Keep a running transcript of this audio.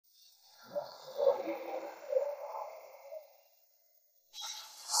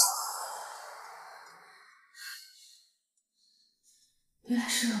原来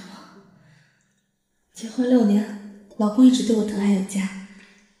是噩梦。结婚6年，老公一直对我疼爱有加。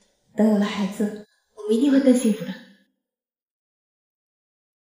等有了孩子，我们一定会更幸福的。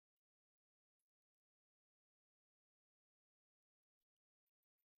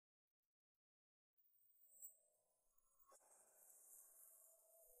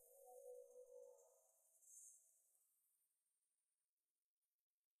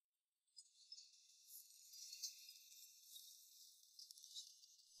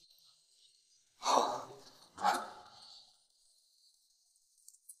好。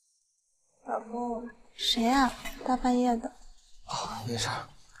老公，谁呀？大半夜的。哦，没事，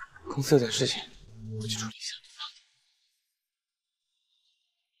公司有点事情，我去处理一下。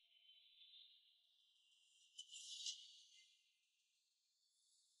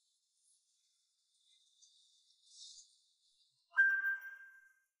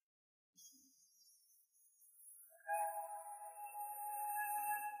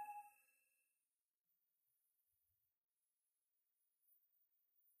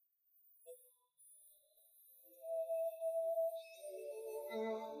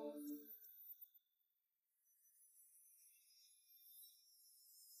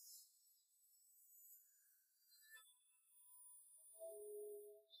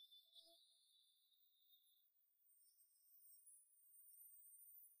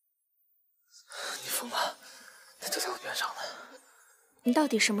你疯了？他就在我边上呢。你到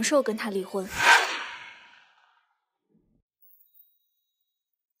底什么时候跟他离婚？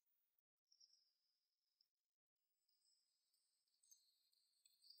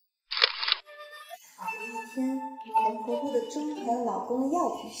熬了一天，甜乎乎的粥还有老公的药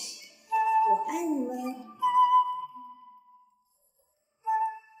品时，我爱你们。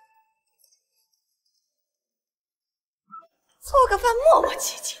做个饭磨磨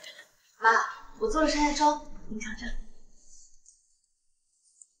唧唧的。妈，我做了山药粥，您尝尝。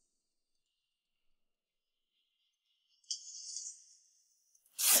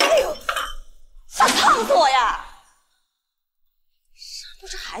哎呦，想烫死我呀！都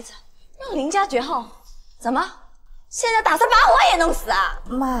是孩子，让邻家绝后，怎么？现在打算把我也弄死啊？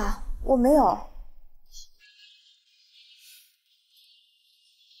妈，我没有。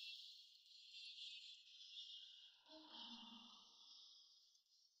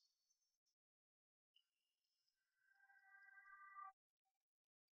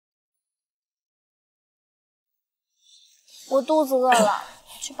我肚子饿了，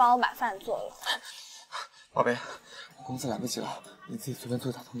去帮我把饭做了。宝贝，公司来不及了，你自己随便做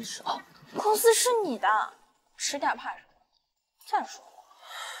一套东西吃啊。公司是你的，吃点怕什么？再说了，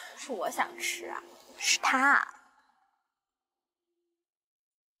不是我想吃啊，是他。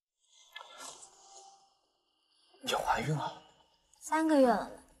你怀孕了3个月了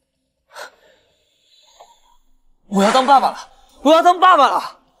呢。我要当爸爸了！我要当爸爸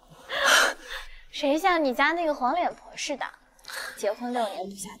了！谁像你家那个黄脸婆似的，结婚6年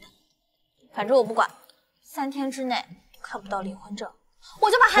不下蛋。反正我不管，3天之内看不到离婚证，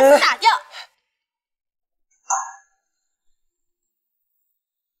我就把孩子打掉。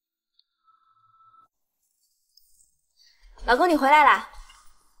老公，你回来啦！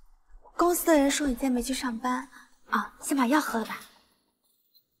公司的人说你今天没去上班啊，先把药喝了吧。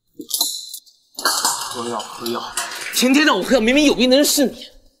喝药喝药，天天让我喝药，明明有病的人是你。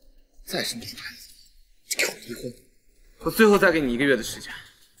再是你这孩子，就给我离婚，我最后再给你1个月的时间。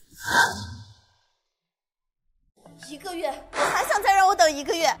1个月，我还想再让我等1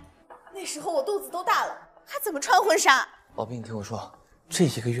个月。那时候我肚子都大了，还怎么穿婚纱？宝贝，你听我说，这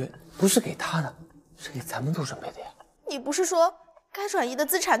1个月不是给他的，是给咱们都准备的呀。你不是说该转移的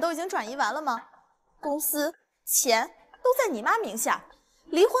资产都已经转移完了吗？公司、钱都在你妈名下，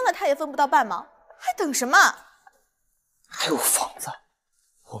离婚了她也分不到半毛，还等什么？还有房子，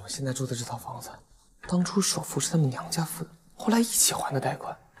我们现在住的这套房子，当初首付是他们娘家付的，后来一起还的贷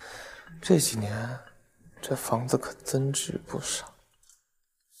款。这几年，这房子可增值不少。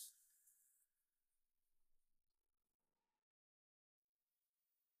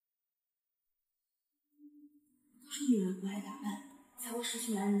都说女人不爱打扮，才会失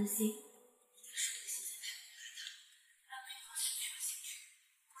去男人的心。但是我现在太不爱他了，让对方失去了兴趣，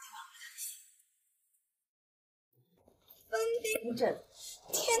我得挽回他的心。分兵布阵，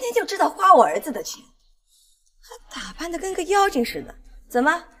天天就知道花我儿子的钱，还打扮的跟个妖精似的，怎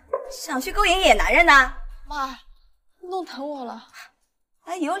么想去勾引野男人呢？妈，弄疼我了。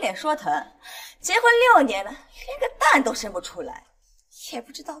还有脸说疼？结婚6年了，连个蛋都生不出来，也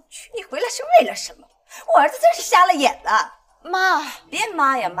不知道娶你回来是为了什么。我儿子真是瞎了眼了。妈，别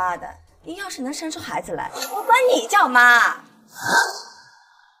妈呀妈的，你要是能生出孩子来，我管你叫妈。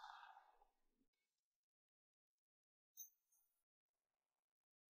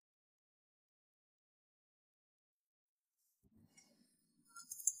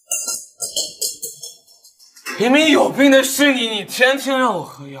明明有病的是你，你天天让我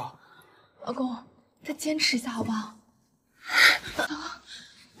喝药。老公，再坚持一下好不好？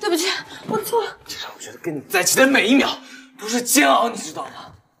对不起，我错了。这让我觉得跟你在一起的每一秒都是煎熬，你知道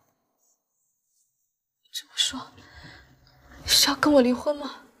吗？这么说，是要跟我离婚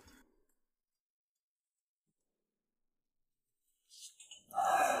吗？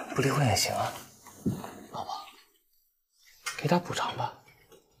不离婚也行啊，老婆，给他补偿吧。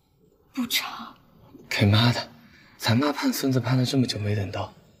补偿？给妈的，咱妈盼孙子盼了这么久没等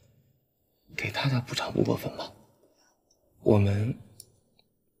到，给他点补偿不过分吧？我们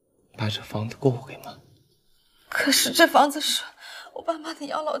把这房子过户给妈。可是这房子是我爸妈的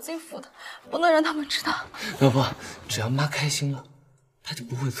养老金付的，不能让他们知道。老婆，只要妈开心了，她就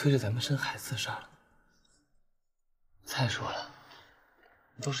不会催着咱们生孩子的事儿了。再说了，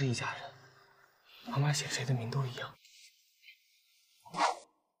都是一家人，妈妈写谁的名都一样。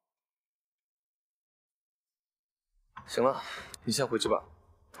行了，你先回去吧，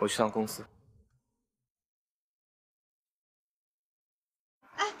我去趟公司。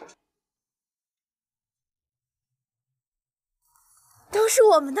都是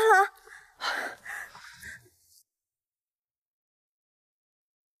我们的了。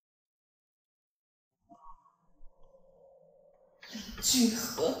聚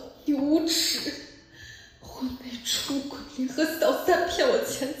合，你无耻！婚内出轨，联合小三骗我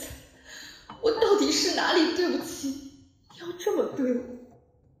钱财，我到底是哪里对不起你？你要这么对我？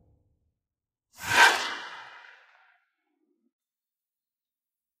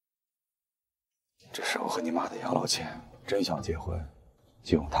这是我和你妈的养老钱，真想结婚，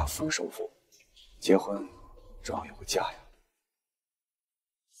就用它付首付。结婚正好有个家呀。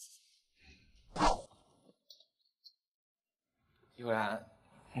悠然，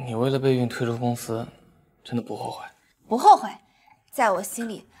你为了备孕退出公司，真的不后悔？不后悔，在我心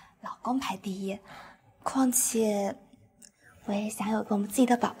里，老公排第一。况且，我也想有个我们自己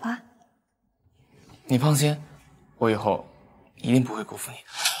的宝宝。你放心，我以后一定不会辜负你的。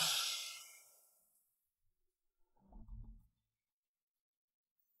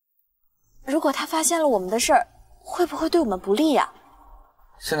如果他发现了我们的事儿，会不会对我们不利呀？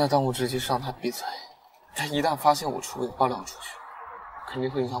现在当务之急是让他闭嘴，他一旦发现我出轨爆料出去，肯定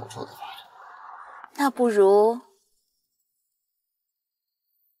会影响我之后的发展。那不如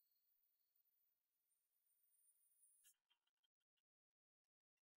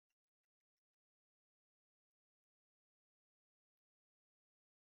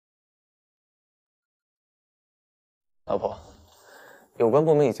老婆，有关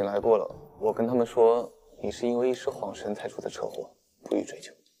部门已经来过了，我跟他们说你是因为一时恍神才出的车祸，不予追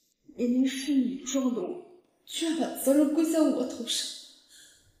究。明明是你撞的我，居然把责任归在我头上。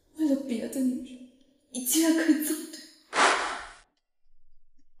为了别的女人，你竟然可以这么对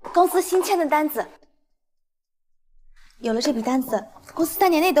我！公司新签的单子，有了这笔单子，公司3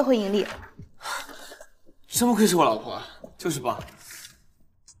年内都会盈利。真不愧是我老婆，就是棒。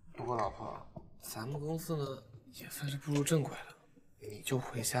不过老婆，咱们公司呢也算是步入正轨了，你就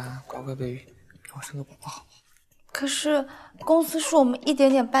回家乖乖备孕，给我生个宝宝好不好？可是公司是我们一点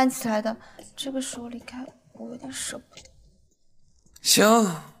点办起来的，这个时候离开，我有点舍不得。行，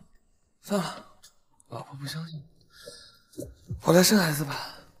算了，老婆不相信，我来生孩子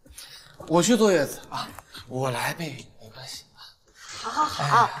吧。我去坐月子啊，我来备孕没关系。好好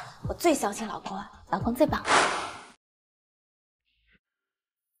好，我最相信老公了，老公最棒。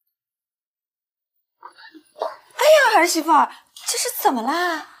哎呀，儿媳妇儿，这是怎么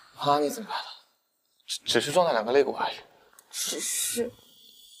啦？啊，你怎么来了？只是撞到2个肋骨而已。只是，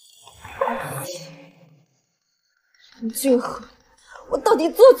陈俊和，我到底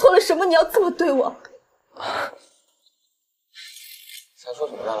做错了什么？你要这么对我？在说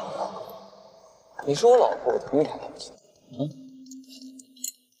什么呢，老婆？你是我老婆，我凭啥对不起你？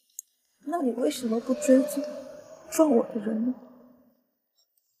那你为什么不追究撞我的人呢？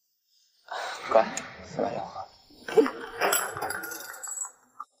乖，先把药喝。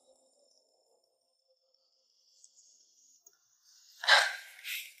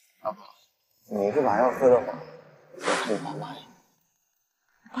老婆，你是把药喝了吗？我看你爸妈呀。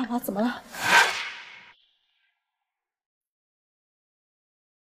爸妈怎么了？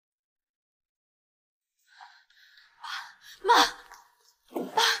妈，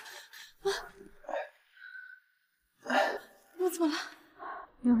怎么了？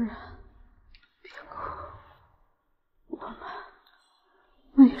悠然，别哭，我们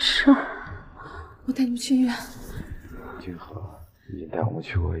没事儿，我带你们去医院。君和已经带我们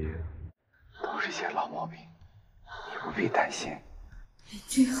去过医院，都是些老毛病，你不必担心。林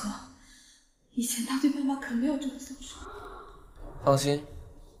君和，以前他对爸妈可没有这么松手。放心，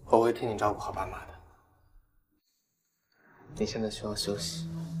我会替你照顾好爸妈的。你现在需要休息。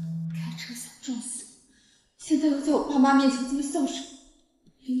开车想撞死我，现在又在我爸妈面前这么孝顺，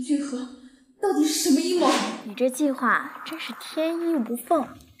林俊和到底是什么阴谋？你这计划真是天衣无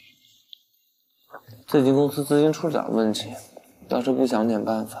缝。最近公司资金出了点问题，要是不想点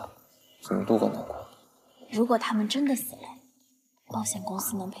办法，怎么度过难关？如果他们真的死了，保险公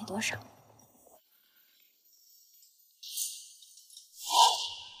司能赔多少？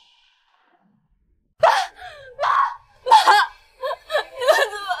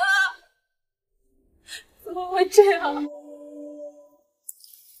怎么会这样？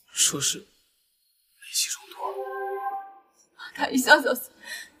说是煤气中毒，他一小小死，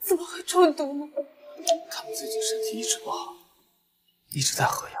怎么会中毒呢？他们最近身体一直不好，一直在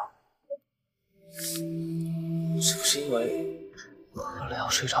喝药。是不是因为喝了药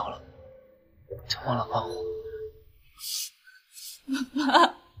睡着了，就忘了关火？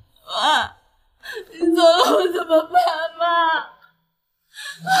妈，你走了我怎么办，妈？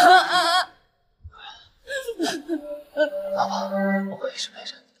老婆，我会一直陪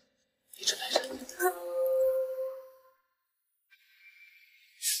着你，一直陪着你。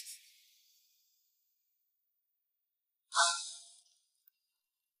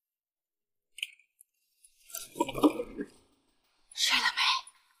睡了没？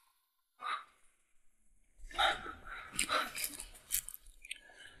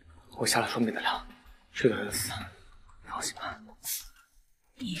我下了双倍的量，睡得很死，放心吧。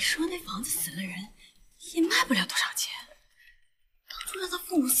你说那房子死了人，也卖不了多少钱，当初让他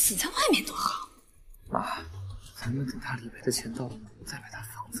父母死在外面多好。妈，咱们等他理赔的钱到了，再把他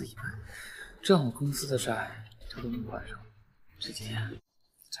房子一卖，这样我公司的债就都能还上。这几天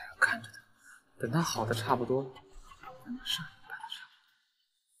在这看着他，等他好的差不多了，咱们上一半的账。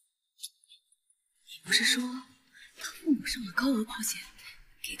你不是说他父母上了高额保险，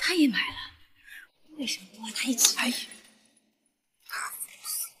给他也买了，为什么不帮他一起买？他父母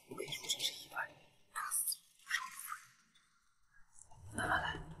死，我跟你说这是意外，他死慢慢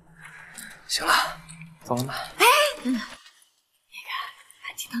来。行了，走了吗？哎，等等，那个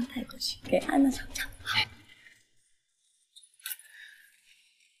把鸡汤带过去，给安娜尝尝。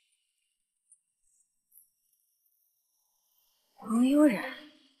黄悠然，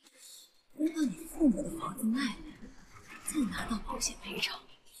等到你父母的房子卖了，再拿到保险赔偿，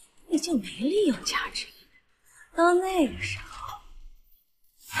你就没利用价值了。到那个时候，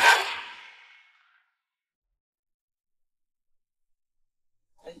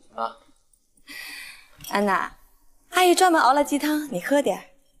哎，妈，安娜，阿姨专门熬了鸡汤，你喝点。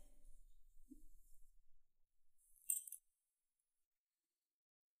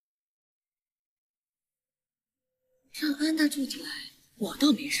让安娜住进来，我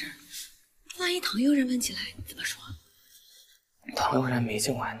倒没事，万一唐悠然问起来怎么说？唐悠然没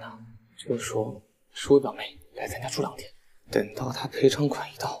见过安娜，就说是我表妹来咱家住2天，等到她赔偿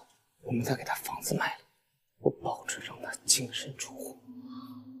款一到，我们再给她房子卖了，我保证让她净身出户。我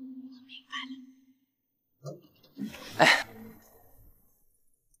明白了。哎，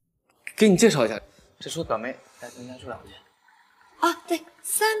给你介绍一下，这是我表妹来咱家住2天。啊，对，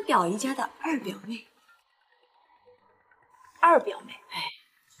三表姨家的二表妹。二表妹，哎，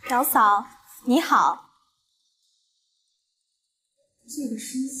表嫂你好。这个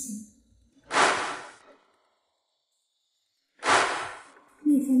身形，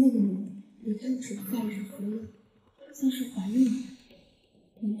内在那个人也跟只发育合了，像是怀孕了，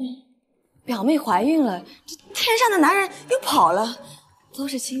难道表妹怀孕了，这天上的男人又跑了，都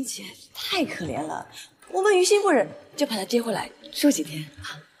是亲戚，太可怜了。我们于心不忍，就把她接回来住几天。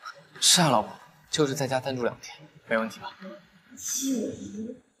是啊，老婆，就是在家暂住2天，没问题吧？欺我一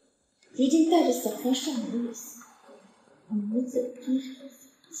人，如今带着小三上门也行，你儿子真是个死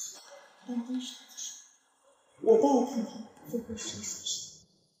气，单傻子手，我倒要看看最后谁属谁。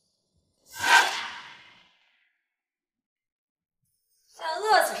想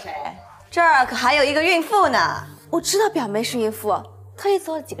饿死谁？这儿可还有一个孕妇呢。我知道表妹是孕妇，特意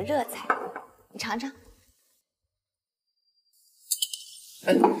做了几个热菜，你尝尝。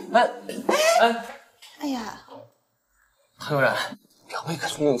哎呀，唐悠然，表妹可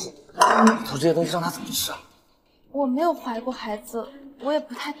是孕妇，你做这些东西让她怎么吃啊？我没有怀过孩子，我也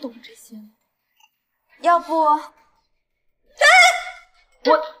不太懂这些。要不，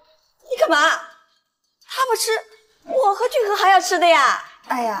你干嘛？他不吃，我和俊和还要吃的呀。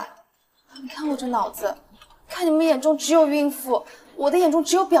哎呀，你看我这脑子，看你们眼中只有孕妇，我的眼中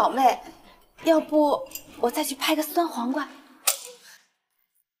只有表妹。要不我再去拍个酸黄瓜。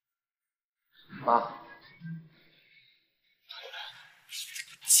妈，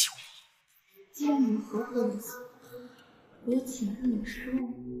既然你们合伙一起，我请让你失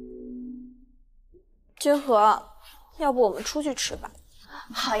望。君和，要不我们出去吃吧？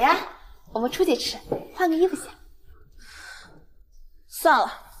好呀，我们出去吃，换个衣服先。算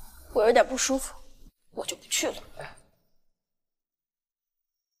了，我有点不舒服，我就不去了。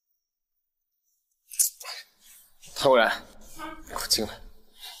陶果然，给我进来。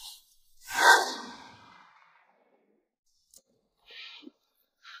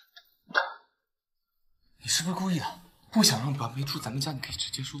你是不是故意的？不想让表妹住咱们家，你可以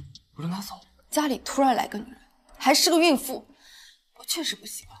直接说，我让她走。家里突然来个女人，还是个孕妇，我确实不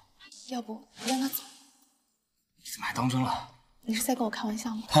喜欢。要不我让她走？你怎么还当真了？你是在跟我开玩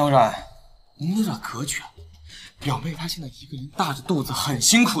笑吗？潘有然，你有点格局啊！表妹她现在一个人大着肚子，很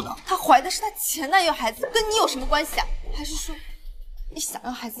辛苦的。她怀的是她前男友孩子，跟你有什么关系啊？还是说你想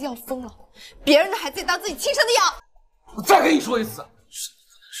让孩子要疯了？别人的孩子也当自己亲生的养？我再跟你说一次，是你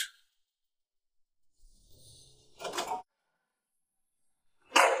不能是。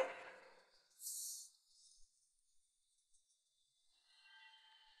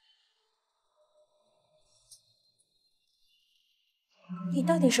你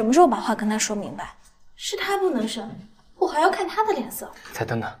到底什么时候把话跟他说明白？是他不能生，我还要看他的脸色。再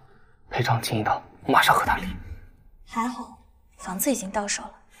等等，赔偿金一到，我马上和他离。还好，房子已经到手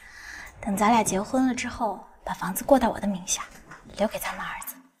了。等咱俩结婚了之后，把房子过到我的名下，留给咱们儿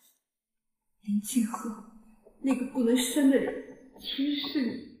子。林静和，那个不能生的人，其实是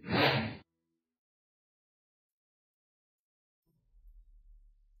你。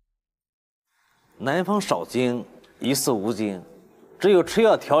男方少精，疑似无精，只有吃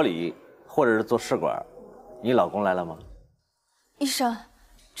药调理或者是做试管。你老公来了吗？医生，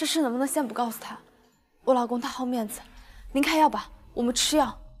这事能不能先不告诉他？我老公他好面子，您开药吧，我们吃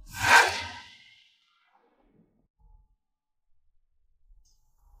药。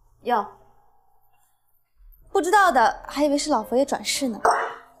药，不知道的还以为是老佛爷转世呢。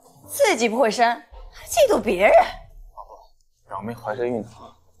自己不会生，还嫉妒别人。表妹怀着孕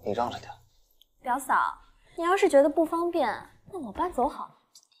呢，你让着点。表嫂，你要是觉得不方便，那我搬走好了，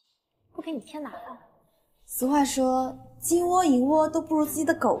不给你添麻烦。俗话说，金窝银窝都不如自己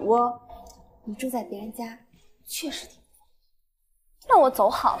的狗窝。你住在别人家，确实挺……那我走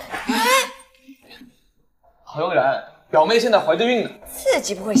好了。好有然，表妹现在怀着孕呢。自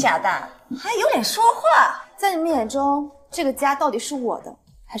己不会下蛋，还有脸说话？在你们眼中，这个家到底是我的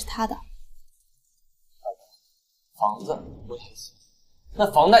还是他的？房子我也行，那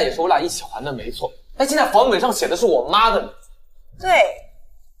房贷也是我俩一起还的，没错。但现在房本上写的是我妈的名字。对，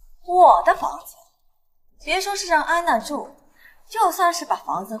我的房子，别说是让安娜住，就算是把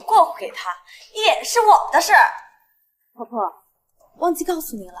房子过户给她，也是我的事儿。婆婆，忘记告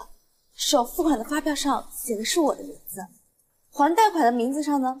诉您了，首付款的发票上写的是我的名字，还贷款的名字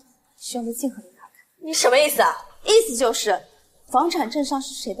上呢，需要被静和您看看。你什么意思啊？意思就是，房产证上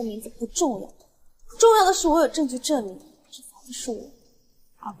是谁的名字不重要，重要的是我有证据证明这房子是我，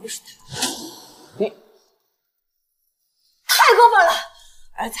而不是他。你太过分了，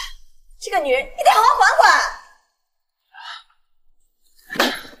儿子，这个女人你得好好管管。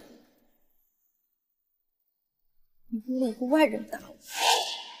你为了一个外人打我，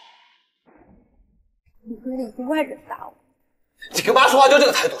你为了一个外人打我，你跟妈说话就这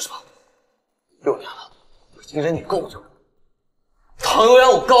个态度是吧？6年了，我已经忍你够久了。唐悠然，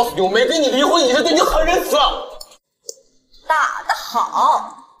我告诉你，我没跟你离婚，已经对你很仁慈了。打得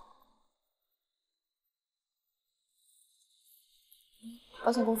好。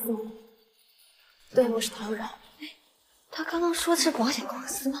保险公司吗？对，我是唐悠然。他刚刚说的是保险公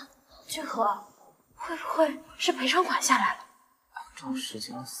司吗？俊和，会不会是赔偿款下来了？按照时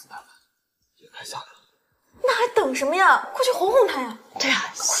间400万也该下来了。那还等什么呀？快去哄哄他呀！对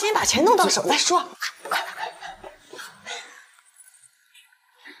啊，先把钱弄到手再说。快！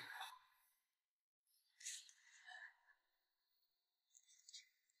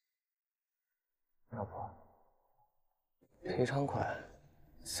老婆，赔偿款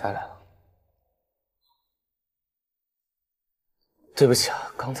下来了。对不起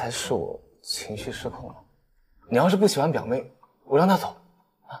啊，刚才是我情绪失控了。你要是不喜欢表妹，我让她走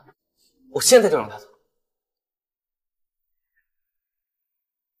啊！我现在就让她走。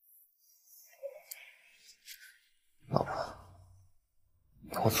老婆，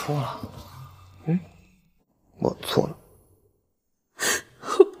我错了，我错了。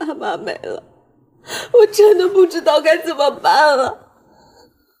我爸妈没了，我真的不知道该怎么办了。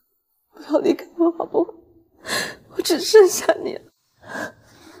不知道离开我好不好？我只剩下你了。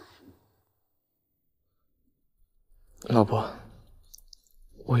老婆，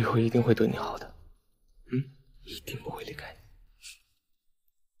我以后一定会对你好的，一定不会离开你。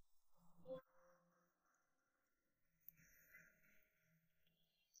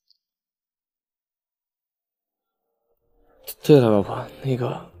对了，老婆，那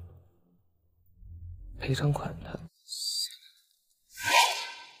个赔偿款的。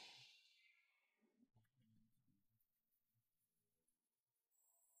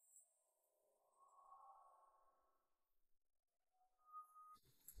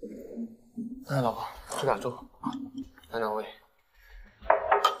哎，老婆，吃点粥啊，暖暖胃。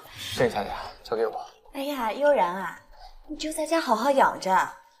剩下的呀，交给我。哎呀，悠然啊，你就在家好好养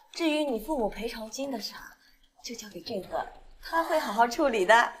着。至于你父母赔偿金的事，就交给俊哥，他会好好处理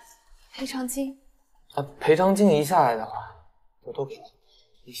的。赔偿金？啊，赔偿金一下来的话，就都给你，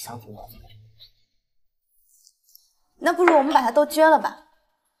你想怎么办？那不如我们把它都捐了吧，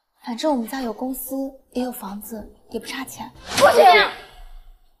反正我们家有公司，也有房子，也不差钱。不行！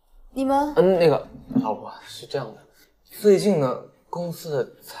你们……那个老婆是这样的，最近呢，公司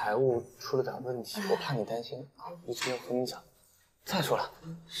的财务出了点问题，我怕你担心啊，一直没有和你讲。再说了，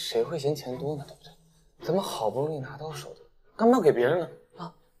谁会嫌钱多呢？对不对？咱们好不容易拿到手的，干嘛要给别人呢？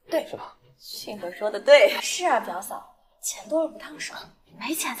啊，对，是吧？迅哥说的对。是啊，表嫂，钱多了不烫手，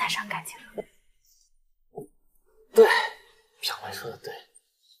没钱才伤感情。对，表妹说的对。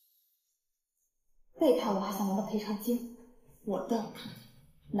背叛我还想拿到赔偿金，我的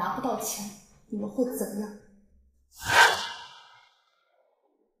拿不到钱，你们会怎样？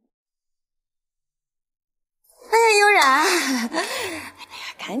哎呀，悠然，哎呀，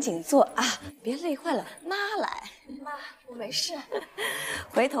赶紧坐啊，别累坏了妈来。妈，我没事。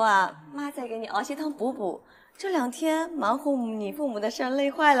回头啊，妈再给你熬些汤补补。这2天忙活你父母的事累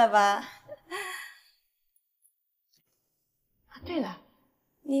坏了吧？对了，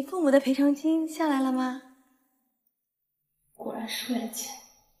你父母的赔偿金下来了吗？果然是为了钱。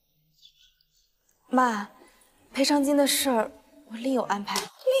妈，赔偿金的事儿我另有安排。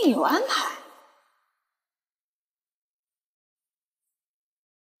另有安排？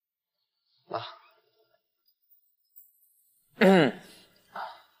妈，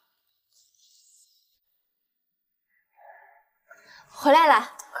回来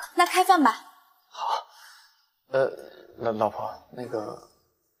了，那开饭吧。好。老婆，那个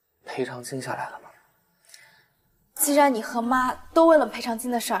赔偿金下来了吗？既然你和妈都问了赔偿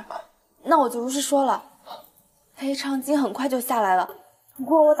金的事儿，那我就如实说了。赔偿金很快就下来了，不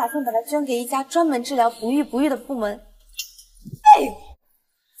过我打算把它捐给一家专门治疗不育的部门。哎呦，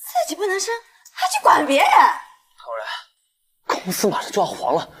自己不能生，还去管别人？陶然，公司马上就要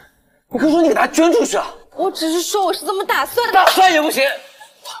黄了，你不是说你给他捐出去啊？我只是说我是这么打算的。打算也不行。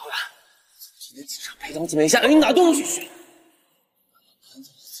陶然，今天警察赔偿金没下来，你哪都不许去。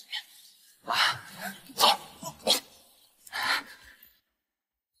妈，走。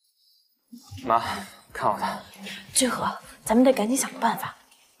妈，看好他。俊和，咱们得赶紧想个办法，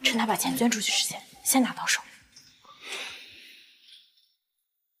趁他把钱捐出去之前，先拿到手。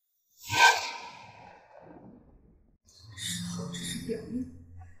事后只是表面，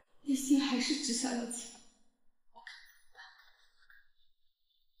内心还是只想要钱。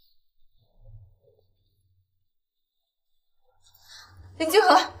林俊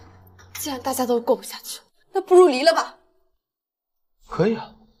和，既然大家都过不下去，那不如离了吧。可以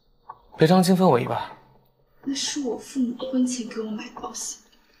啊，赔偿金分我一半。那是我父母婚前给我买的保险，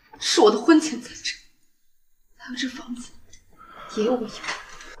是我的婚前财产，还有这房子也有我一半。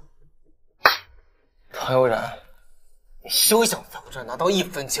唐悠然，你休想在我这儿拿到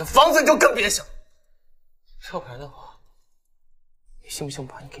1分钱，房子你就更别想。要不然的话，你信不信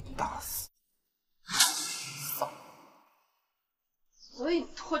我把你给打死？所以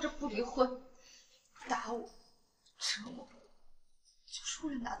拖着不离婚，打我，折我，就是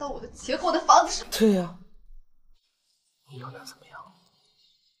为了拿到我的钱和我的房子。对呀，你又能怎么样？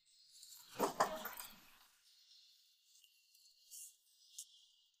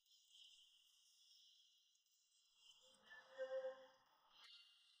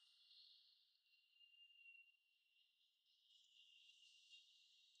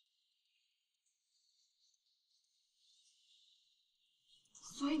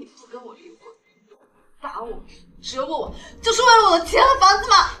所以你不跟我离婚，打我，折磨我，就是为了我的钱和房子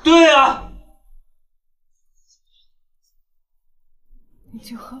吗？对呀。你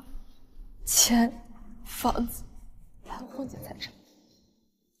就和钱、房子，还有婚前财产，你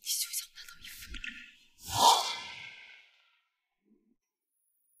就想拿到1分。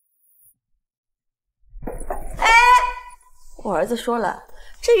哎，我儿子说了，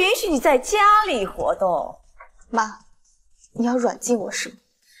这允许你在家里活动。妈，你要软禁我是吗？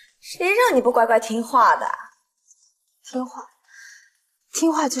谁让你不乖乖听话的？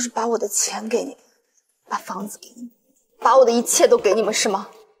听话就是把我的钱给你们，把房子给你们，把我的一切都给你们是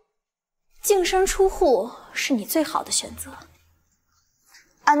吗？净身出户是你最好的选择。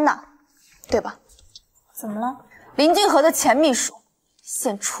安娜，对吧？怎么了？林俊和的前秘书，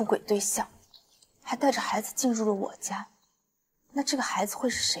现出轨对象，还带着孩子进入了我家，那这个孩子会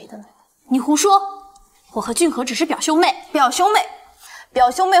是谁的呢？你胡说！我和俊和只是表兄妹。表兄妹，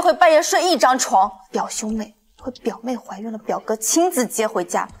表兄妹会半夜睡一张床，表兄妹会表妹怀孕了，表哥亲自接回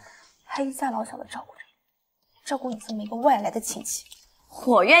家，还一家老小的照顾着你，照顾你这么一个外来的亲戚。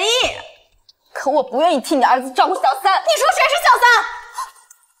我愿意，可我不愿意替你儿子照顾小三。你说谁是小三？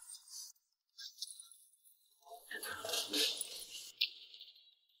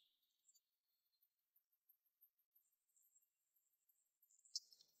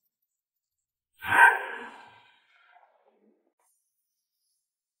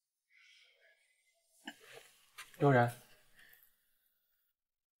悠然，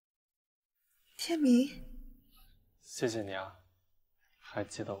天明，谢谢你啊，还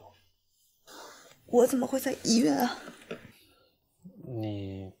记得我。我怎么会在医院啊？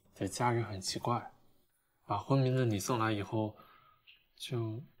你的家人很奇怪，把昏迷的你送来以后，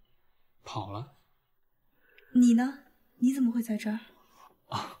就跑了。你呢？你怎么会在这儿？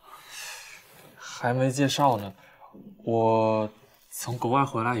还没介绍呢。我从国外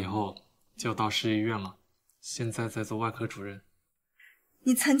回来以后，就到市医院了。现在在做外科主任。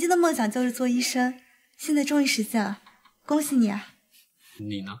你曾经的梦想就是做医生，现在终于实现了，恭喜你啊！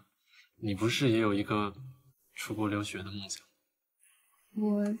你呢？你不是也有一个出国留学的梦想？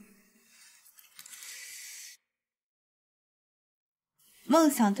梦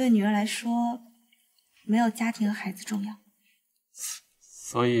想对女人来说，没有家庭和孩子重要。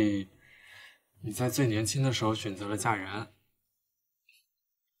所以你在最年轻的时候选择了嫁人，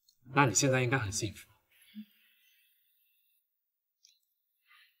那你现在应该很幸福。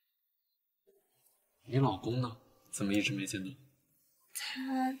你老公呢？怎么一直没见到？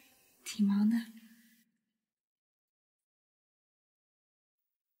他挺忙的。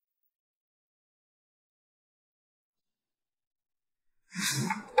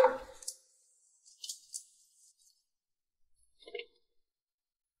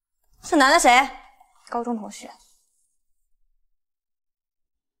这男的谁？高中同学。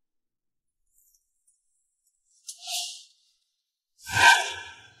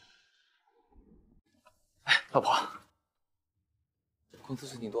老婆，公司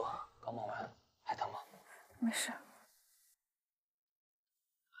事情多，刚忙完，还疼吗？没事。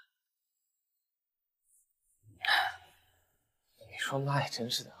你说妈也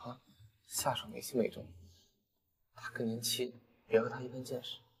真是的啊，下手没轻没重。他更年期，别和他一般见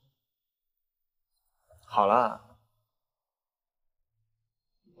识。好了，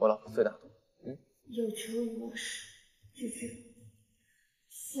我老婆最大度。有求于我时，拒绝我；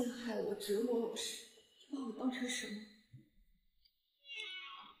陷害我、折磨我时，把我当成什么？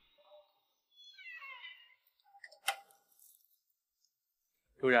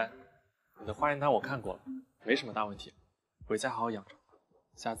悠然，你的化验单我看过了，没什么大问题，回家好好养着，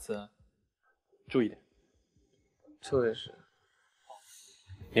下次注意点。这位是？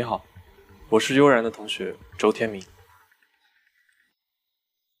你好，我是悠然的同学周天明。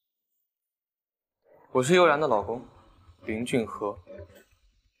我是悠然的老公林俊和。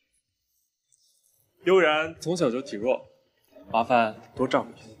悠然从小就体弱，麻烦多照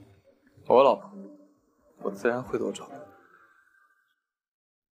顾一下。我老婆，我自然会多照顾。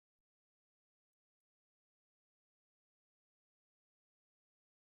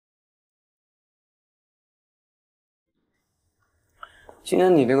今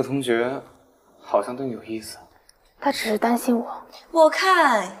天你那个同学好像对你有意思。他只是担心我，我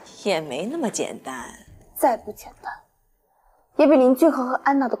看也没那么简单。再不简单，也比林俊和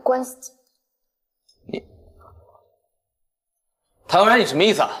安娜的关系简单。唐悠然，你什么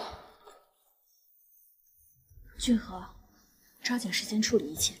意思啊？俊和，抓紧时间处理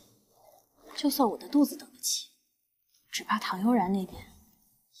一切。就算我的肚子等得起，只怕唐悠然那边也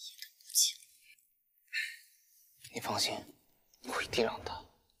等不起。你放心，我一定让他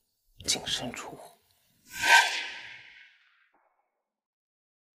净身出户。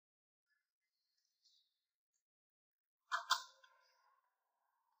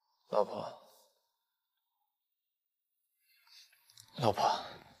老婆，老婆，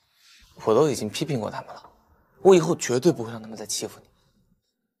我都已经批评过他们了，我以后绝对不会让他们再欺负你。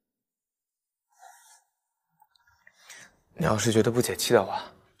你要是觉得不解气的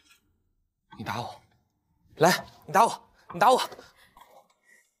话，你打我，来，你打我，你打我。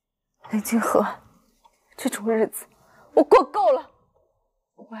林俊和，这种日子我过够了，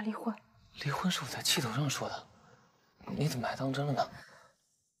我要离婚。离婚是我在气头上说的，你怎么还当真了呢？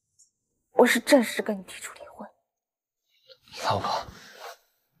我是正式跟你提出离婚。老婆，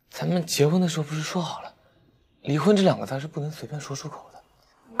咱们结婚的时候不是说好了，离婚这两个字是不能随便说出口的。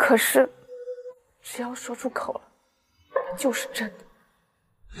可是，只要说出口了，就是真的。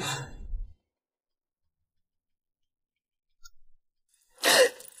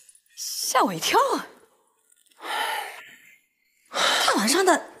吓我一跳啊！大晚上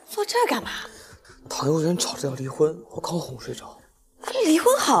的做这干嘛？唐悠人吵着要离婚，我刚哄睡着。离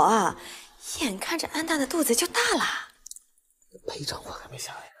婚好啊，眼看着安娜的肚子就大了。赔偿款还没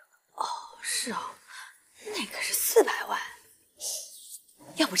下来呢。哦，是哦，那可是400万。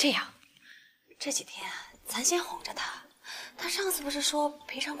要不这样，这几天咱先哄着他。他上次不是说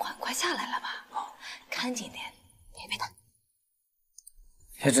赔偿款快下来了吗？哦，看紧点，别陪他。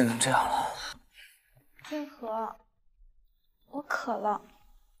也只能这样了。君和，我渴了。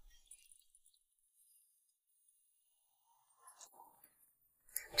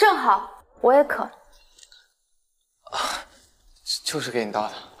正好，我也渴。就是给你倒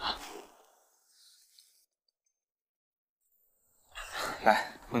的啊。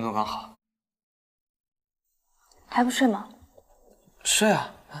来，温度刚好。还不睡吗？睡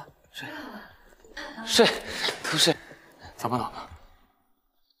啊啊，睡，睡，都睡。早吧，老婆。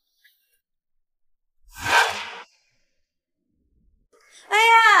哎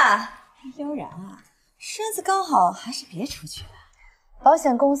呀，悠然啊，身子刚好，还是别出去了。保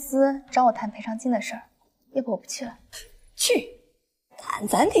险公司找我谈赔偿金的事儿，要不我不去了。去，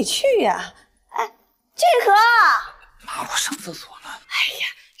咱得去呀！哎，俊和，妈，我上厕所呢。哎呀，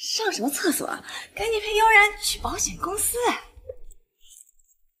上什么厕所？赶紧陪悠然去保险公司。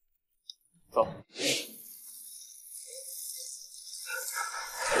走。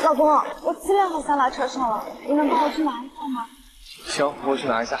老公，我资料好像落车上了，你能帮我去拿一下吗？行，我去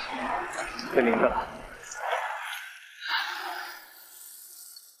拿一下。这名字了。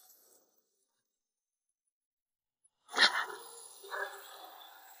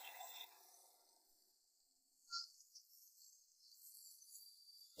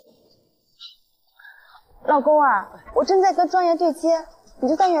老公啊，我正在跟专员对接，你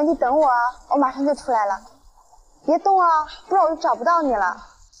就在原地等我啊，我马上就出来了。别动啊，不然我就找不到你了。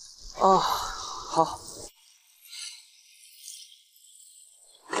啊，好。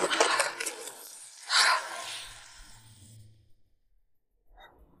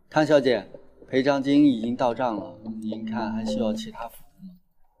汤小姐，赔偿金已经到账了，您看还需要其他服务吗？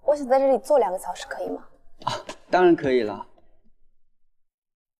我想在这里坐2个小时，可以吗？啊，当然可以了。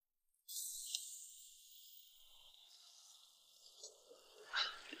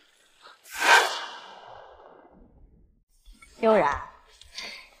悠然，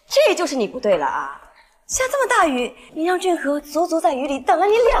这就是你不对了啊！下这么大雨，你让俊和足足在雨里等了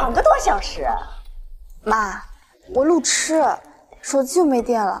你2个多小时。妈，我路痴，手机又没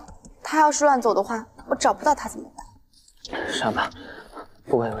电了，他要是乱走的话，我找不到他怎么办？上吧，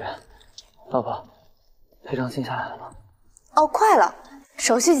不管有人。老婆，赔偿金下来了吗？哦，快了，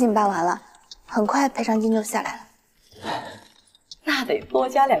手续已经办完了，很快赔偿金就下来了。那得多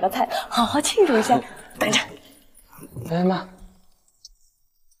加2个菜，好好庆祝一下。等着。哎妈！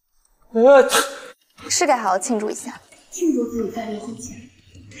是该好好庆祝一下，庆祝自己在离婚前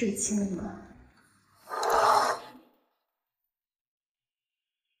认清了你们。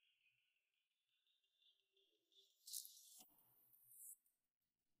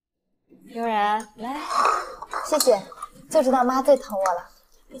悠然，来，谢谢，就知道妈最疼我了。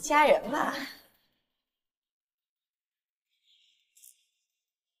一家人嘛。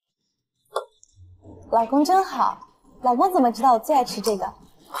老公真好，老公怎么知道我最爱吃这个？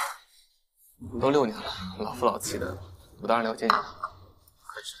我们都6年了，老夫老妻的，我当然了解你了。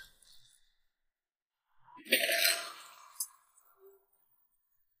可是，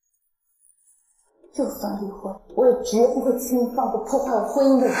就算离婚，我也绝不会轻易放过破坏我婚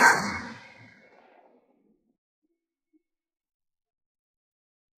姻的人。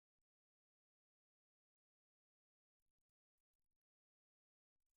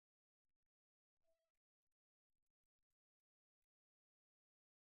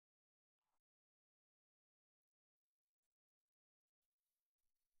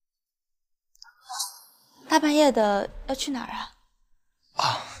大半夜的要去哪儿啊？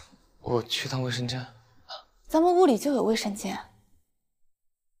啊，我去趟卫生间。咱们屋里就有卫生间。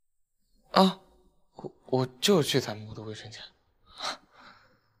啊，我就去咱们屋的卫生间。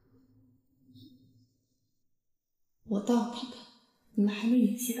我倒要看看你们还能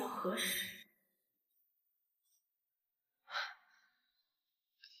演戏到何时。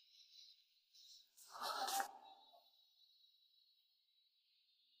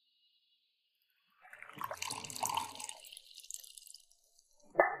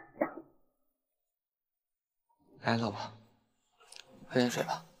来，老婆，喝点水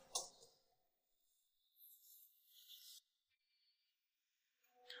吧。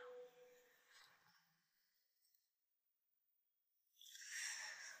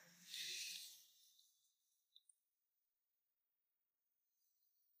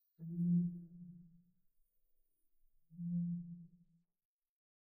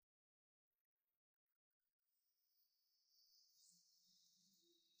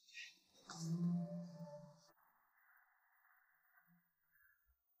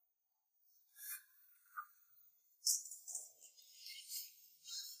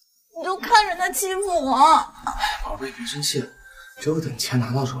你就看着他欺负我。宝贝，别生气，只有等钱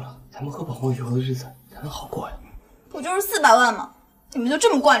拿到手了，咱们和宝宝以后的日子才能好过呀。不就是400万吗？你们就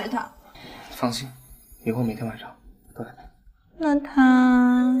这么惯着他？放心，以后每天晚上都来陪。那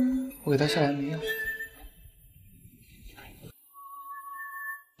他……我给他下来没药。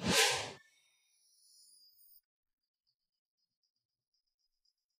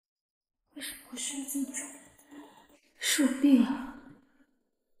为什么我睡得这么重？是我病了，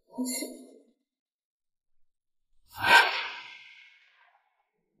还是……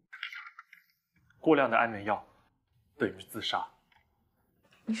过量的安眠药等于自杀。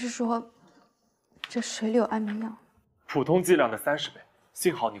你是说这水里有安眠药？普通剂量的30倍，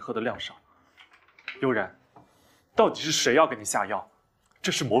幸好你喝的量少。悠然，到底是谁要给你下药？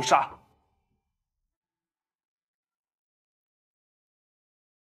这是谋杀。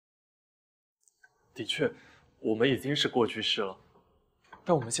的确，我们已经是过去式了，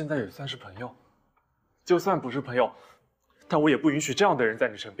但我们现在也算是朋友。就算不是朋友，但我也不允许这样的人在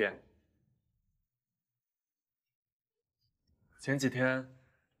你身边。前几天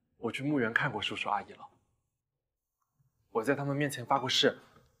我去墓园看过叔叔阿姨了，我在他们面前发过誓，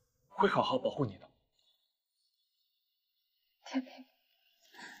会好好保护你的。天平，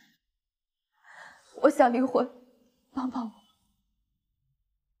我想离婚，帮帮我。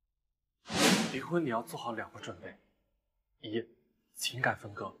离婚你要做好2个准备：一，情感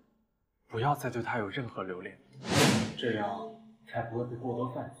分割，不要再对他有任何留恋，这样才不会被过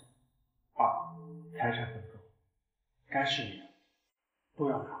多算计；二，财产分割，该是你的都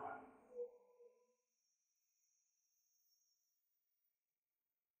要拿回来。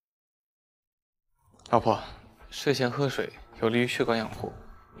老婆，睡前喝水有利于血管养护，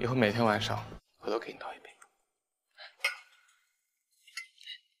以后每天晚上我都给你倒一杯。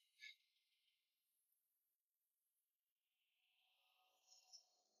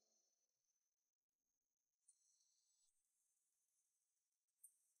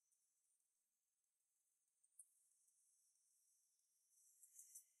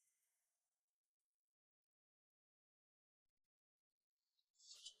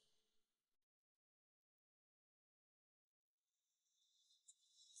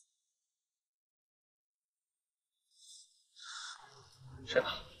睡吧。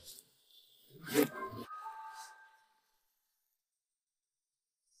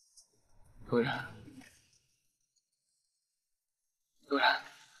悠然，悠然，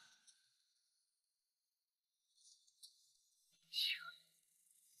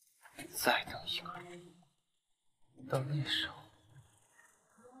再等1个月，到那时候。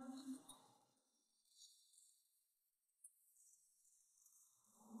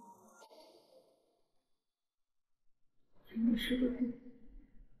真的是个病。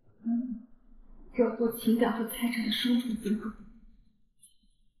要做情感和财产的双重分割，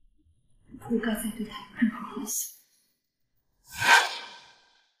不该再对他有任何关系。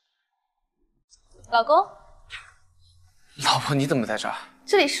老公，老婆，你怎么在这儿？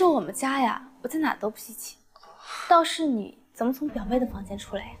这里是我们家呀，我在哪都不稀奇。倒是你怎么从表妹的房间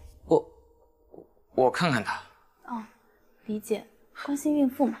出来呀？我看看他。哦，理解，关心孕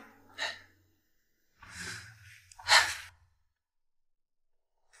妇嘛。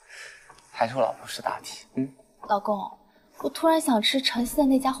还是我老婆识大体。老公，我突然想吃城西的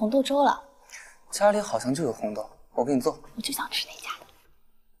那家红豆粥了。家里好像就有红豆，我给你做。我就想吃那家的。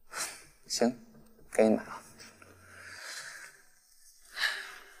行，给你买了。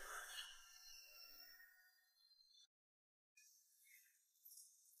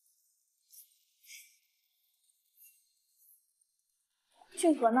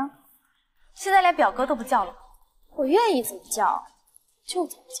俊和呢？现在连表哥都不叫了。我愿意怎么叫就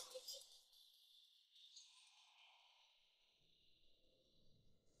怎么叫。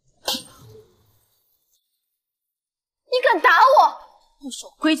你敢打我！不守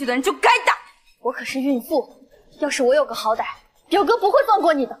规矩的人就该打。我可是孕妇，要是我有个好歹，表哥不会放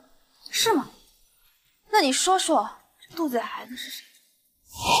过你的。是吗？那你说说，这肚子里孩子是谁的？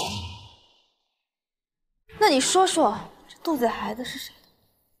那你说说，这肚子里孩子是谁的？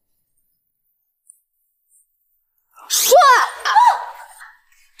说啊！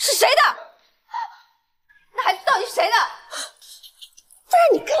是谁的？那孩子到底是谁的？不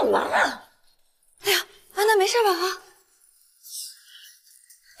然你干嘛？哎呀，安娜没事吧？啊？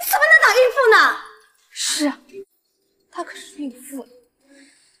你怎么能打孕妇呢？是啊，她可是孕妇，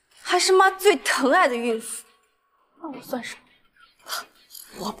还是妈最疼爱的孕妇。那我算什么？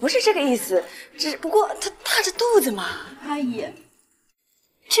我不是这个意思，只不过她大着肚子嘛。阿姨，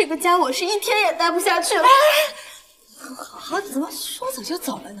这个家我是一天也待不下去了。好，怎么说走就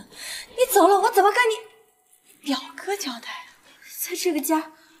走了呢？你走了，我怎么跟你表哥交代？在这个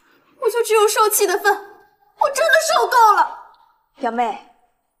家，我就只有受气的份，我真的受够了。表妹，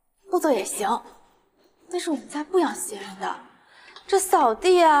不走也行，但是我们家不养闲人的，这扫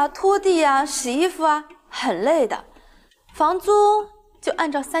地啊、拖地啊、洗衣服啊，很累的。房租就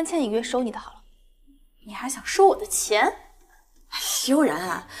按照3000一个月收你的好了。你还想收我的钱？悠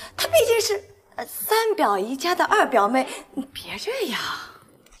然，她毕竟是3表姨家的2表妹，你别这样。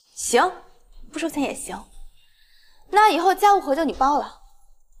行，不收钱也行。那以后家务活就你包了，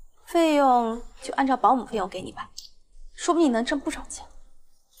费用就按照保姆费用给你吧，说不定你能挣不少钱。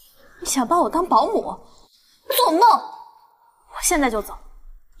你想把我当保姆？做梦！我现在就走，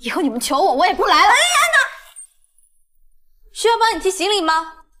以后你们求我，我也不来了。哎呀，需要帮你提行李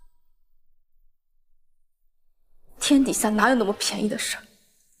吗？天底下哪有那么便宜的事儿？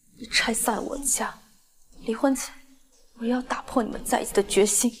你拆散了我家，离婚前我也要打破你们在一起的决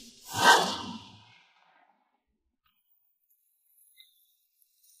心。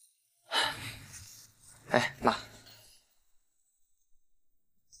哎，妈，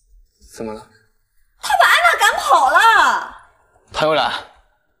怎么了？他把安娜赶跑了。唐悠然，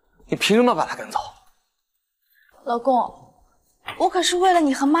你凭什么把她赶走？老公，我可是为了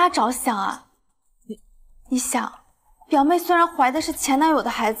你和妈着想啊！你想，表妹虽然怀的是前男友的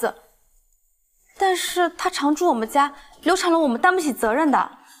孩子，但是她常住我们家，流产了我们担不起责任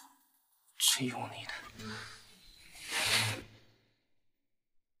的。真有你的！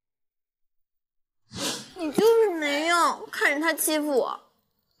你就是那样，看着他欺负我。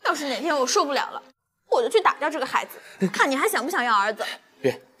要是哪天我受不了了，我就去打掉这个孩子，看你还想不想要儿子。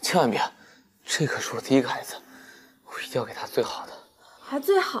别，千万别！这可是我第一个孩子，我一定要给他最好的。还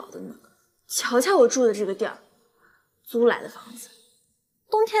最好的呢？瞧瞧我住的这个地儿，租来的房子，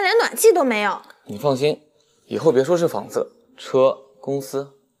冬天连暖气都没有。你放心，以后别说是房子、车、公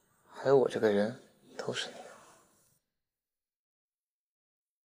司，还有我这个人，都是你的。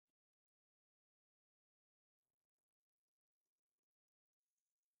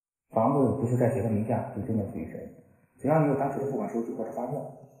房子不是在谁的名下就真的属于谁，只要你有当时的付款收据或者发票，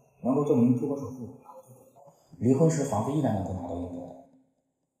能够证明出口首付，离婚时房子依然能够拿到用的。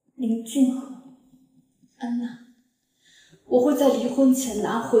林俊和，安娜，我会在离婚前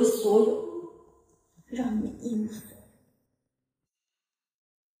拿回所有，让你一无所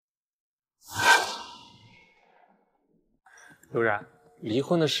有。悠然，离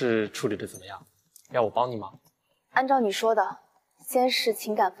婚的事处理的怎么样？要我帮你吗？按照你说的，先是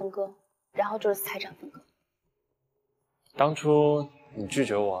情感分割，然后就是财产分割。当初你拒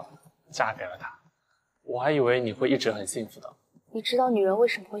绝我，嫁给了他，我还以为你会一直很幸福的。你知道女人为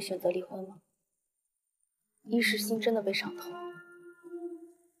什么会选择离婚吗？一是心真的被伤透，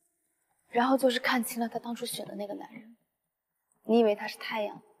然后就是看清了她当初选的那个男人。你以为他是太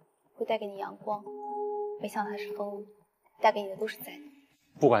阳，会带给你阳光，没想到他是风雨，带给你的都是灾难。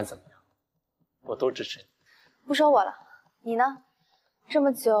不管怎么样，我都支持你。不说我了，你呢？这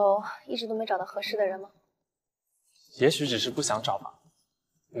么久一直都没找到合适的人吗？也许只是不想找吧。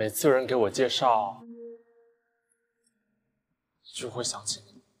每次有人给我介绍，就会想起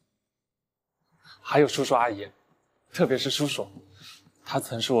你。还有叔叔阿姨，特别是叔叔，他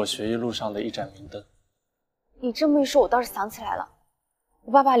曾是我学艺路上的一盏明灯。你这么一说，我倒是想起来了，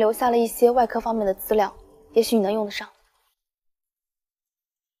我爸爸留下了一些外科方面的资料，也许你能用得上。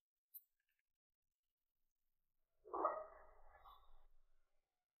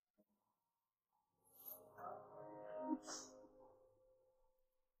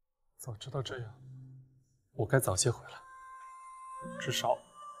早知道这样，我该早些回来，至少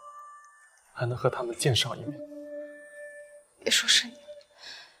还能和他们见上一面。别说是你，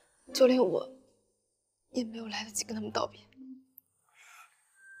就连我也没有来得及跟他们道别。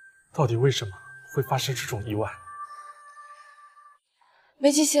到底为什么会发生这种意外？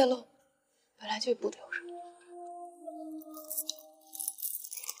煤气泄漏本来就不丢人。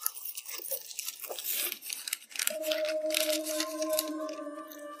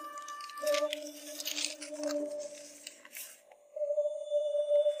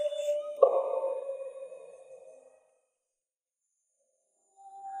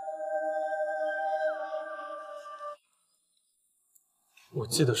我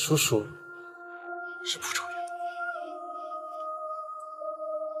记得叔叔是不抽烟的。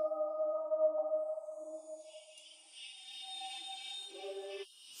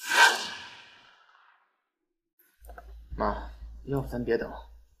妈，要不咱别等了，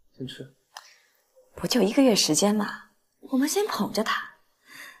先吃。不就1个月时间嘛，我们先捧着他，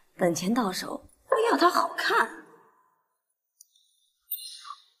等钱到手，我要他好看。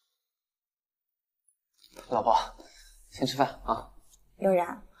老婆，先吃饭啊。悠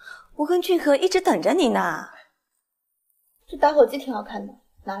然，我跟俊和一直等着你呢。这打火机挺好看的，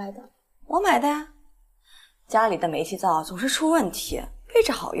哪来的？我买的呀。家里的煤气灶总是出问题，备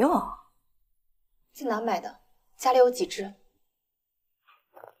着好用。在哪买的？家里有几只？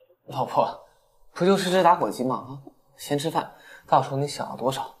老婆，不就是这打火机吗？啊，先吃饭，到时候你想要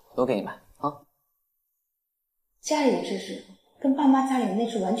多少都给你买啊。家里的这只跟爸妈家里的那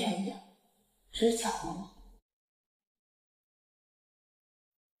只完全一样，只是巧合吗？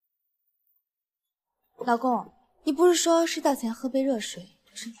老公，你不是说睡觉前喝杯热水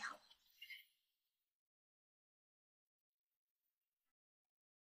对身体好？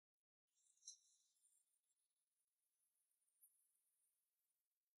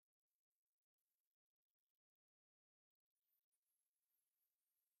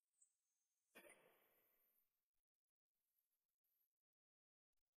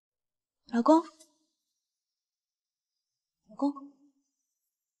老公，老公。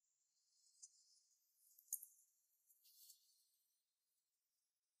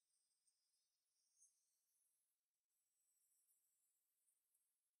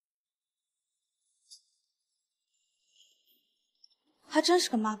还真是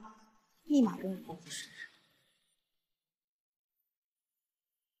个妈宝，立马跟我报复身上。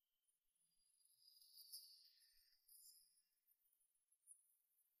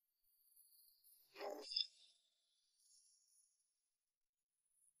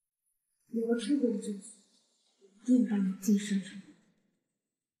有了出轨的证据，一定让你净身出户。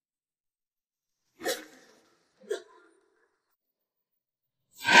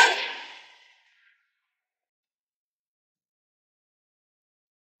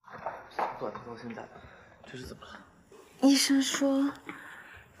短头到现在，这是怎么了？医生说，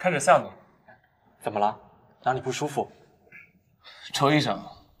看着像你，怎么了？哪里不舒服？周医生，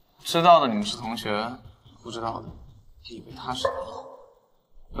知道的你们是同学，不知道的以为他是你老婆，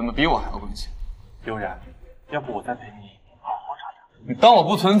怎么比我还要关心？悠然，要不我再陪你好好查查。你当我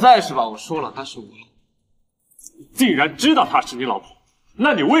不存在是吧？我说了，她是我老婆。既然知道她是你老婆，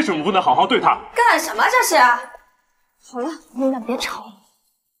那你为什么不能好好对她？干什么这是？好了，你们俩别吵了。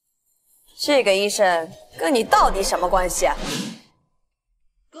这个医生跟你到底什么关系？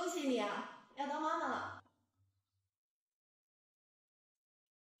恭喜你啊，要当妈妈了。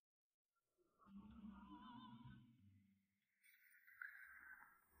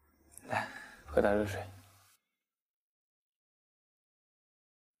来，喝点热水。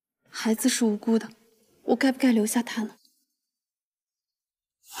孩子是无辜的，我该不该留下他呢？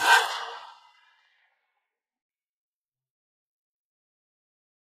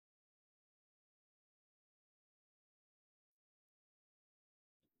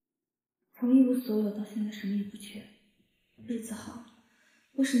从一无所有到现在什么也不缺，日子好了，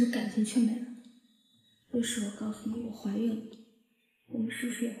为什么感情却没了？要是我告诉你我怀孕了，我们是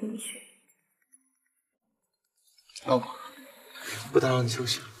不是也回不去？老婆，不打扰你休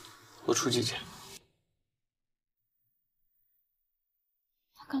息了，我出去一下。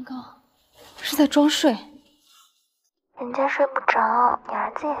他刚刚是在装睡。人家睡不着，你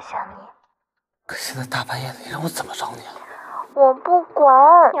儿子也想你。可现在大半夜的，你让我怎么找你啊？我不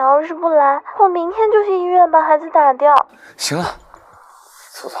管，你要是不来，我明天就去医院把孩子打掉。行了，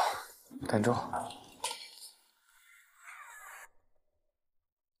走走，等着我。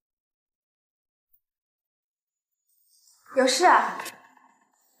有事啊？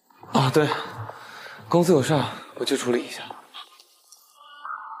啊，对，公司有事儿，我去处理一下。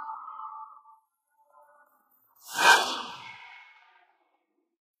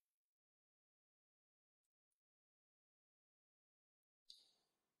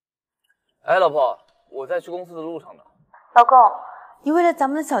哎，老婆，我在去公司的路上呢。老公，你为了咱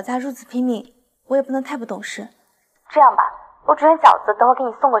们的小家如此拼命，我也不能太不懂事。这样吧，我煮点饺子，等会给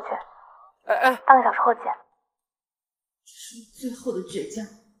你送过去。半个小时后见。这是你最后的倔强，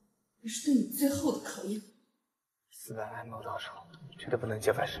也是对你最后的考验。400万还没有到手，绝对不能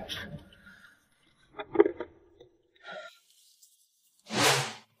节外生枝。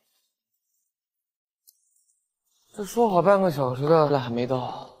这说好半个小时的，还没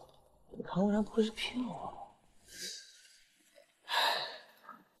到。唐嫣然不会是骗我？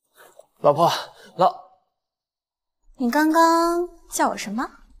老婆，你刚刚叫我什么？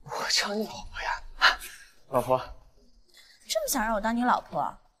我叫你老婆呀，老婆。这么想让我当你老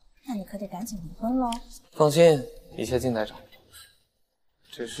婆，那你可得赶紧离婚喽。放心，一切尽在掌握。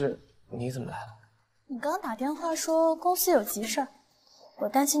只是你怎么来了？你刚打电话说公司有急事儿，我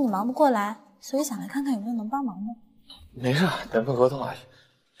担心你忙不过来，所以想来看看有没有能帮忙的。没事，等份合同而已。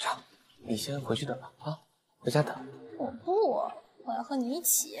这样，你先回去等吧，啊，回家等。我不，我要和你一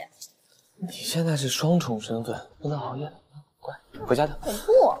起。你现在是双重身份，不能熬夜了，乖，回家等。我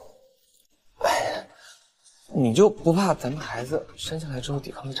不。你就不怕咱们孩子生下来之后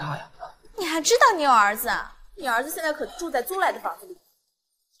抵抗力差呀？你还知道你有儿子啊？你儿子现在可住在租来的房子里。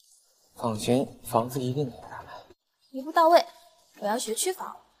放心，房子一定能给他买。一步到位，我要学区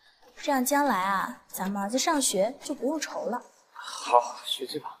房，这样将来啊，咱们儿子上学就不用愁了。好，学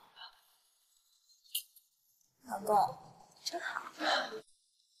区房。老公，真好。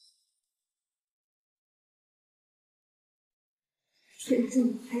天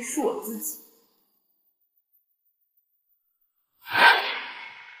真的还是我自己。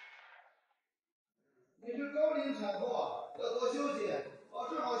你是高龄产妇，要多休息，保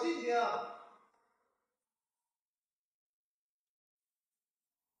持好心情。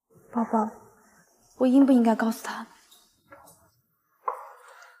宝宝，我应不应该告诉他？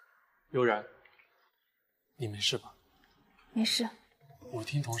悠然，你没事吧？没事。我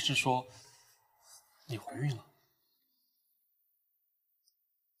听同事说你怀孕了，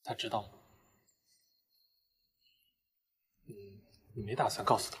他知道吗？你没打算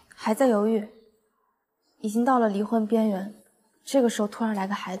告诉他？还在犹豫，已经到了离婚边缘。这个时候突然来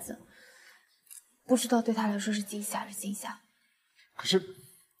个孩子，不知道对他来说是惊喜还是惊吓。可是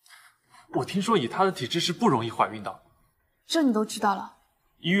我听说以他的体质是不容易怀孕的。这你都知道了？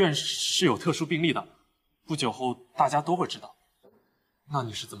医院是有特殊病例的，不久后大家都会知道。那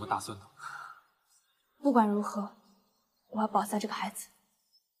你是怎么打算的？不管如何，我要保下这个孩子。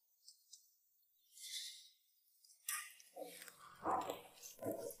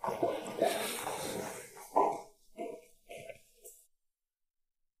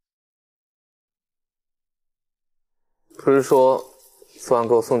不是说昨晚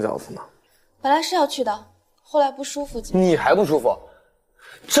给我送饺子吗？本来是要去的，后来不舒服。你还不舒服？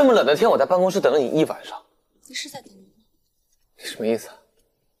这么冷的天，我在办公室等了你一晚上。你是在等我吗？你什么意思？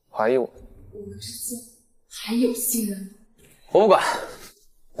怀疑我？我们之间还有信任。我不管，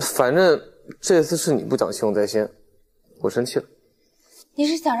反正这次是你不讲信用在先，我生气了。你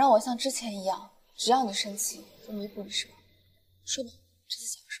是想让我像之前一样，只要你生气就弥补你是吧？说吧，这次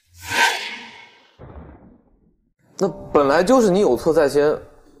想什么？那本来就是你有错在先，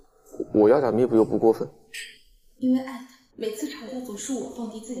我要点弥补又不过分。因为爱他，每次吵架总是我放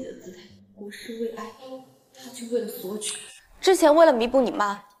低自己的姿态。我是为爱，他却为了索取。之前为了弥补你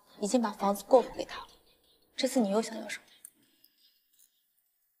妈，已经把房子过户给他了。这次你又想要什么？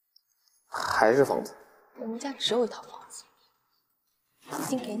还是房子？我们家只有一套房子，已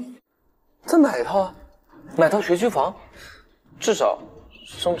经给你了。再买一套啊！买套学区房，至少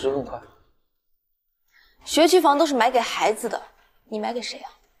升值更快。学区房都是买给孩子的，你买给谁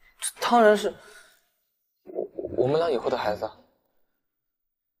啊？这当然是我们俩以后的孩子啊。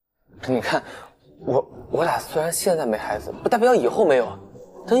你看，我俩虽然现在没孩子，不代表以后没有啊。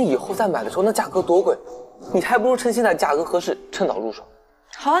等以后再买的时候，那价格多贵，你还不如趁现在价格合适，趁早入手。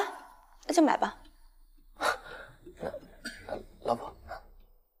好啊，那就买吧。老婆，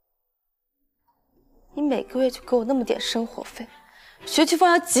你每个月就给我那么点生活费，学区房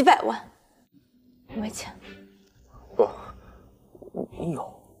要几百万，我没钱。不，你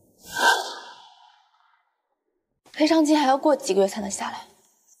有。赔偿金还要过几个月才能下来。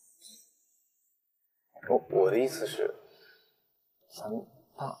我的意思是，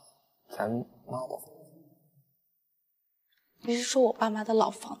咱妈的房子。你是说我爸妈的老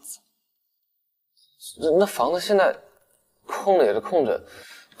房子？那房子现在空着也是空着，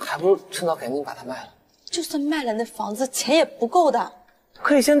还不如趁早赶紧把它卖了。就算卖了，那房子钱也不够的。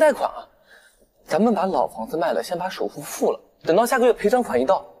可以先贷款啊，咱们把老房子卖了，先把首付付了，等到下个月赔偿款一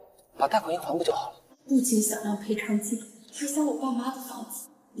到，把贷款一还不就好了？不仅想要赔偿金，还想我爸妈的房子。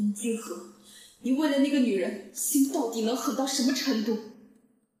林君和，你为了那个女人，心到底能狠到什么程度？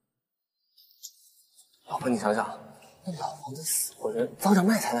老婆，你想想，那老房子死过人，早点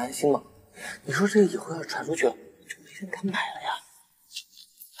卖才安心嘛。你说这个以后要是传出去，就没人敢买了呀。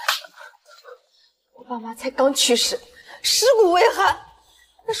我爸妈才刚去世，尸骨未寒，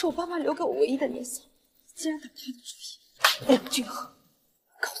那是我爸妈留给我唯一的念想。竟然打他的主意，梁俊和，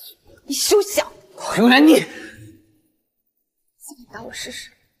告诉你，你休想！永然你，再敢打我试试！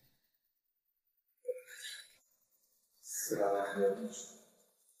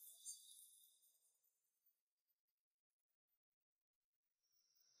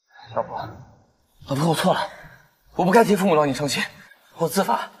老婆，我错了，我不该替父母让你伤心，我自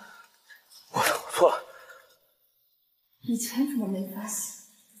罚，我错了。以前怎么没发现？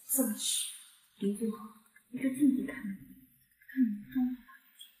这么虚，林君和，你就自己看看，看你装的哪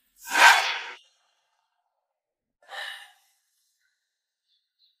一天。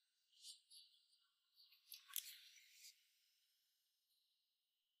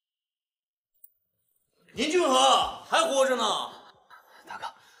林俊和还活着呢。大哥，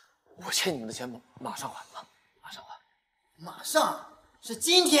我欠你们的钱马上还。马上是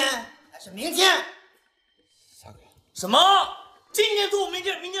今天还是明天？下个月。什么？今天做明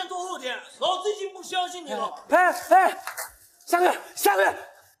天，明天做后天，老子已经不相信你了。下个月，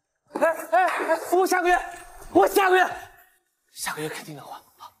我下个月肯定能还啊！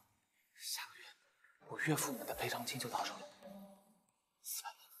下个月我岳父母的赔偿金就到手了，400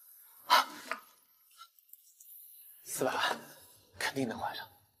万啊，400万肯定能还上，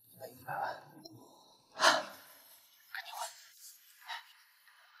那100万啊，肯定还。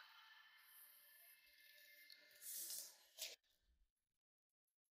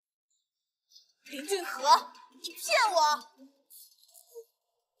林俊和，你骗我！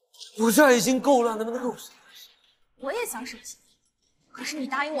我这儿已经够乱，能不能给我省？我也想省钱，可是你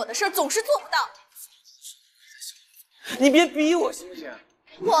答应我的事儿总是做不到。你别逼我行不行？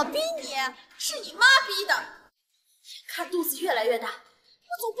我逼你，是你妈逼的。眼看肚子越来越大，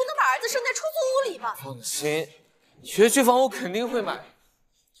我总不能把儿子生在出租屋里吧？放心，学区房我肯定会买。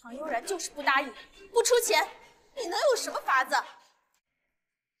常悠然就是不答应，不出钱，你能有什么法子？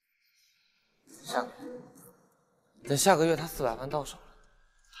等下个月他400万到手了，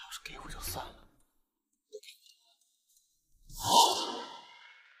他要是给我就算了。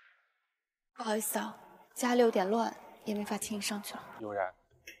不好意思啊，家里有点乱，也没法请你上去了。悠然，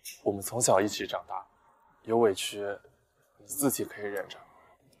我们从小一起长大，有委屈你自己可以忍着，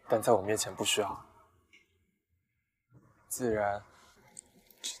但在我面前不需要。既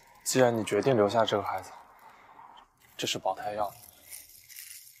然你决定留下这个孩子，这是保胎药，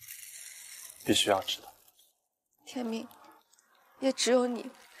必须要吃的。天明，也只有你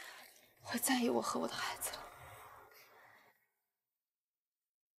会在意我和我的孩子了。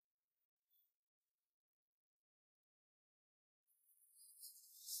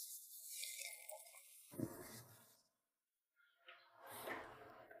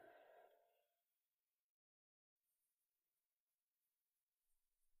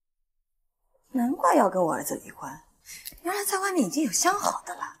难怪要跟我儿子离婚，原来在外面已经有相好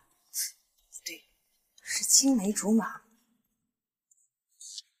的了。不对，是青梅竹马。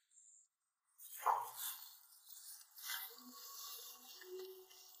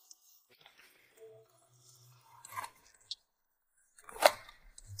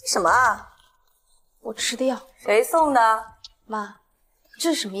这什么啊？我吃的药。谁送的？妈，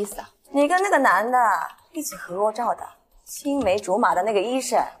这是什么意思啊？你跟那个男的一起合过照的，青梅竹马的那个医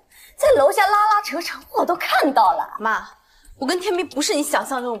生，在楼下拉拉扯扯，我都看到了。妈，我跟天明不是你想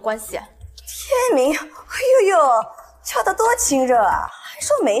象的那种关系。天明，哎呦呦，叫得多亲热啊，还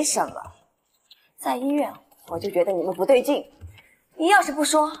说没什么。在医院我就觉得你们不对劲，你要是不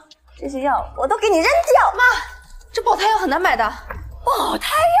说，这些药我都给你扔掉。妈，这保胎药很难买的。保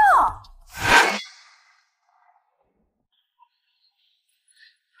胎药？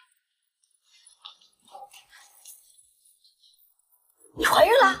你怀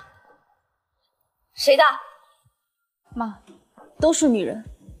孕了？谁的？妈，都是女人，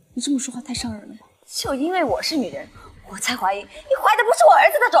你这么说话太伤人了吧？就因为我是女人，我才怀疑你怀的不是我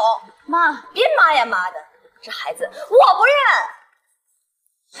儿子的种。妈，别妈呀妈的，这孩子我不认。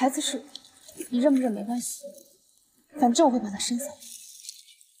孩子是你认不认没关系，反正我会把他生下来。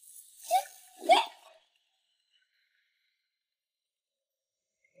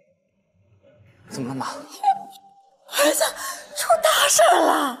怎么了，妈？儿子出大事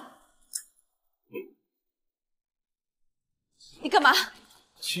了！你干嘛？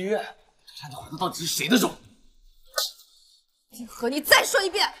去医院查你怀的到底是谁的种？景和，你再说一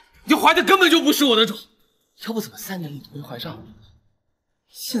遍！你怀的根本就不是我的种，要不怎么3年里都没怀上？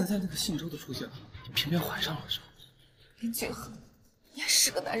现在那个姓周的出现了，你偏偏怀上了是吧？林俊和，你还是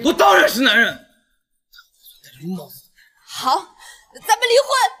个男人。我当然是男人，在这闹死。好，咱们离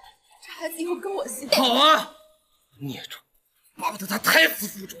婚，这孩子以后跟我姓。好啊！孽种，巴不得他胎死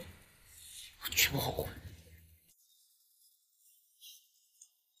腹中，我绝不后悔。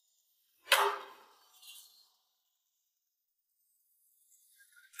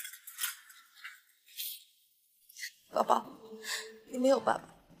宝宝，你没有爸爸，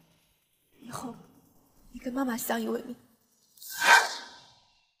以后你跟妈妈相依为命。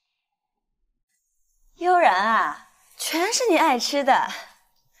悠然啊，全是你爱吃的，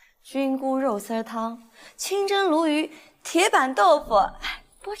菌菇肉丝汤、清蒸鲈鱼、铁板豆腐，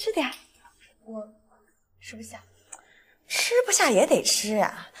多吃点。我吃不下，吃不下也得吃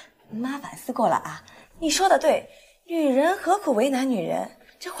啊！妈反思过了啊，你说的对，女人何苦为难女人？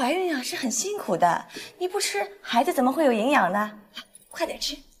这怀孕啊是很辛苦的，你不吃，孩子怎么会有营养呢？快点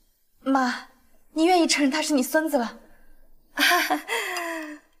吃。妈，你愿意承认他是你孙子了？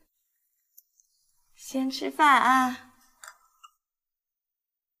先吃饭啊。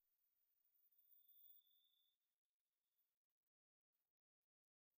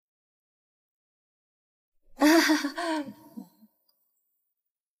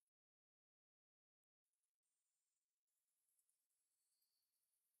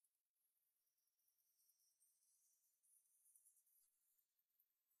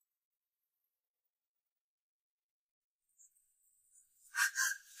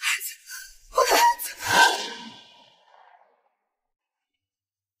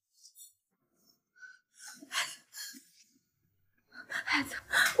孩子，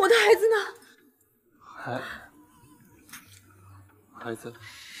我的孩子呢？孩子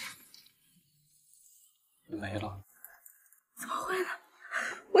没了。怎么会呢？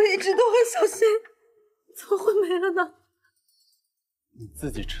我一直都很小心，怎么会没了呢？你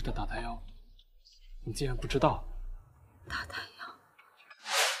自己吃的打胎药，你竟然不知道？打胎药。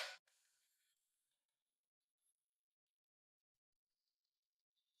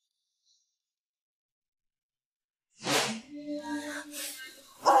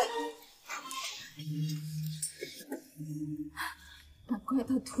难怪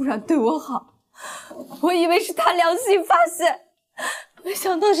他突然对我好，我以为是他良心发现，没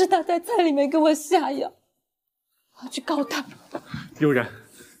想到是他在菜里面给我下药。我要去告他。悠然，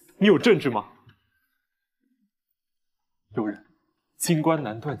你有证据吗？悠然，清官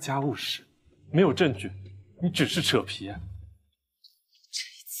难断家务事，没有证据，你只是扯皮。这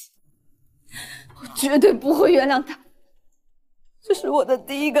一次，我绝对不会原谅他。这是我的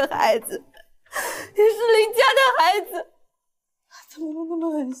第一个孩子，也是林家的孩子，他怎么能那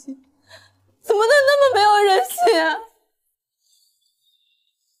么狠心？怎么能那么没有人性啊？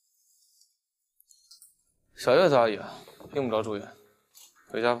小叶子而已，用不着住院，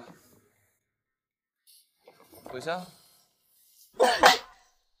回家吧。回家。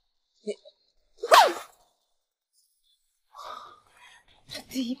你，这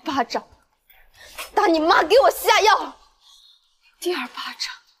第一巴掌打你妈给我下药，第二巴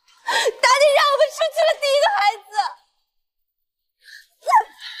掌打你让我们失去了第一个孩子。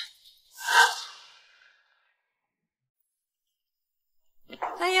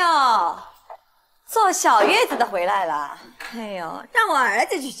哎呦，坐小月子的回来了。哎呦，让我儿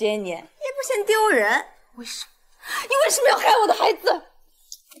子去接你，也不嫌丢人。为什么？你为什么要害我的孩子？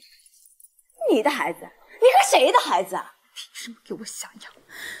你的孩子？你和谁的孩子啊？凭什么给我下药？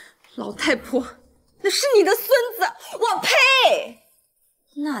老太婆，那是你的孙子。我呸！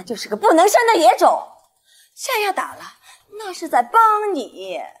那就是个不能生的野种。下药打了，那是在帮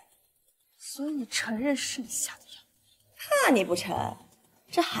你。所以你承认是你下的药？怕你不成？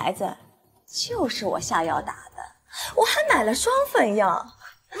这孩子就是我下药打的，我还买了双份药。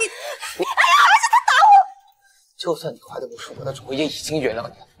你，哎呀，儿子他打我！就算你怀的不是我的种，我也已经原谅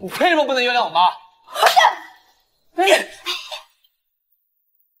你了。你凭什么不能原谅我妈？不是，你再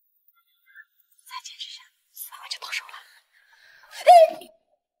坚持下，400万就到手了。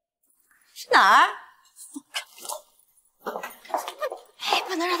是哪儿？哎，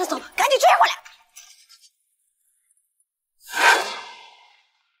不能让他走，赶紧追回来！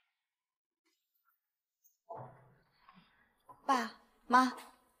爸妈，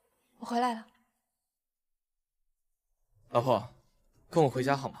我回来了。老婆，跟我回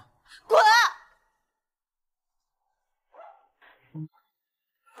家好吗？滚！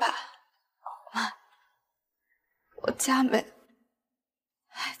爸妈，我家没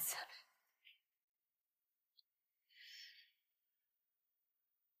孩子。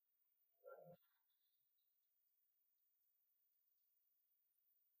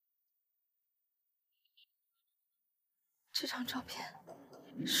这张照片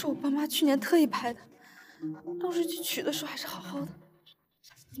是我爸妈去年特意拍的，当时去取的时候还是好好的，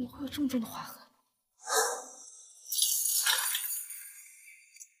怎么会有这么重的划痕？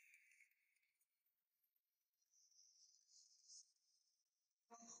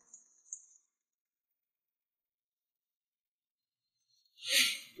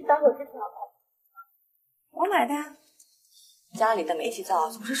这打火机挺好看，我买的呀。家里的煤气灶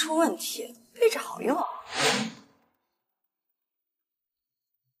总是出问题，配置好用。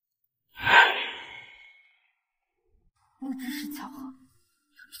不只是巧合，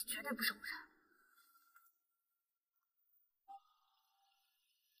这绝对不是偶然。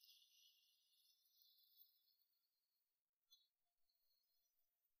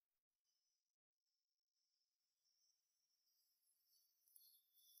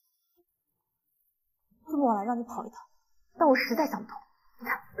这么晚了让你跑一趟，但我实在想不通。你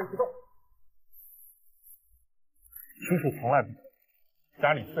看，忍不动。叔叔从来不懂，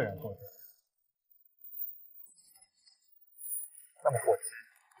家里自然做主。那么火气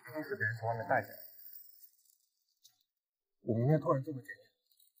一定是别人从外面带进来的。我明天突然做个检验，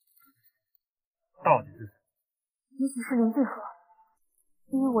到底是谁？也许是林俊和，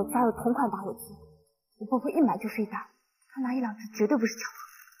因为我家有同款打火机，我婆婆一买就是一打，她拿1、2只绝对不是巧合。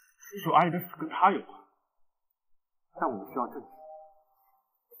凶手阿姨的死跟她有关，但我们需要证据。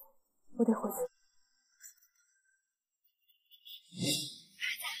我得回去。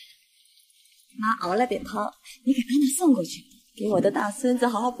妈熬了点汤，你给安娜送过去，给我的大孙子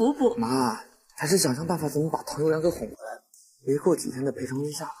好好补补。妈，还是想想办法怎么把唐悠然给哄回来。没过几天的赔偿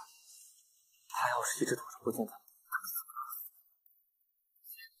金下来，他要是一直躲着不见他，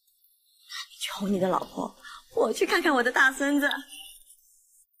你去哄你的老婆，我去看看我的大孙子。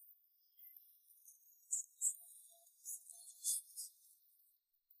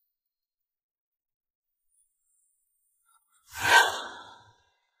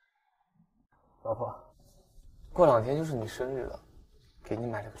老婆，过2天就是你生日了，给你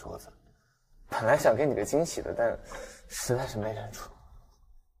买了个镯子。本来想给你个惊喜的，但实在是没忍住。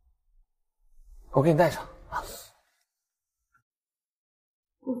我给你戴上啊。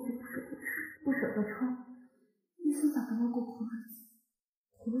过去不舍得穿，一心想跟他过苦日子，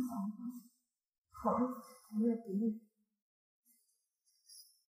可没想到好日子从来不易。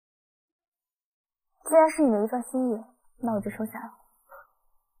既然是你的一份心意，那我就收下了。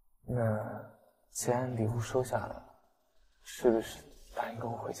那既然礼物收下了，是不是答应跟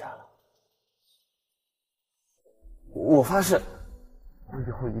我回家了？我发誓，我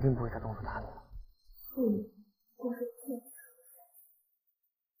以后一定不会再动手打你了。我是骗子。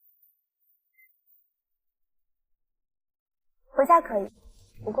回家可以，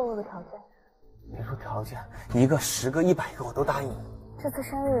不过我有个条件。别说条件，1个、10个、100个我都答应。这次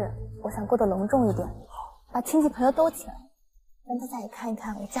生日，我想过得隆重一点，把亲戚朋友都请来，让大家也看一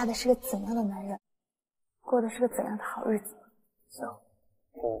看我嫁的是个怎样的男人，过的是个怎样的好日子。行。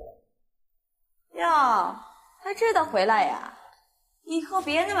哟，还知道回来呀？以后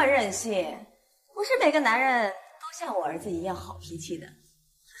别那么任性，不是每个男人都像我儿子一样好脾气的。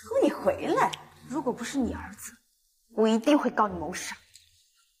说你回来，如果不是你儿子，我一定会告你谋杀。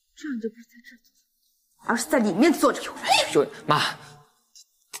这样就不是在这坐着，而是在里面坐着。妈，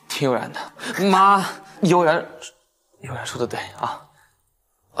挺悠然的。妈，悠然说的对啊。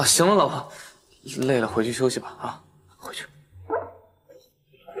行了，老婆，累了回去休息吧啊，回去。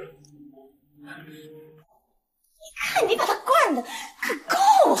看你把他惯的可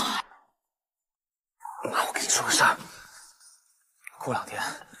够了。妈，我跟你说个事儿，过2天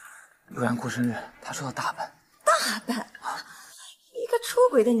悠然过生日，她说要大办。大办？一个出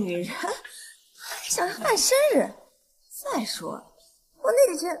轨的女人还想要办生日？再说，我那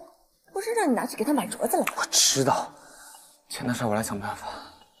点钱不是让你拿去给她买镯子了吗？我知道，钱的事我来想办法。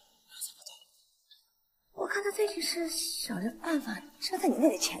我看他最近是想着办法挣在你那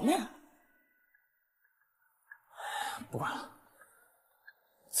点钱呢。不管了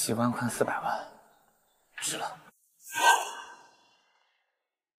，7万换400万，值了。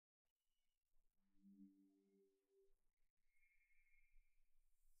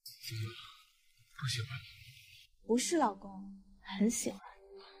不喜欢？不是老公，很喜欢。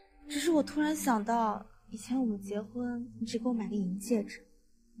只是我突然想到，以前我们结婚，你只给我买个银戒指，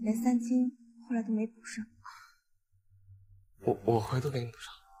连3金后来都没补上。我回头给你补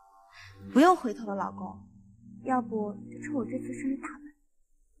上。不用回头了，老公。要不就趁我这次生日大办，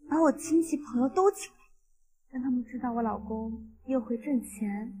把我亲戚朋友都请来，让他们知道我老公又会挣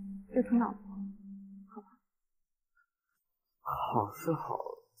钱又疼老婆，好吧？好是好，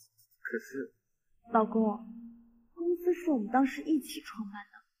可是老公，公司是我们当时一起创办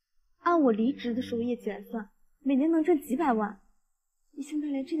的，按我离职的时候业绩来算，每年能挣几百万。你现在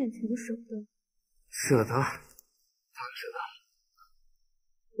连这点钱都舍不得？舍得，当然舍得。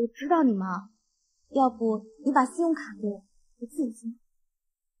我知道你忙，要不你把信用卡给我，我自己去买。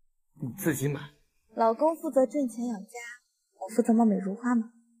你自己买？老公负责挣钱养家，我负责貌美如花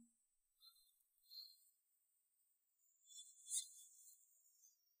嘛。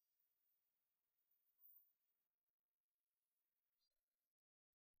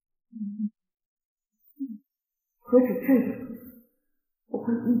何止这个，我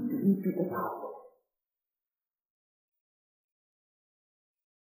会一笔一笔的讨回。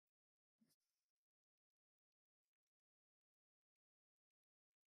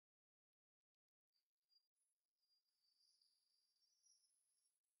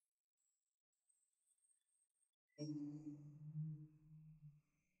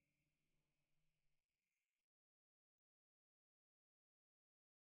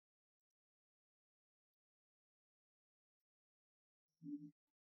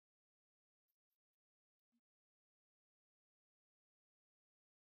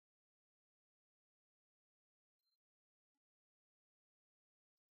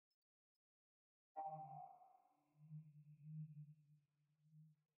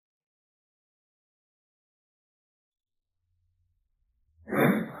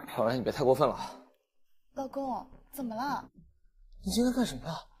好了，你别太过分了。老公，怎么了？你今天干什么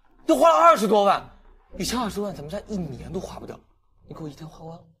了？都花了20多万，1020万咱们家1年都花不掉，你给我一天花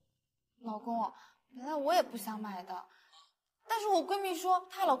光。老公，本来我也不想买的，但是我闺蜜说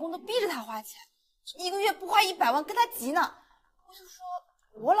她老公都逼着她花钱，1个月不花100万跟她急呢。我就说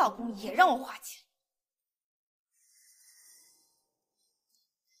我老公也让我花钱，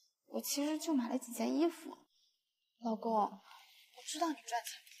我其实就买了几件衣服。老公，我知道你赚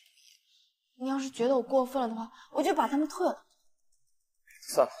钱不容易，你要是觉得我过分了的话，我就把它们退了。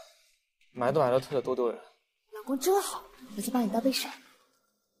算了，买都买了，退了多丢人。老公真好，我去帮你倒杯水。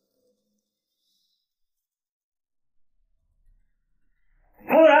投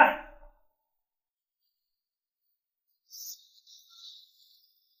人。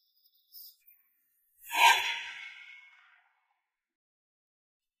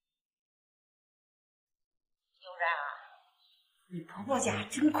悠然啊，你婆婆家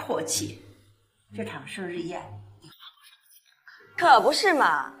真阔气，这场生日宴你花多少钱？可不是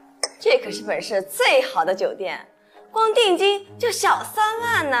嘛，这可是本市最好的酒店，光定金就小3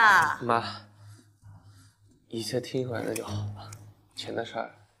万呢。妈，一切听出来的就好了，钱的事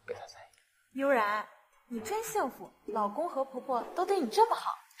儿别太在意。悠然，你真幸福，老公和婆婆都对你这么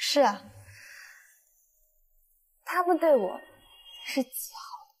好。是啊，他们对我是极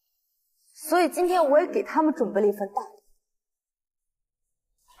好的，所以今天我也给他们准备了一份大礼。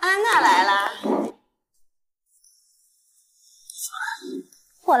安娜来啦，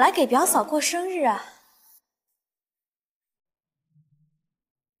我来给表嫂过生日啊。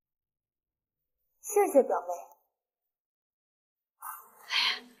谢谢表妹。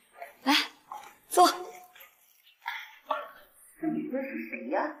来，坐。这女的是谁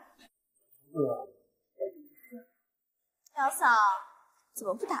呀？表嫂，怎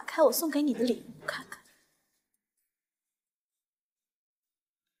么不打开我送给你的礼物看看？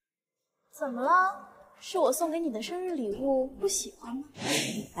怎么了？是我送给你的生日礼物不喜欢吗？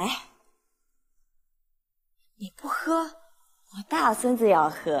来，你不喝，我大孙子要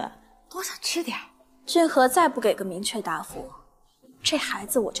喝，多少吃点。俊和再不给个明确答复，这孩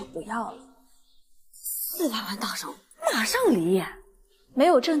子我就不要了。400万到手，马上离。没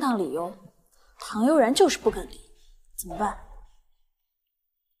有正当理由，唐悠然就是不肯离，怎么办？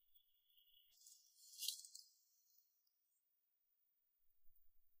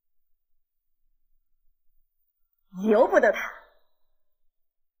由不得他。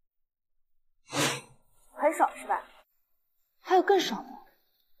很爽是吧？还有更爽的，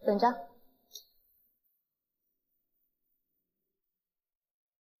等着。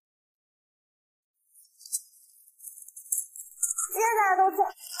既然大家都在，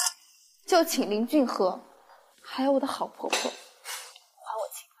就请林俊和，还有我的好婆婆，还我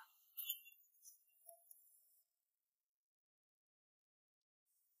请吧。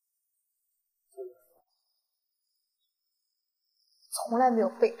从来没有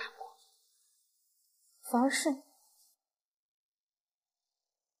背叛过，反而是你。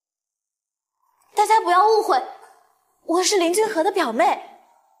大家不要误会，我是林俊和的表妹。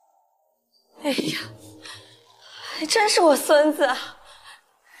哎呀，还真是我孙子啊，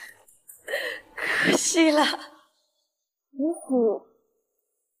可惜了。也许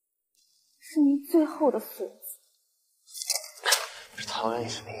是您最后的孙子。这唐人你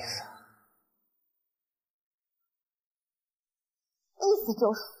什么意思？意思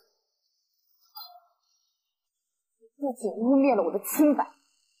就是，你不仅污蔑了我的清白，还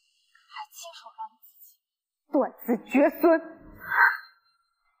亲手让你自己断子绝孙。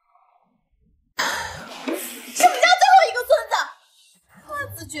什么叫最后一个孙子？断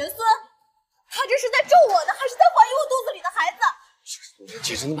子绝孙？他这是在咒我呢，还是在怀疑我肚子里的孩子？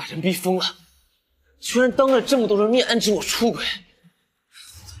简直能把人逼疯了！居然当着这么多人面暗指我出轨，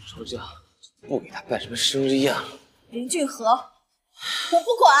早知道这样不给他办什么生日宴了。林俊和，我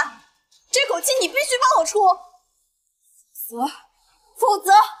不管，这口气你必须帮我出，否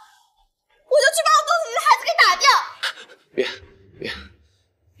则我就去把我肚子里的孩子给打掉。别，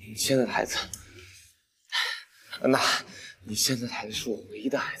你现在的孩子，安娜，你现在的孩子是我唯一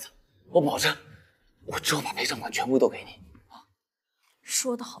的孩子，我保证，我之后把赔偿款全部都给你。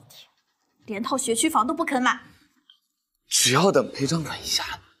说的好听，连套学区房都不肯买。只要等赔偿款一下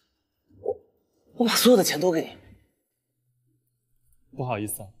来，我把所有的钱都给你。不好意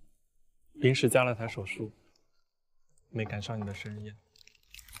思啊，临时加了台手术，没赶上你的生日宴。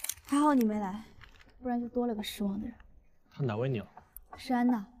还好你没来，不然就多了个失望的人。他难为你了？是安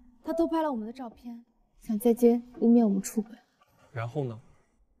娜，她偷拍了我们的照片，想借机污蔑我们出轨。然后呢？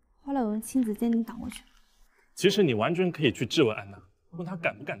后来有人亲子鉴定挡过去。其实你完全可以去质问安娜，问她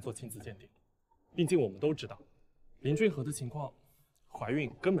敢不敢做亲子鉴定。毕竟我们都知道，林俊和的情况怀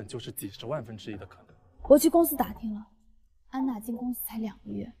孕根本就是几10万分之一的可能。我去公司打听了，安娜进公司才2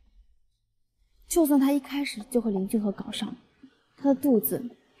个月，就算她一开始就和林俊和搞上了，她的肚子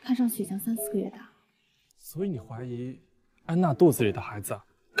看上去像3、4个月大。所以你怀疑安娜肚子里的孩子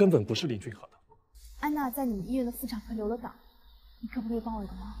根本不是林俊和的？安娜在你们医院的妇产科留了档，你可不可以帮我一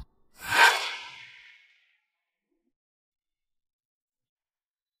个忙？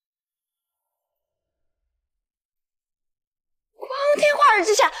光天化日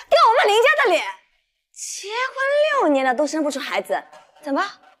之下丢我们林家的脸，结婚6年了都生不出孩子，怎么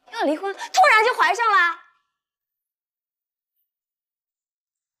要离婚？突然就怀上了？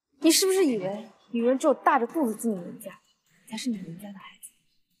你是不是以为女人只有大着肚子进你们家，才是你们家的孩子？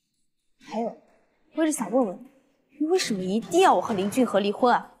还有，我也是想问问你为什么一定要我和林俊和离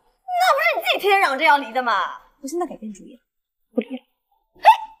婚啊？那不是你自己天天嚷着要离的吗？我现在改变主意了，不离了。嘿，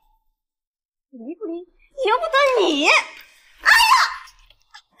离不离由不得你。哎呀！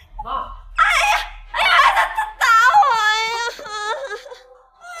妈！哎呀！哎呀！他打我呀！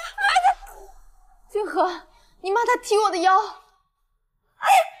俊和，你妈她踢我的腰。哎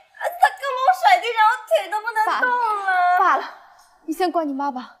呀！他刚把我甩地上，我腿都不能动了。罢了，你先管你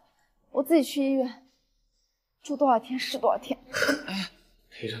妈吧，我自己去医院，住多少天是多少天。哎，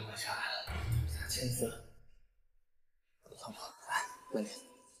赔偿款下来了，咱签字了。老婆，来，问你。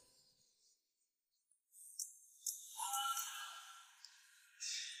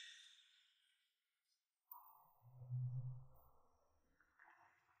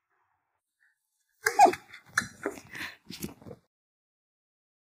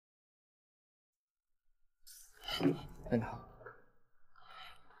院长，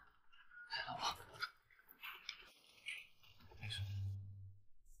来，老婆，没事。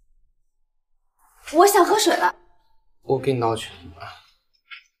我想喝水了。我给你倒去。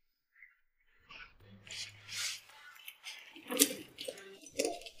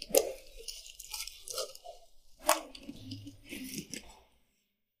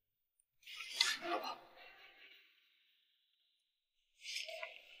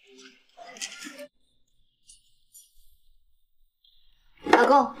老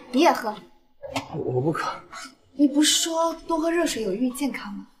公，你也喝。我不渴。你不是说多喝热水有益健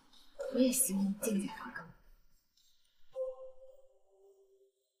康吗？我也希望你健健康康。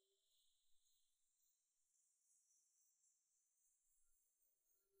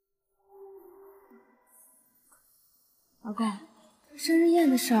老公，生日宴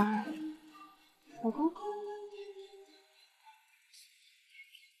的事儿，老公。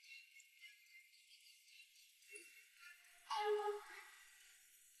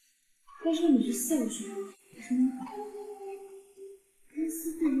该说你是孝顺，还是妈宝？公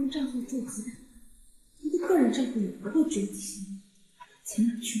司对您账号做资料，你的个人账户也不会只有几千万，钱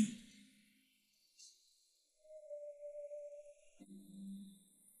哪去了？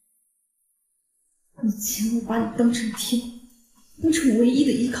以前我把你当成天，当成唯一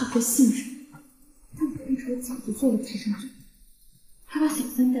的依靠和信任，但我当初早就做了赔偿证，还把小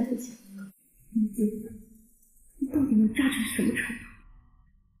三带回家。你觉得你到底能渣成什么程度？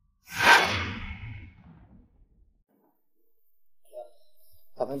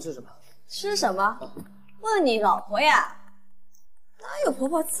打饭吃什么？吃什么？问你老婆呀？哪有婆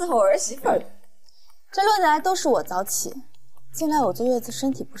婆伺候儿媳妇的？这6年来都是我早起，近来我坐月子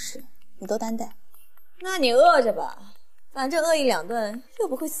身体不适，你都担待。那你饿着吧，反正饿1、2顿又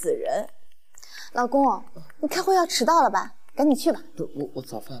不会死人。老公，你开会要迟到了吧？赶紧去吧。我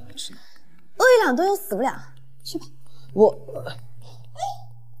早饭没吃呢。饿1、2顿又死不了，去吧。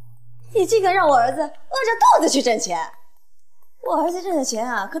你竟敢让我儿子饿着肚子去挣钱！我儿子挣的钱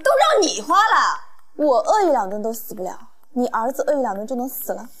啊，可都让你花了。我饿1、2顿都死不了，你儿子饿1、2顿就能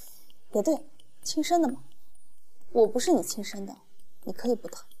死了？也对，亲生的嘛。我不是你亲生的，你可以不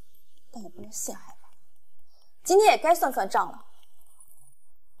疼，但也不能陷害我。今天也该算算账了。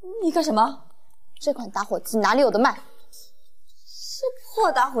你干什么？这款打火机哪里有的卖？这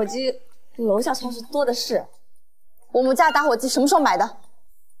破打火机，楼下超市多的是。我们家打火机什么时候买的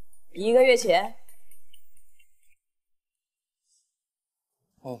？1个月前。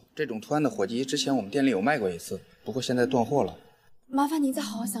哦，这种图案的火机之前我们店里有卖过一次，不过现在断货了。麻烦您再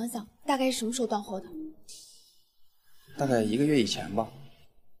好好想想，大概是什么时候断货的？大概1个月以前吧。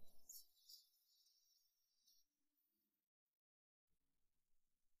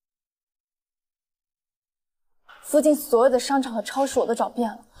附近所有的商场和超市我都找遍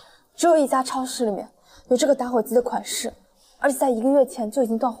了，只有一家超市里面有这个打火机的款式，而且在1个月前就已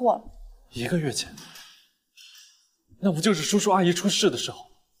经断货了。1个月前？那不就是叔叔阿姨出事的时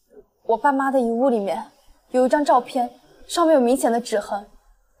候？我爸妈的遗物里面有一张照片，上面有明显的指痕，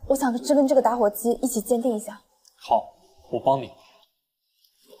我想跟这个打火机一起鉴定一下。好，我帮你。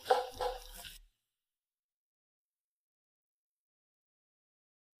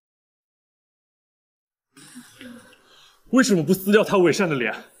为什么不撕掉他伪善的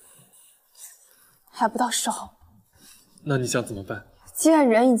脸？还不到时候。那你想怎么办？既然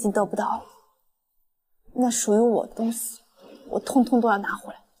人已经得不到了，那属于我的东西，我通通都要拿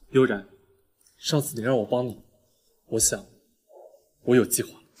回来。悠然，上次你让我帮你，我想我有计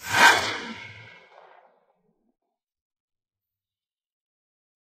划。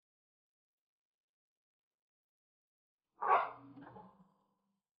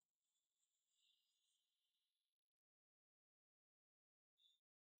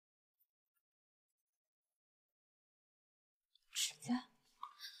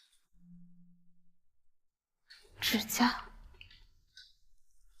指甲。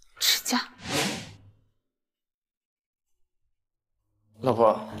老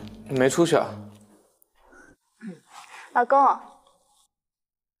婆，你没出去啊？老公，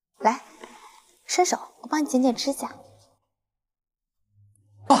来，伸手，我帮你剪剪指甲。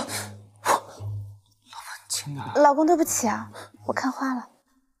啊！老婆，轻点。老公，对不起啊，我看花了。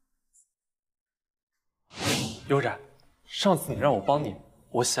悠然，上次你让我帮你，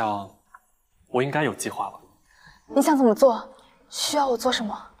我想我应该有计划了。你想怎么做？需要我做什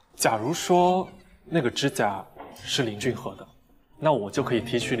么？假如说那个指甲是林俊和的，那我就可以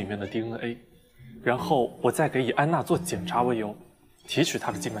提取里面的 DNA， 然后我再给以安娜做检查为由，提取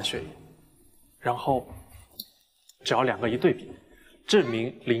她的静脉血液，然后只要2个一对比，证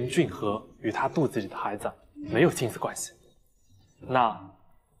明林俊和与他肚子里的孩子没有亲子关系，那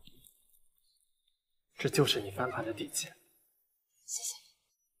这就是你翻盘的底线。谢谢。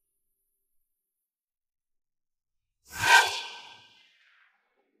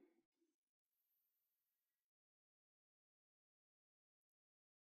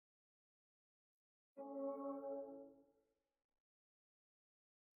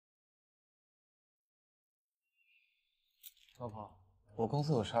老婆，我公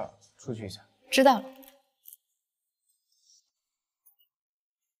司有事儿，出去一下。知道了。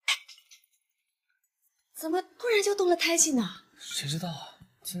怎么突然就动了胎气呢？谁知道啊？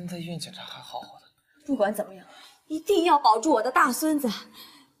今天在医院检查还好好的。不管怎么样，一定要保住我的大孙子。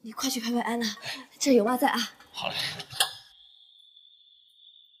你快去拍拍安娜，这有妈在啊。好嘞。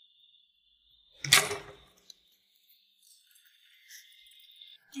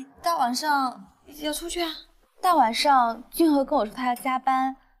你大晚上要出去啊？大晚上，俊和跟我说他要加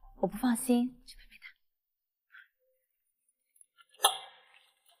班，我不放心，去陪陪他。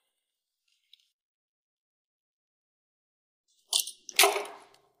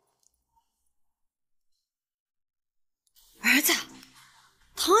儿子，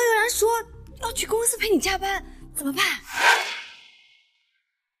唐悠然说要去公司陪你加班，怎么办？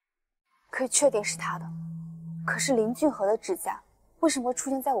可以确定是他的，可是林俊和的指甲为什么会出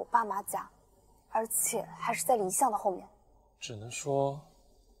现在我爸妈家？而且还是在黎相的后面。只能说，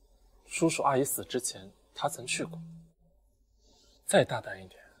叔叔阿姨死之前，他曾去过。再大胆一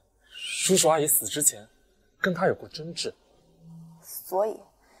点，叔叔阿姨死之前，跟他有过争执。所以，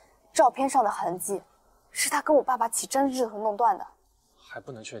照片上的痕迹是他跟我爸爸起争执和弄断的。还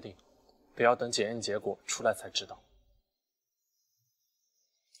不能确定，得要等检验结果出来才知道。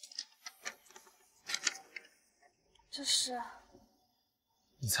这是？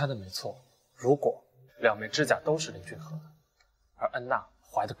你猜的没错。如果2枚指甲都是林俊和的，而安娜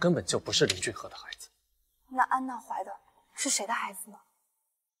怀的根本就不是林俊和的孩子，那安娜怀的是谁的孩子呢？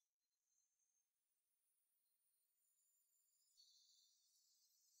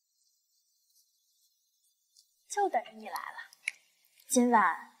就等着你来了，今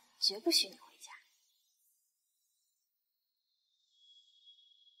晚绝不许你回家。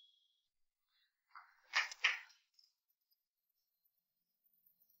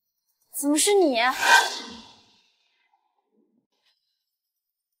怎么是你？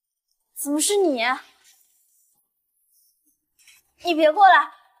怎么是你？你别过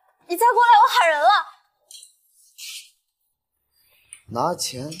来！你再过来，我喊人了！拿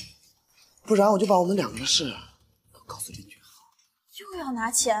钱，不然我就把我们2个的事都告诉林俊和。又要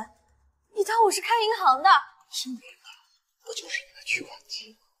拿钱？你当我是开银行的？听明白，我就是你的取款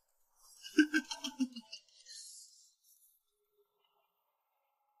机。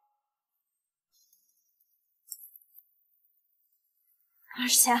拿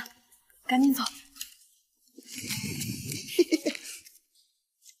着钱，赶紧走。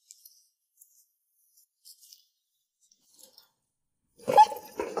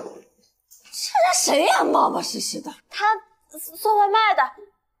这人谁呀？冒冒失失的。他送外卖的。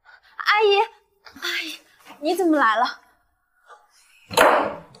阿姨，阿姨，你怎么来了？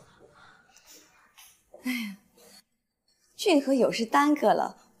哎呀，俊和有事耽搁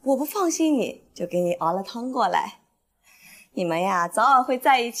了，我不放心你，就给你熬了汤过来。你们呀，早晚会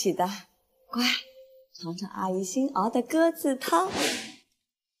在一起的，乖，尝尝阿姨新熬的鸽子汤。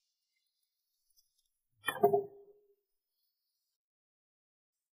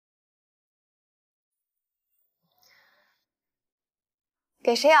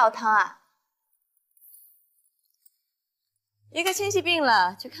给谁熬汤啊？一个亲戚病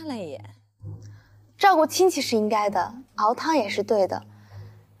了，去看了一眼。照顾亲戚是应该的，熬汤也是对的。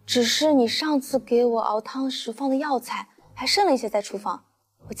只是你上次给我熬汤时放的药材还剩了一些在厨房，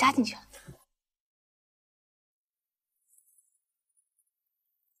我加进去了。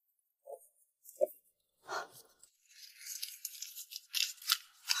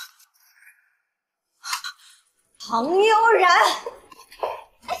唐悠然，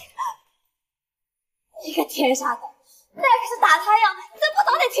你个天杀的，那可是打胎药，你怎么不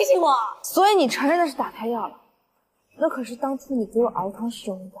早点提醒我？所以你承认那是打胎药了？那可是当初你给我熬汤使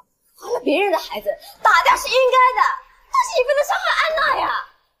用的药。怀了别人的孩子，打掉是应该的，但是你不能伤害安娜呀。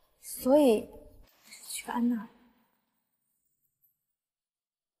所以是去安娜。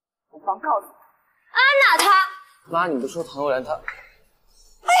我方告诉你，安娜她……妈，你不说唐悠然她……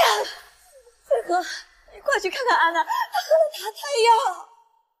哎呀，翠禾，你快去看看安娜，她喝了打胎药。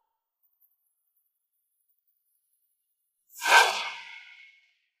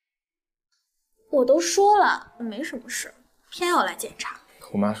我都说了没什么事，偏要来检查。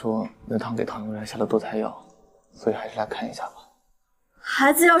我妈说那汤给唐悠然下了堕胎药，所以还是来看一下吧。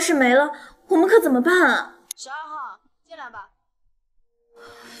孩子要是没了，我们可怎么办啊？12号，进来吧。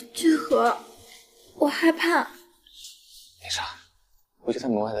俊禾，我害怕。没事，我就在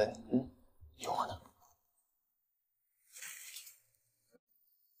门外等你。有我呢。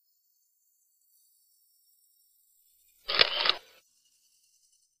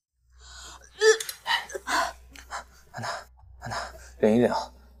安娜，忍一忍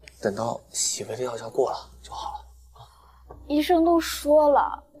啊，等到洗胃的药效过了就好了。医生都说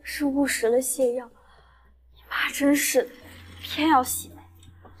了是误食了泻药，你妈真是的，偏要洗胃。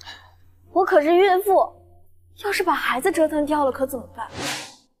我可是孕妇，要是把孩子折腾掉了可怎么办？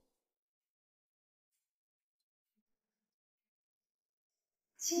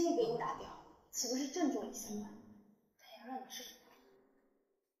轻易给你打掉，岂不是正中你心门？他要让你吃什么？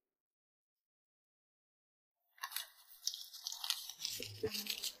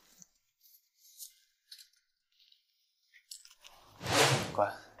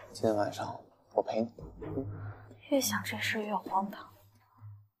乖，今天晚上我陪你。越想这事越荒唐，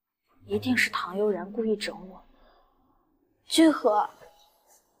一定是唐悠然故意整我。君禾，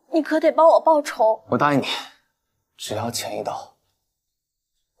你可得帮我报仇。我答应你，只要钱一到，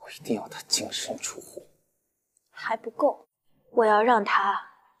我一定要他净身出户。还不够，我要让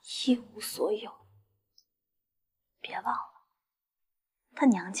他一无所有。别忘了，他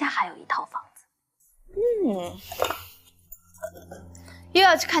娘家还有一套房子。又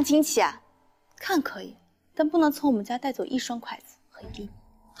要去看亲戚啊？看可以，但不能从我们家带走一双筷子和一粒。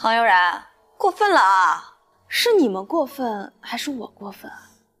唐悠然，过分了啊！是你们过分，还是我过分啊？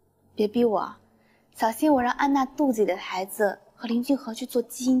别逼我啊！小心我让安娜肚子里的孩子和林俊禾去做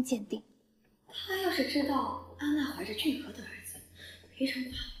基因鉴定。他要是知道安娜怀着俊禾的儿子，赔偿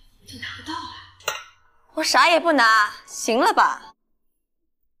款就拿不到了。我啥也不拿，行了吧？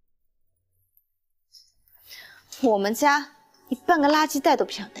我们家你半个垃圾袋都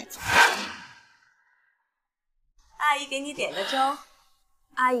不想带走。阿姨给你点的粥。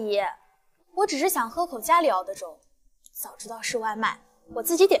阿姨，我只是想喝口家里熬的粥，早知道是外卖，我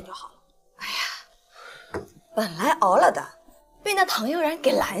自己点就好了。哎呀，本来熬了的，被那唐悠然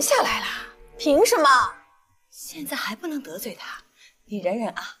给拦下来了。凭什么？现在还不能得罪他，你忍忍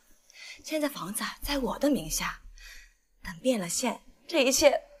啊。现在房子在我的名下，等变了现，这一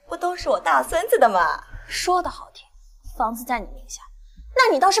切不都是我大孙子的吗？说的好听，房子在你名下，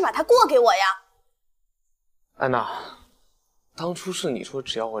那你倒是把它过给我呀。安娜，当初是你说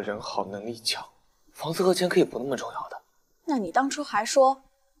只要我人好能力强，房子和钱可以不那么重要的。那你当初还说，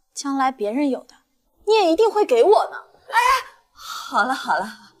将来别人有的，你也一定会给我呢。哎，好了好了，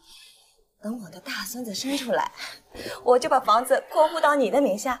等我的大孙子生出来，我就把房子过户到你的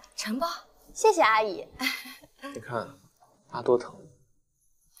名下，成不？谢谢阿姨。你看，妈多疼。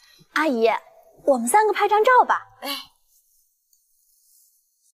阿姨，我们3个拍张照吧。哎。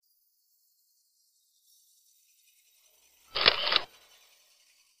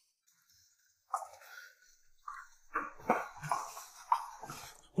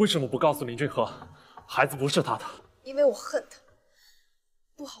为什么不告诉林俊禾，孩子不是他的？因为我恨他。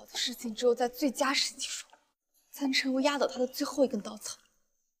不好的事情只有在最佳时机说，才能成为压倒他的最后一根稻草。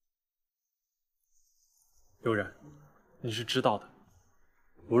悠然，你是知道的，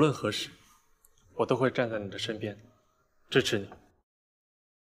无论何时，我都会站在你的身边，支持你。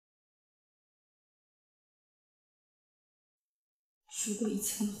如果一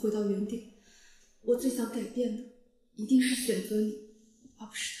切能回到原点，我最想改变的一定是选择你，而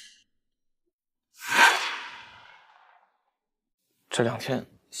不是他。这2天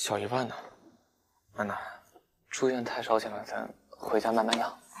小1万呢。安娜，住院太烧钱了，咱回家慢慢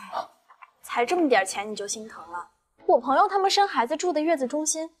养啊。才这么点钱你就心疼了？我朋友他们生孩子住的月子中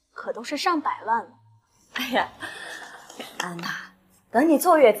心可都是上百万呢。哎呀，安娜，等你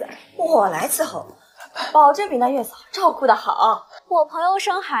坐月子，我来伺候，保证比那月嫂照顾的好。我朋友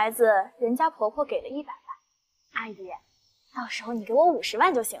生孩子，人家婆婆给了100万，阿姨，到时候你给我50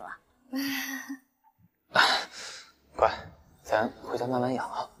万就行了。乖，咱回家慢慢养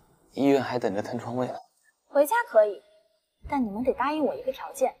啊。医院还等着腾床位呢。回家可以，但你们得答应我一个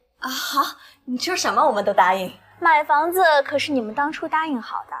条件啊。好，你说什么我们都答应。买房子可是你们当初答应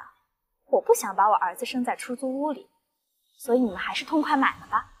好的，我不想把我儿子生在出租屋里，所以你们还是痛快买了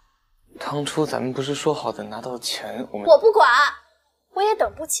吧。当初咱们不是说好的拿到钱我们……我不管，我也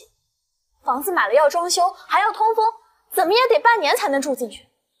等不起。房子买了要装修，还要通风，怎么也得半年才能住进去。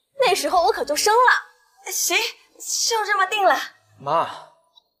那时候我可就生了。行，就这么定了。妈，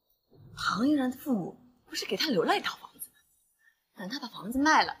庞依然的父母不是给他留了一套房子吗？等他把房子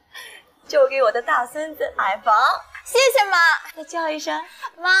卖了，就给我的大孙子买房。谢谢妈，再叫一声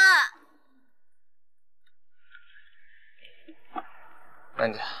妈。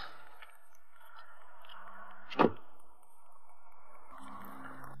慢点。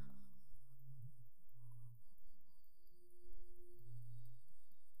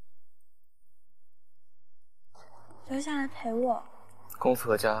留下来陪我。公司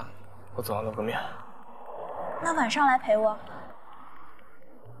和家，我总要露个面。那晚上来陪我。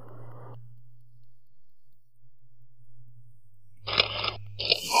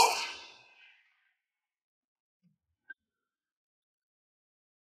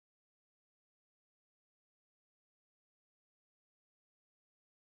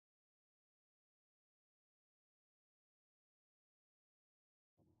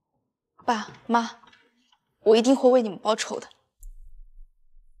爸妈，我一定会为你们报仇的。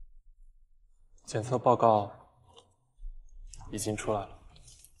检测报告已经出来了。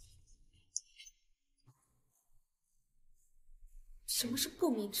什么是不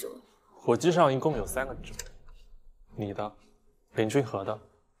明指纹？火机上一共有3个指纹，你的、林俊和的，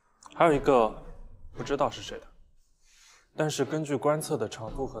还有一个不知道是谁的。但是根据观测的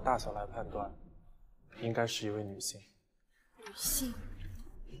长度和大小来判断，应该是一位女性。女性。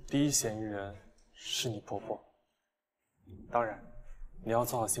第一嫌疑人是你婆婆。当然，你要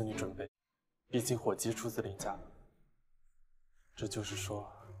做好心理准备，毕竟火机出自林家。这就是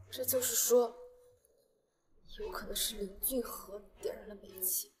说，有可能是林俊和点燃了煤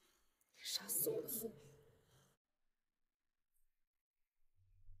气，杀死我的父母。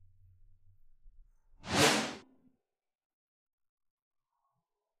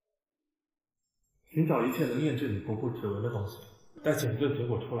寻找一切能验证你婆婆指纹的东西，待检测结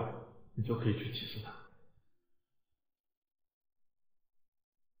果出来，你就可以去起诉她。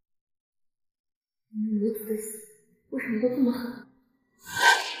你们无子的死，为什么都这么狠？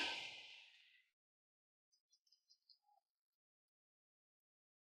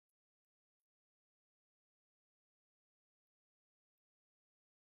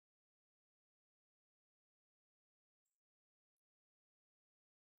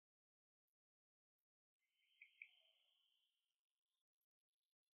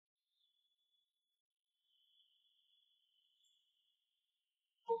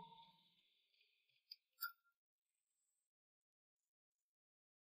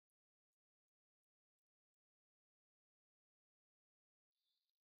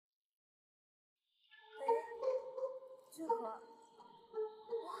俊和，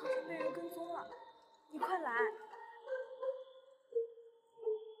我好像被人跟踪了，你快来！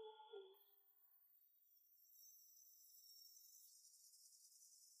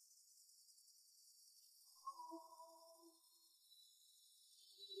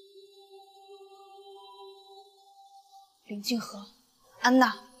林俊和，安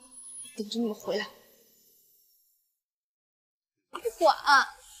娜，等着你们回来。不管，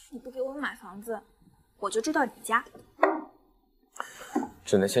你不给我买房子，我就住到你家。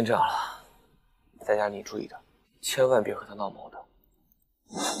只能先这样了。在家你注意点，千万别和他闹矛盾。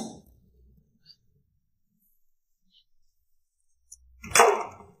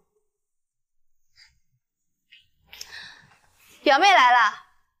表妹来了，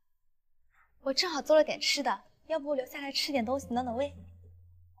我正好做了点吃的，要不留下来吃点东西暖暖胃？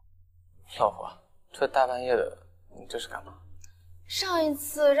老婆，这大半夜的，你这是干嘛？上一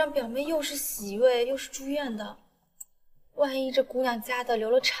次让表妹又是洗胃又是住院的，万一这姑娘家的流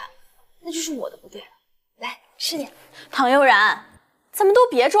了产，那就是我的不对了。来吃点。唐悠然，咱们都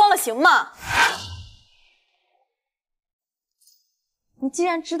别装了，行吗？你既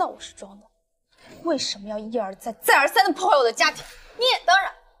然知道我是装的，为什么要一而再、再而三的破坏我的家庭？你也当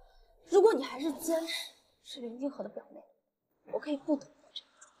然，如果你还是坚持是林静和的表妹，我可以不得不这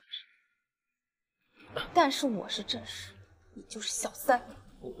样。但是我是正室，你就是小三。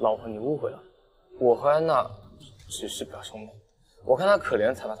老婆，你误会了，我和安娜只是表兄妹，我看她可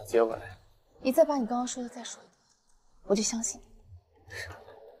怜才把她接回来。你再把你刚刚说的再说一遍，我就相信你。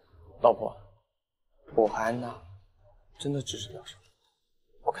老婆，我和安娜真的只是表兄妹，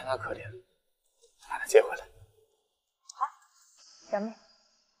我看她可怜，把她接回来。好，表妹，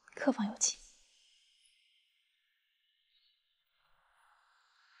客房有请。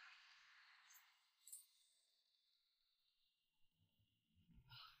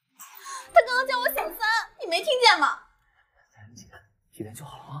他刚刚叫我小三，你没听见吗？几点就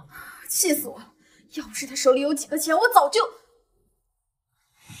好了啊！气死我了！要不是他手里有几个钱，我早就……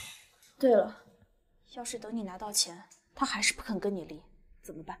对了，要是等你拿到钱，他还是不肯跟你离，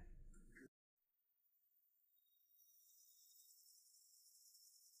怎么办？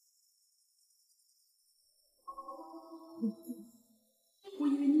我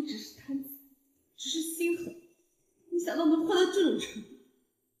以为你只是贪财，只是心狠，没想到能坏到这种程度。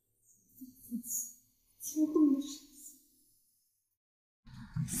夫妻竟然动了手。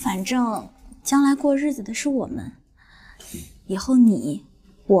反正将来过日子的是我们，以后你、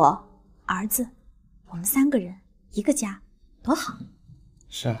我、儿子，我们3个人一个家，多好。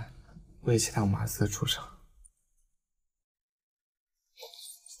是啊，我也期待我们儿子的出生。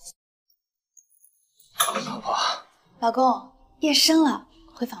老婆，老公，夜深了，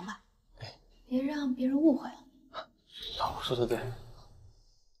回房吧，别让别人误会了。老婆说的对。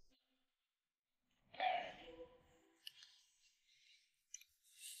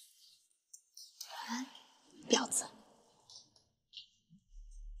婊子！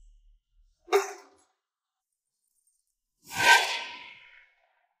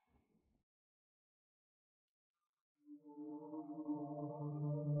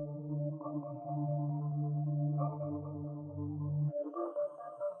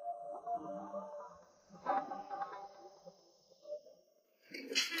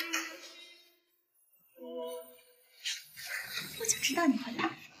我就知道你会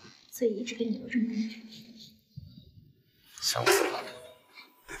来，所以一直给你留着面子。想死了。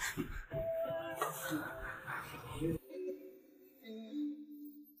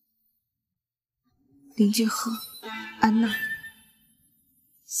林静和、安娜，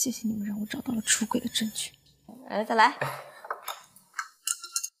谢谢你们让我找到了出轨的证据。来，再来，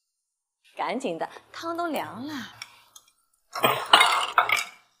赶紧的，汤都凉了。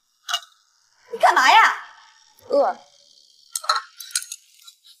你干嘛呀？饿。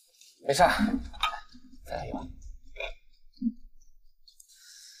没事，再来一碗。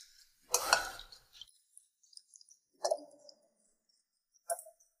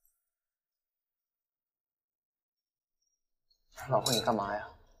老婆，你干嘛呀？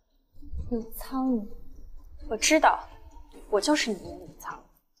有苍蝇，我知道，我就是你眼里的苍蝇，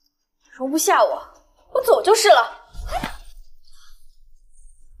容不下我，我走就是了。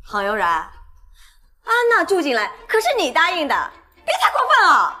郝有然，安娜住进来可是你答应的，别太过分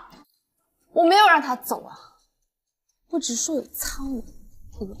了。我没有让他走啊，我只说有苍蝇，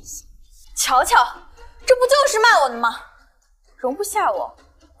恶心。瞧瞧，这不就是骂我的吗？容不下我，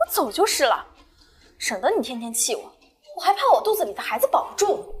我走就是了，省得你天天气我。我还怕我肚子里的孩子保不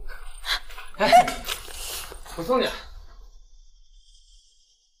住。哎，我送你。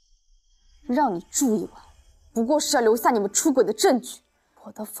让你住一晚，不过是要留下你们出轨的证据。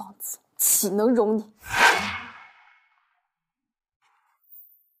我的房子岂能容你？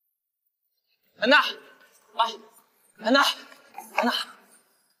安娜，安娜，安娜，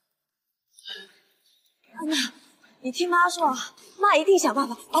安娜，你听妈说，妈一定想办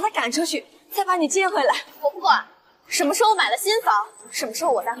法把他赶出去，再把你接回来。我不管。什么时候买了新房，什么时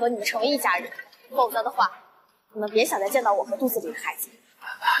候我再和你们成为一家人，否则的话，你们别想再见到我和肚子里的孩子。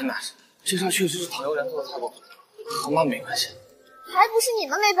安娜，这事确实是唐悠然做的太过分了，和妈没关系。还不是你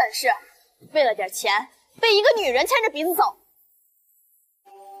们没本事，为了点钱被一个女人牵着鼻子走。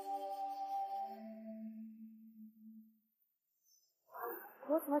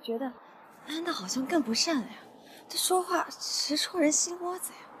我怎么觉得安娜好像更不善良，这说话直戳人心窝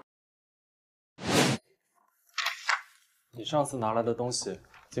子呀。你上次拿来的东西，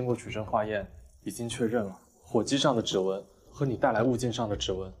经过取证化验，已经确认了火机上的指纹和你带来物件上的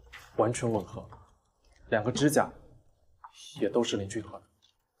指纹完全吻合，2个指甲也都是林俊和的。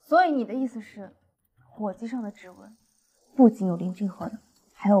所以你的意思是，火机上的指纹不仅有林俊和的，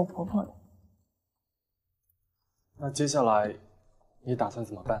还有我婆婆的。那接下来你打算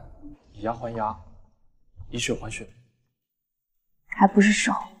怎么办？以牙还牙，以血还血？还不是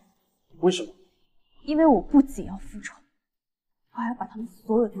手？为什么？因为我不仅要复仇，我还要把他们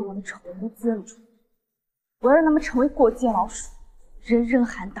所有对我的丑闻都揭露出来，我要让他们成为过街老鼠，人人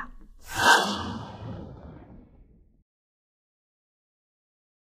喊打。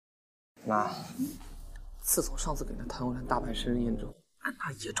妈，自从上次给那贪污人大办生日宴之后，安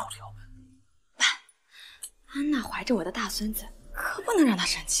娜也找着要办。安娜怀着我的大孙子，可不能让她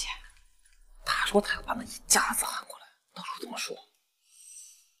生气。她说她要把那一家子喊过来，到时候怎么说？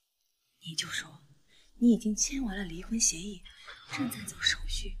你就说你已经签完了离婚协议，正在走手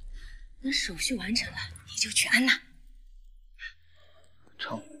续，等手续完成了，你就娶安娜。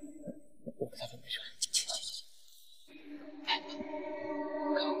成，我给她准备去。去。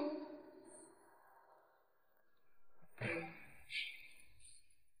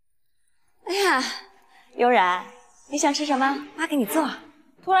哎呀，悠然，你想吃什么？妈给你做。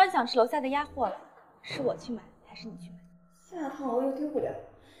突然想吃楼下的鸭货了，是我去买还是你去买？下趟我又丢不了，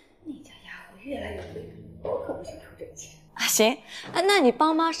那家鸭货越来越贵，我可不想出这个钱。啊，行，那你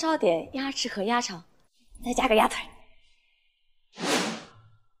帮妈烧点鸭翅和鸭肠，再加个鸭腿。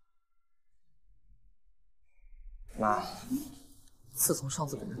妈，自从上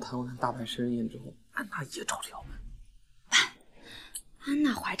次给那贪污人大办生日宴之后，安娜也找着要办。安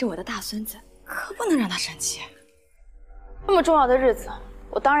娜怀着我的大孙子，可不能让她生气。这么重要的日子，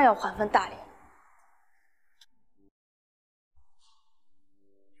我当然要还份大礼。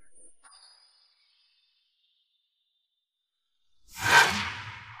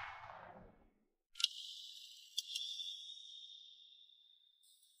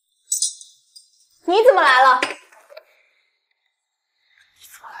你怎么来了？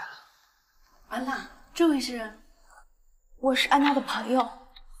安娜，这位是？我是安娜的朋友。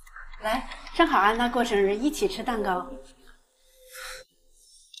来，正好安娜过生日，一起吃蛋糕。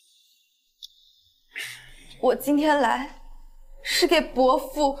我今天来是给伯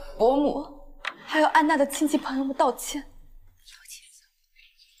父、伯母，还有安娜的亲戚朋友们道歉。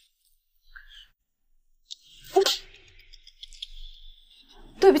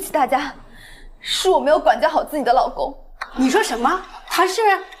对不起大家，是我没有管教好自己的老公。你说什么？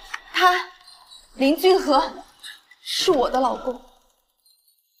他林俊和是我的老公，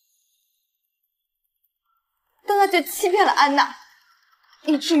但他却欺骗了安娜，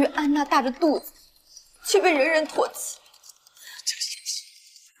以至于安娜大着肚子，却被人人唾弃。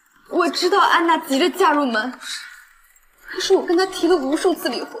我知道安娜急着嫁入门，可是我跟她提了无数次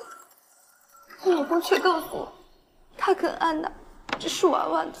离婚，我老公却告诉我，他跟安娜只是玩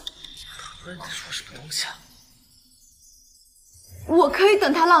玩的。不是你在说什么东西啊？我可以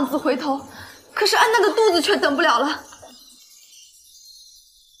等他浪子回头，可是安娜的肚子却等不了了。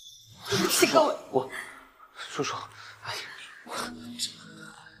对不起各位，我叔叔，阿姨，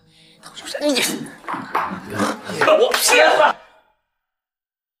他就是你，看我骗他！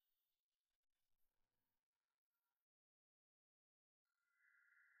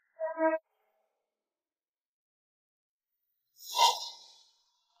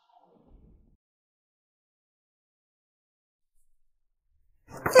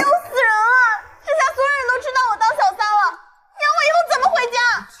丢死人了！这下所有人都知道我当小三了，你让我以后怎么回家？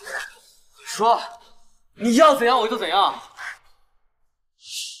说，你要怎样我就怎样。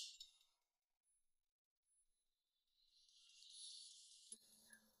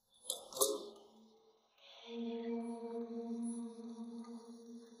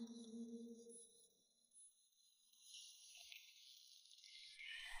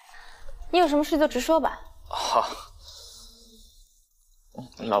你有什么事就直说吧。好，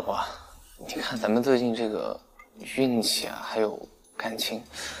老婆，你看咱们最近这个运气啊，还有感情，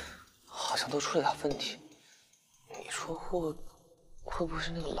好像都出了点问题。你说会不会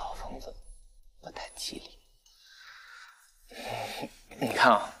是那个老房子不太吉利？你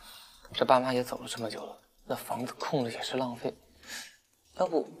看啊，这爸妈也走了这么久了，那房子空着也是浪费，要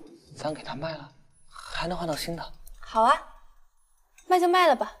不咱给他卖了，还能换到新的。好啊，卖就卖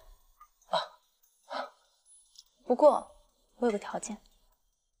了吧。不过我有个条件，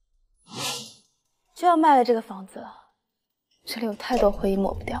就要卖了这个房子了，这里有太多回忆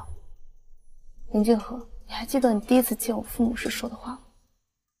抹不掉。林俊和，你还记得你第一次见我父母时说的话吗？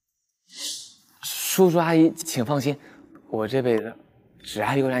叔叔阿姨，请放心，我这辈子只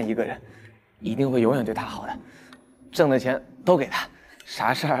爱悠然一个人，一定会永远对她好的，挣的钱都给她，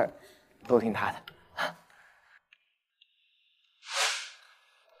啥事儿都听她的。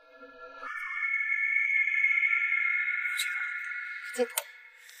记得，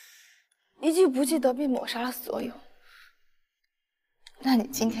一句不记得便抹杀了所有。那你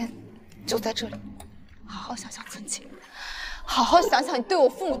今天就在这里，好好想想曾经，好好好想想你对我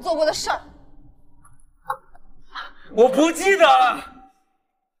父母做过的事儿。我不记得了。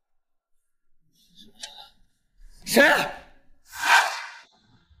谁？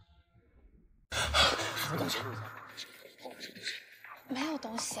什么东西？没有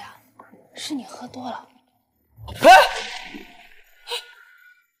东西啊，是你喝多了。哎！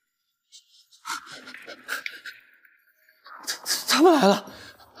他们来了！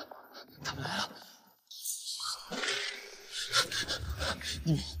他们来了！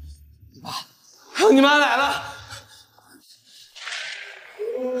你妈，还有你妈来了！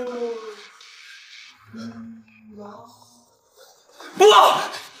不，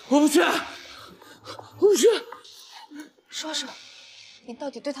我不去，我不去。说说，你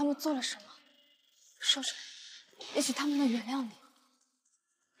到底对他们做了什么？说说，也许他们能原谅你。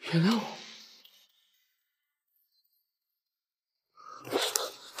原谅我？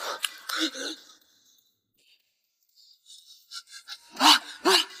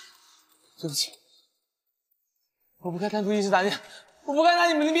对不起，我不该单独一直打你，我不该拿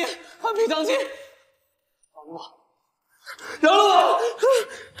你们的命换赔偿金。饶了我，饶了我！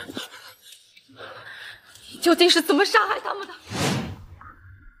你究竟是怎么杀害他们的？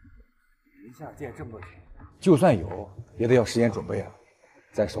一下借这么多钱，就算有，也得要时间准备啊。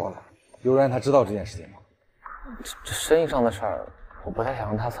再说了，悠然他知道这件事情吗？这生意上的事儿，我不太想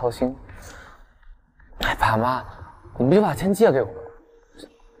让他操心。哎，爸妈，你们就把钱借给我吧。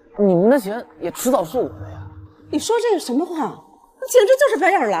你们的钱也迟早是我的呀！你说这是什么话？你简直就是白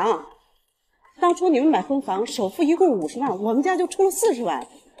眼狼！当初你们买婚房，首付一共50万，我们家就出了40万，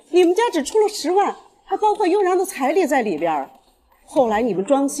你们家只出了10万，还包括悠然的彩礼在里边。后来你们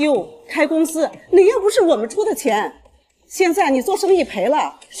装修、开公司，哪样不是我们出的钱？现在你做生意赔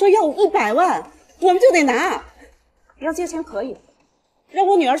了，说要100万，我们就得拿。要借钱可以，让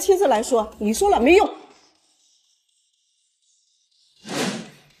我女儿亲自来说，你说了没用。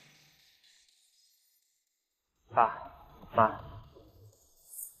爸妈，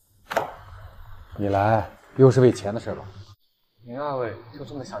你来又是为钱的事吧？您二位就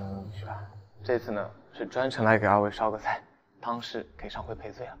这么想您女婿啊？这次呢是专程来给二位烧个菜，当是给上回赔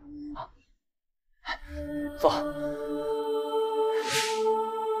罪了啊！坐。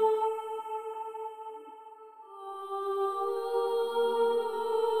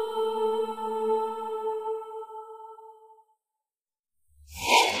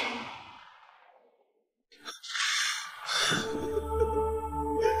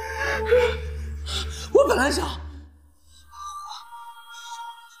我本来想，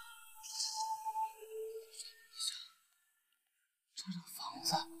这个房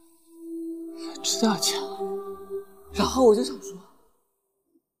子也值点钱，然后我就想说，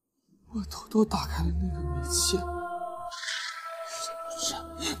我偷偷打开了那个煤气，是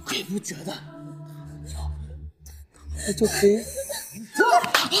鬼不觉得，我就可以。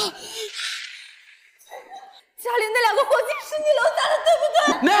家里那2个黄金是你留下的，对不对？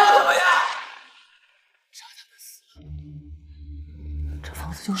没有怎么样。只要他们死了，这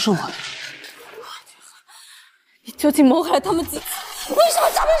房子就是我的。你究竟谋害了他们几次？为什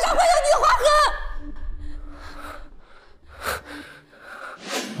么账面上会有你的划痕？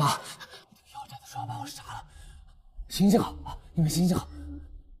妈，要债的时候把我杀了。行行好啊，你们行行好，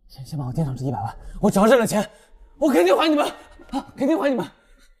先把我垫上这100万，我只要认了钱，我肯定还你们啊，肯定还你们。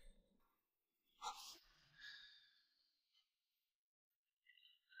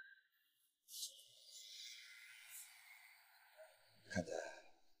看在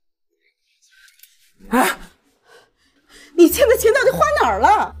哎，你欠的钱到底花哪儿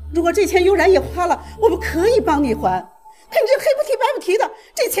了？如果这钱悠然也花了，我们可以帮你还。可你这黑不提白不提的，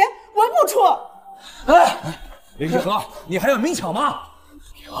这钱我不出。哎，林志和，你还要明抢吗？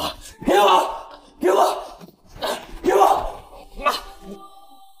给我，给我，给我，给我！妈！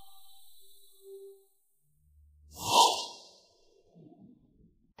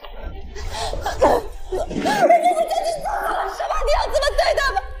你不究竟做错了什么？你要这么对他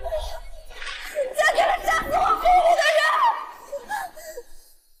们？嫁给了杀死我父母的人！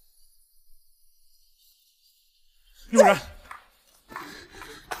悠然，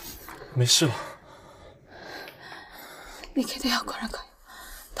没事了。你给的药果然可用，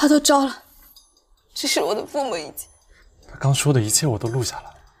他都招了。这是我的父母遗迹。他刚说的一切我都录下来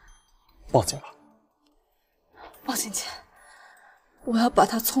了，报警吧。报警前，我要把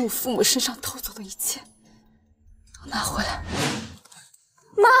他从我父母身上偷走的一切都拿回来。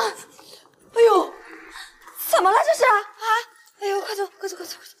妈，哎呦，怎么了这是啊？哎呦，快走，快走，快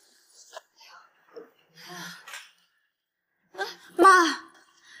走，快走！妈，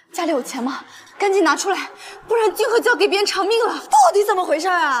家里有钱吗？赶紧拿出来，不然今后就要给别人偿命了。到底怎么回事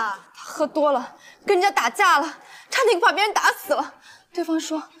啊？他喝多了，跟人家打架了，差差点把别人打死了。对方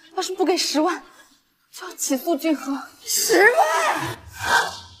说，要是不给10万，就要起诉俊和。10万！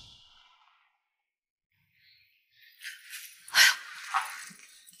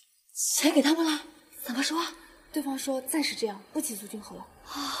钱给他们了？怎么说？对方说暂时这样，不起诉俊和了。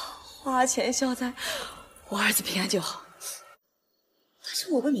花钱消灾，我儿子平安就好。但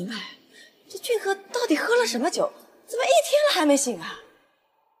是我不明白，这俊和到底喝了什么酒？怎么1天了还没醒啊？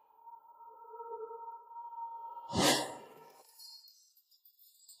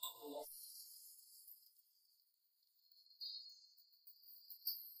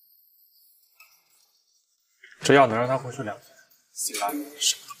只要能让他回去2天，醒来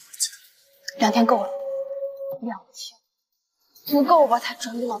什么都不会记得。2天够了，2天足够我把他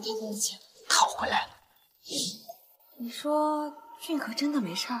转给老太太的钱讨回来了。你说俊和真的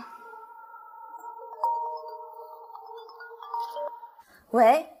没事儿？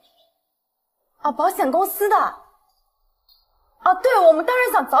喂，啊，保险公司的。啊，对，我们当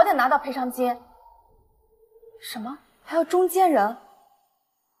然想早点拿到赔偿金。什么？还有中间人？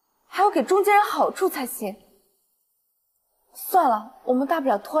还要给中间人好处才行。算了，我们大不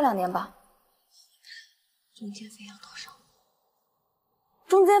了拖2年吧。中间费要多少？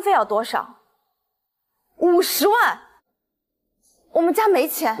中间费要多少？50万。我们家没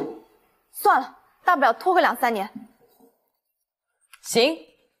钱，算了，大不了拖个2、3年。行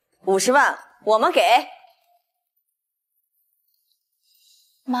，50万我们给。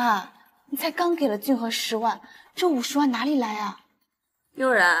妈，你才刚给了俊和10万，这50万哪里来啊？悠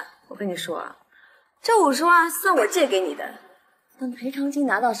然，我跟你说啊，这50万算我借给你的，等赔偿金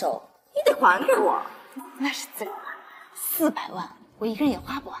拿到手，你得还给我。那是自然，400万我一个人也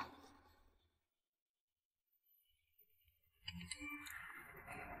花不完。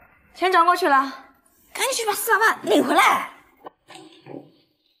钱转过去了，赶紧去把400万领回来。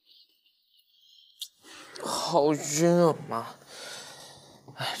好晕啊，妈！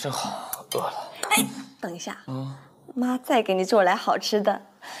哎，真好，饿了。哎，等一下，妈再给你做来好吃的，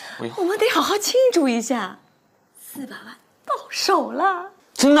我们得好好庆祝一下。400万到手了，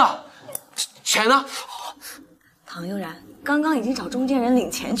真的？钱呢？唐悠然刚刚已经找中间人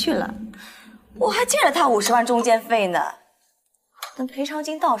领钱去了，我还借了他50万中间费呢。等赔偿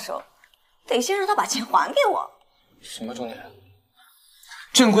金到手，得先让他把钱还给我。什么中间人？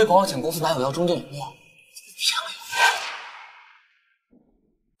正规保险公司哪有要中间人的呀？骗我！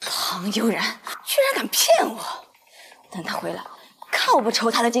唐悠然居然敢骗我！等他回来，看我不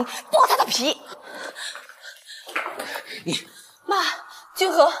抽他的筋，剥他的皮！妈，俊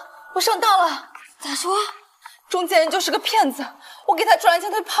和，我上当了。咋说？中间人就是个骗子，我给他转了钱，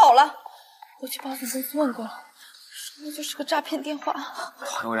他就跑了。我去保险公司问过了，说那就是个诈骗电话。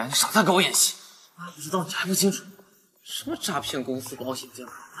唐悠然，你少再给我演戏！妈不知道你还不清楚，什么诈骗公司、保险电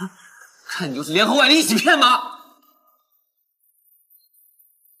话啊？看你就是联合外力一起骗妈！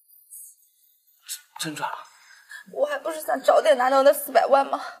真转了？我还不是想早点拿到那400万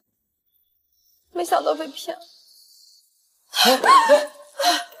吗？没想到被骗了。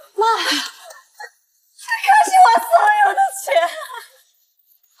妈，可是我所有的钱。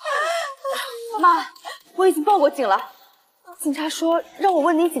妈，我已经报过警了。警察说让我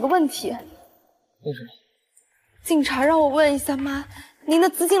问您几个问题。为什么？警察让我问一下妈，您的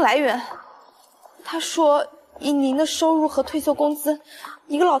资金来源。他说以您的收入和退休工资，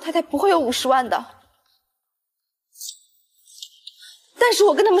一个老太太不会有50万的。但是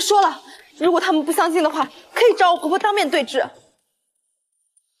我跟他们说了，如果他们不相信的话，可以找我婆婆当面对质。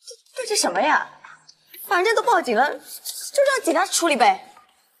对质什么呀？反正都报警了，就让警察处理呗。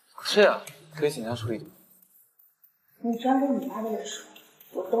是呀，可以请他处理。你转给你妈的人说，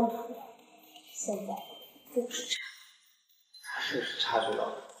我都拿回来。现在就是查。他是不是察觉到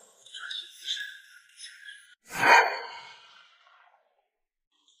了？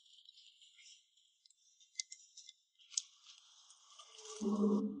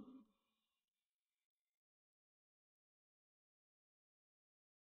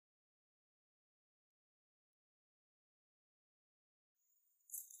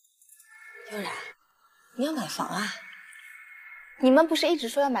悠然，你要买房啊？你们不是一直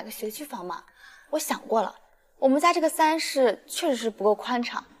说要买个学区房吗？我想过了，我们家这个3室确实是不够宽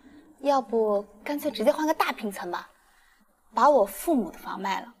敞，要不干脆直接换个大平层吧，把我父母的房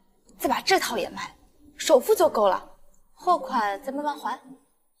卖了，再把这套也卖，首付就够了，后款再慢慢还。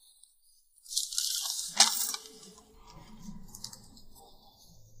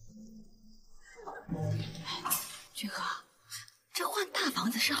君和，这换大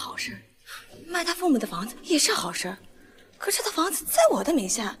房子是好事，卖他父母的房子也是好事，可这套房子在我的名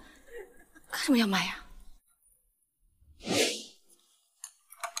下，干什么要卖呀？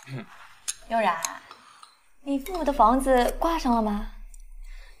悠然，你父母的房子挂上了吗？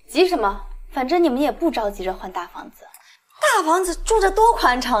急什么？反正你们也不着急着换大房子。大房子住着多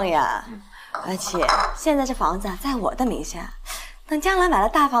宽敞呀！而且现在这房子在我的名下，等将来买了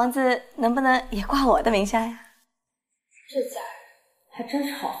大房子，能不能也挂我的名下呀？这家人还真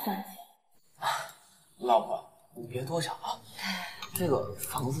是好算计。老婆，你别多想啊。这个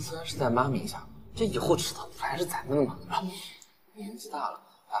房子虽然是在妈名下，这以后吃的还是咱们的嘛，对吧？年纪大了，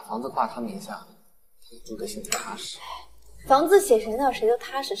把房子挂他名下，他住得心里踏实。房子写谁那谁就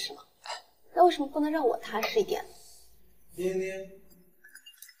踏实是吗？那为什么不能让我踏实一点？丁丁，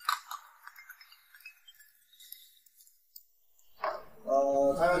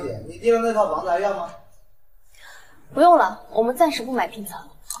谭小姐，你订的那套房子还要吗？不用了，我们暂时不买平层。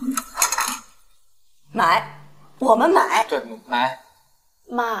买，我们买。对，买。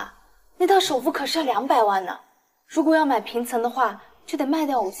妈，那套首付可是要200万呢。如果要买平层的话，就得卖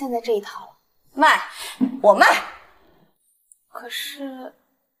掉我们现在这一套了。卖，我卖。可是，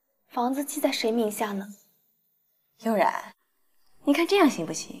房子记在谁名下呢？悠然，你看这样行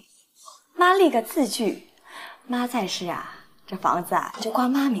不行？妈立个字据，妈在世啊，这房子啊就挂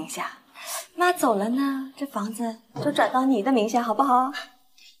妈名下；妈走了呢，这房子就转到你的名下，好不好？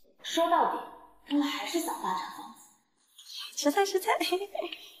说到底，他们还是想大产房子。实在。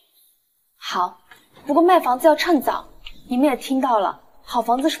好，不过卖房子要趁早，你们也听到了，好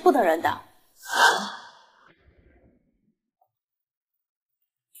房子是不等人的。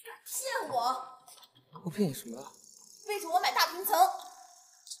骗我！我骗你什么了？背着我买大平层。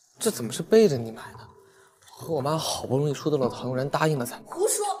这怎么是背着你买的？和我妈好不容易说到了唐悠然答应了才。胡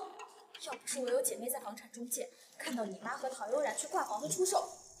说！要不是我有姐妹在房产中介，看到你妈和唐悠然去挂房子出售，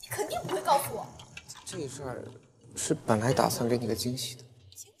你肯定不会告诉我。这事儿是本来打算给你个惊喜的。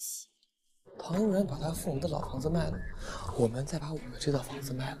惊喜？唐悠然把他父母的老房子卖了，我们再把我们这套房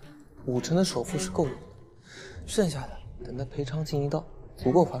子卖了，5成的首付是够用的，剩下的等他赔偿金一到，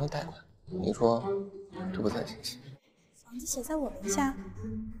足够还了贷款。你说这不算惊喜？房子写在我名下？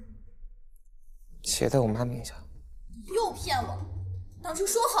写在我妈名下。你又骗我！当初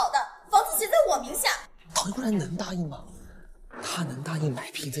说好的，房子写在我名下。唐悠然能答应吗？他能答应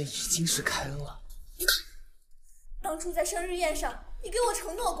买平层已经是开恩了。当初在生日宴上，你给我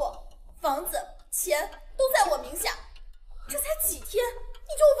承诺过，房子、钱都在我名下。这才几天，你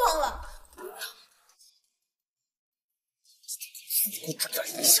就忘了？你给我注点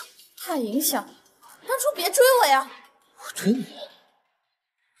影响！怕影响？当初别追我呀！我追你？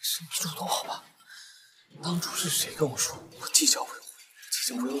是你主动好吧？当初是谁跟我说我既叫未婚，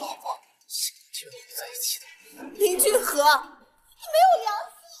即将为老婆，心结合在一起的？林俊和，你没有良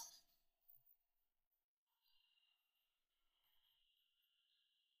心！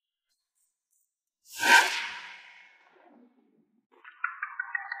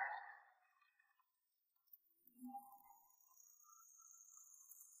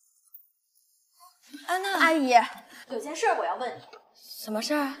安娜阿姨，有件事我要问你。什么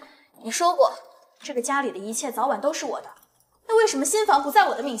事儿？你说过，这个家里的一切早晚都是我的，那为什么新房不在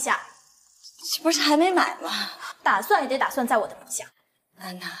我的名下？这不是还没买吗？打算也得打算在我的名下。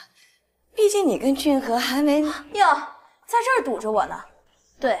安娜，毕竟你跟俊和还没……哟，在这儿堵着我呢。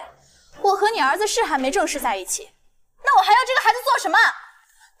对，我和你儿子是还没正式在一起，那我还要这个孩子做什么？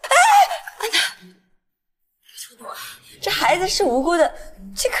哎，安娜，说的我，这孩子是无辜的，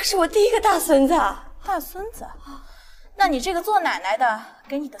这可是我第一个大孙子啊！大孙子？那你这个做奶奶的，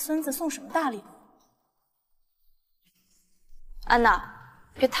给你的孙子送什么大礼物？安娜，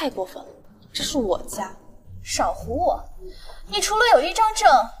别太过分了，这是我家。少唬我！你除了有一张证，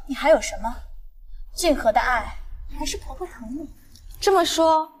你还有什么？俊和的爱，还是婆婆疼你？这么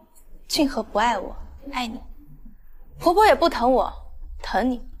说，俊和不爱我，爱你；婆婆也不疼我，疼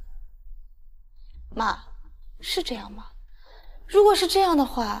你。妈，是这样吗？如果是这样的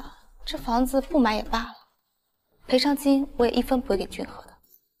话，这房子不买也罢了，赔偿金我也1分不会给俊和的。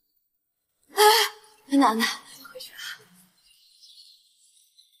哎，安娜，回去啊！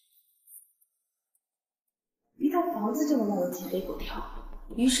一套房子就能让我鸡飞狗跳，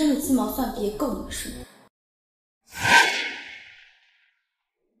余生的鸡毛蒜皮也够你们生活。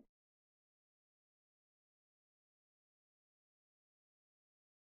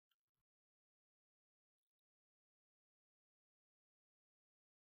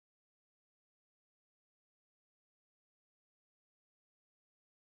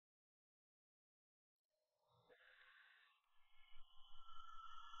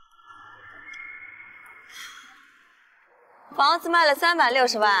房子卖了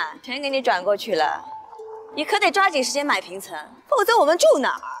360万，全给你转过去了，你可得抓紧时间买平层，否则我们住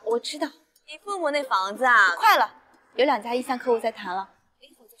哪儿？我知道，你父母那房子啊，快了，有2家意向客户在谈了，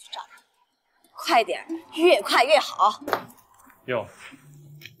一会儿就去找他。快点，越快越好。哟，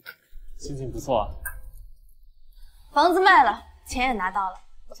心情不错啊。房子卖了，钱也拿到了，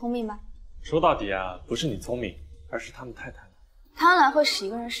我聪明吧？说到底啊，不是你聪明，而是他们太贪婪。贪婪会使一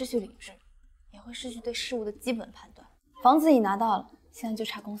个人失去理智，也会失去对事物的基本判断。房子已拿到了，现在就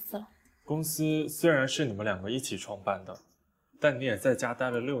差公司了。公司虽然是你们2个一起创办的，但你也在家待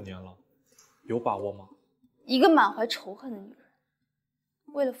了6年了，有把握吗？一个满怀仇恨的女人，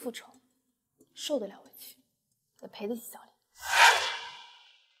为了复仇，受得了委屈，也赔得起小脸。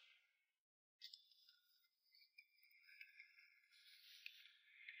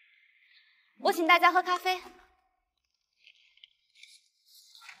我请大家喝咖啡，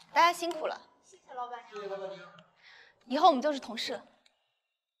大家辛苦了。谢谢老板娘。以后我们就是同事了。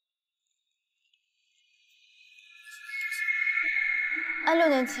按6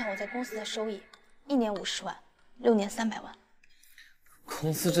年前我在公司的收益，1年50万，6年300万。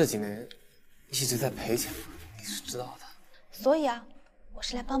公司这几年一直在赔钱，你是知道的。所以啊，我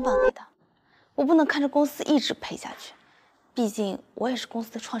是来帮帮你的。我不能看着公司一直赔下去，毕竟我也是公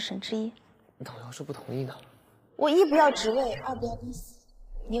司的创始人之一。那我要是不同意呢？我1不要职位，2不要公司，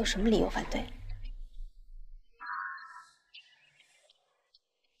你有什么理由反对？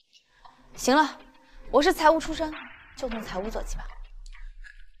行了，我是财务出身，就从财务做起吧。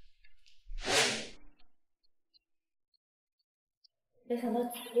没想到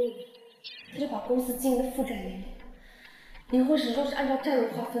几个月，他就把公司经营的负债累累。离婚时若是按照债务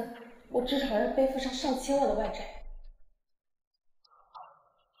划分，我至少要背负上上千万的外债。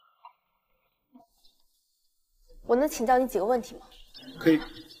我能请教你几个问题吗？可以。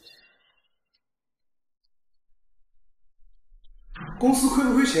公司亏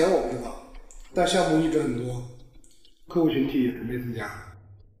不亏钱我不知道，但项目一直很多，客户群体也准备增加。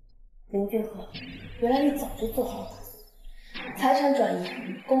林俊和，原来你早就做好了打算，财产转移，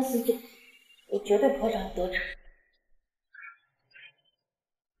公司做，我绝对不会让你得逞。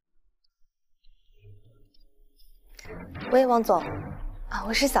喂，王总，啊，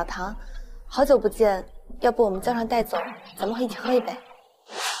我是小唐，好久不见，要不我们叫上戴总，咱们一起喝一杯。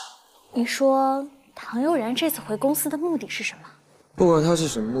你说唐悠然这次回公司的目的是什么？不管他是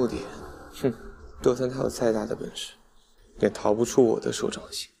什么目的，哼，就算他有再大的本事，也逃不出我的手掌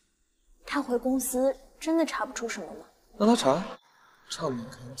心。他回公司真的查不出什么吗？让他查，账面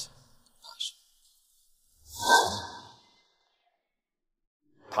干净。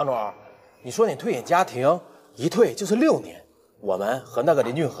唐总，你说你退隐家庭，一退就是6年，我们和那个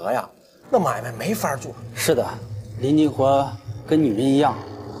林俊和呀，那买卖没法做。是的，林俊和跟女人一样，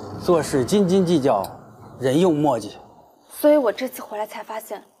做事斤斤计较，人用墨迹。所以我这次回来才发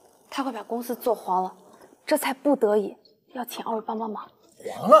现，他会把公司做黄了，这才不得已要请2位帮忙。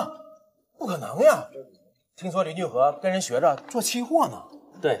黄了？不可能呀！听说林俊和跟人学着做期货呢。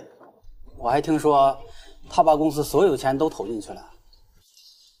对，我还听说他把公司所有的钱都投进去了，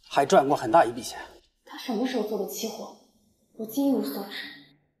还赚过很大一笔钱。他什么时候做的期货？我竟一无所知。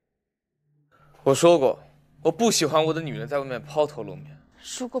我说过，我不喜欢我的女人在外面抛头露面。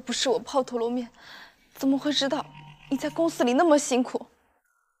如果不是我抛头露面，怎么会知道你在公司里那么辛苦？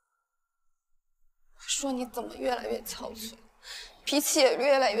说你怎么越来越憔悴，脾气也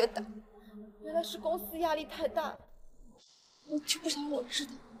越来越大。原来是公司压力太大了，你就不想让我知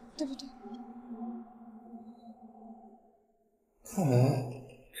道，对不对？看来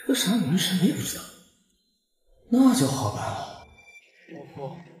这个傻女人什么也不知道，那就好办了。老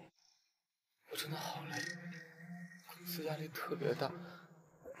婆，我真的好累，公司压力特别大，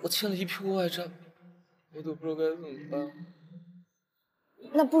我欠了一屁股外债，我都不知道该怎么办。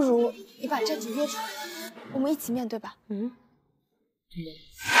那不如你把债主约出来，我们一起面对吧。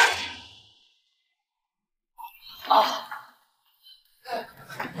老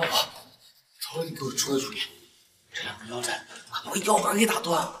婆，求了你给我出个主意，这2个腰债把我腰杆给打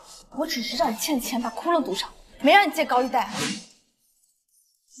断了。我只是让你欠钱把窟窿堵上，没让你借高利贷。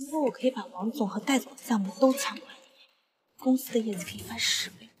如果我可以把王总和戴总的项目都抢过来，公司的业绩可以翻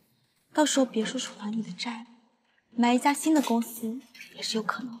10倍，到时候别说是还你的债了，买一家新的公司也是有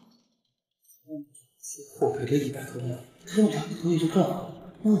可能的。我赔了100多万，他用2个多月就赚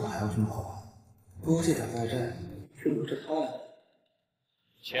了，那我还有什么好玩？不过这点外债是留着他来。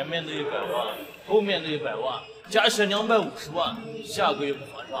前面的100万，后面的100万，加起来250万，下个月不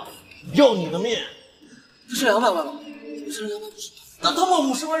还上，要你的命！不是200万吗？不是250万，那他妈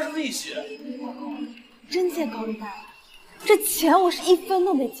50万是利息。真借高利贷了？这钱我是1分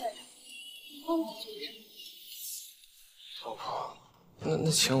都没借着，你帮我做什么？老婆，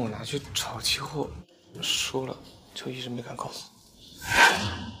那钱我拿去炒期货，输了就一直没敢告诉你。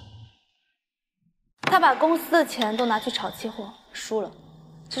他把公司的钱都拿去炒期货，输了，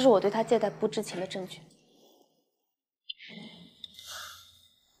这是我对他借贷不知情的证据。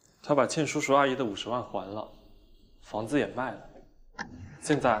他把欠叔叔阿姨的50万还了，房子也卖了，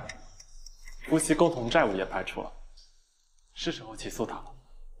现在夫妻共同债务也排除了，是时候起诉他了。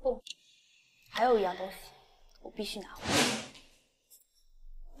不，还有一样东西，我必须拿回来。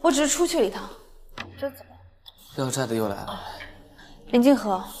我只是出去了一趟，这怎么？要债的又来了。林静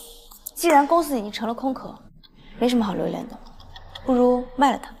和，既然公司已经成了空壳，没什么好留恋的，不如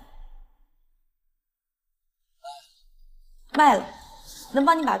卖了它。卖了，能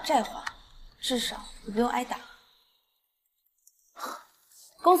帮你把债还，至少你不用挨打。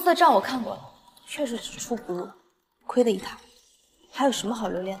公司的账我看过了，确实只出不入，亏得一塌，还有什么好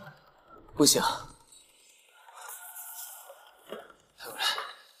留恋的？不行，还有人，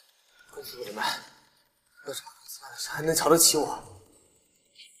公司不能卖，要是把公司卖了，谁还能瞧得起我？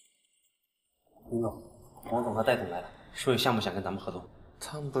林总，王总和戴总来了，说有项目想跟咱们合作。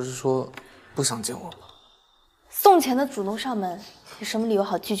他们不是说不想见我吗？送钱的主动上门，有什么理由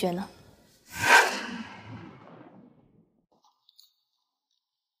好拒绝呢？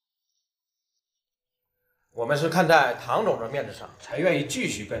我们是看在唐总的面子上，才愿意继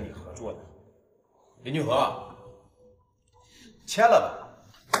续跟你合作的。林俊和，签了吧。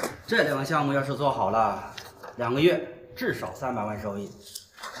这2个项目要是做好了，2个月至少300万收益。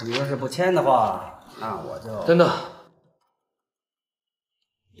你要是不签的话，那我就真的。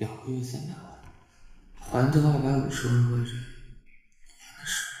2个月300万。还这250万外债，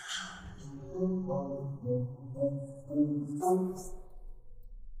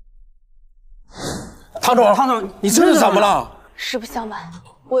唐总，你这是怎么了？实不相瞒，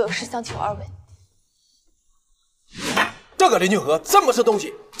我有事相求2位。这个林俊和这么吃东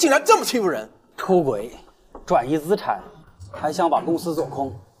西，竟然这么欺负人！出轨、转移资产，还想把公司做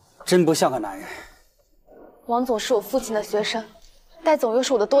空，真不像个男人。王总是我父亲的学生，戴总又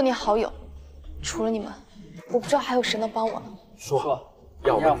是我的多年好友。除了你们，我不知道还有谁能帮我了。说，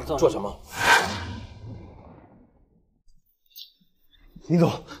要我们做什么？林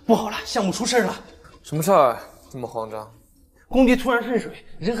总，不好了，项目出事了！什么事儿？这么慌张？工地突然渗水，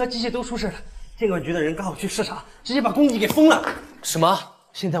人和机械都出事了。监管局的人刚好去视察，直接把工地给封了。什么？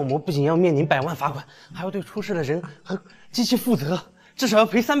现在我们不仅要面临100万罚款，还要对出事的人和机器负责，至少要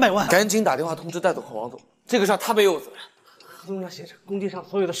赔300万。赶紧打电话通知戴总和王总，这个事儿他们也有责任。合同上写着，工地上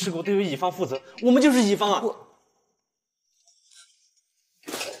所有的事故都由乙方负责，我们就是乙方啊！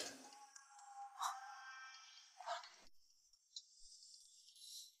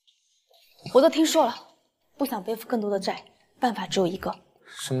我都听说了，不想背负更多的债，办法只有一个。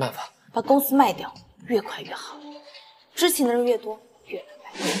什么办法？把公司卖掉，越快越好。知情的人越多，越难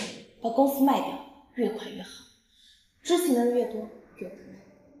卖。把公司卖掉，越快越好。知情的人越多，越难卖。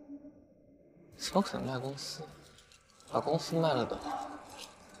怎么可能卖公司？把公司卖了的话，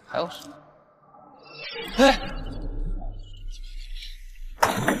还有什么？哎！不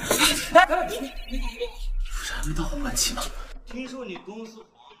是还没到黄冠期吗？听说你公司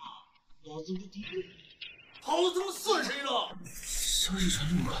黄了，老子不低你，跑了他妈算谁了？消息传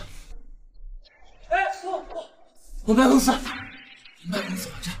这么快！哎，我卖公司，你卖公司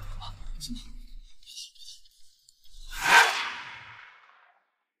还债啊？行吧。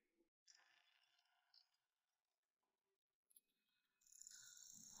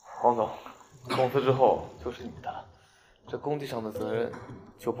黄总，公司之后就是你的了，这工地上的责任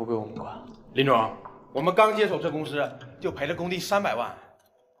就不归我们管了。林总，我们刚接手这公司就赔了工地300万，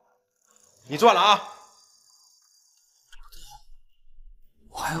你赚了啊！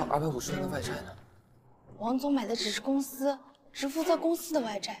我还有250万的外债呢。王总买的只是公司，只负责公司的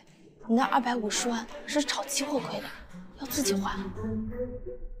外债。你那250万是炒期货亏的，要自己还。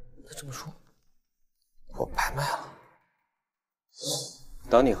那这么说，我白卖了。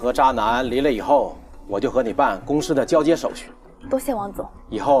等你和渣男离了以后，我就和你办公司的交接手续。多谢王总，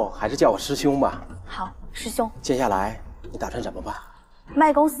以后还是叫我师兄吧。好，师兄。接下来你打算怎么办？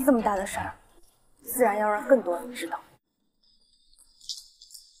卖公司这么大的事儿，自然要让更多人知道。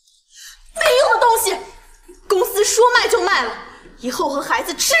没用的东西！公司说卖就卖了，以后和孩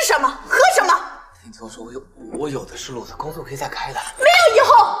子吃什么喝什么？你听我说，我有的是路子，公司可以再开的。没有以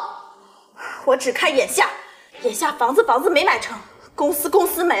后，我只看眼下。眼下房子没买成，公司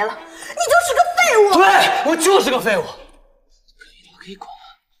没了，你就是个废物。对，我就是个废物。可以滚！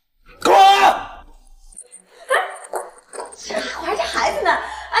滚！这还怀着孩子呢，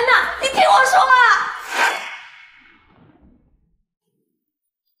安娜，你听我说嘛！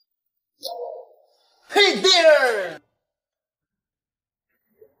嘿，dear，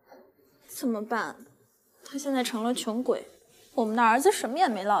怎么办？他现在成了穷鬼，我们的儿子什么也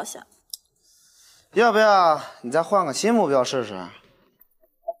没落下。要不要你再换个新目标试试？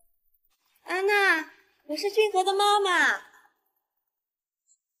我是俊和的妈妈。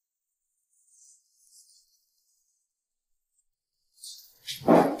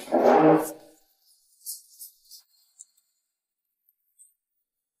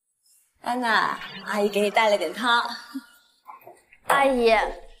安娜，阿姨给你带了点汤。阿姨，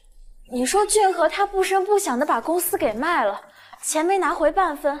你说俊和他不声不响的把公司给卖了，钱没拿回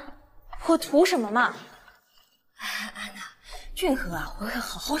半分，我图什么嘛？安娜，俊和啊，我会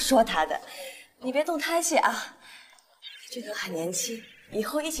好好说他的，你别动胎气啊。俊和还年轻，以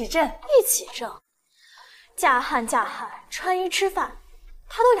后一起挣，一起挣。嫁汉嫁汉，穿衣吃饭，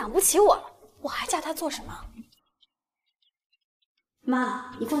他都养不起我了，我还嫁他做什么？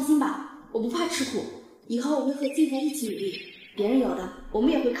妈，你放心吧，我不怕吃苦，以后我会和静和一起努力，别人有的，我们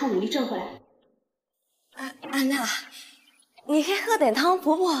也会靠努力挣回来。安娜，你可以喝点汤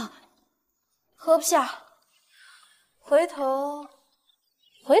补补。喝不下，回头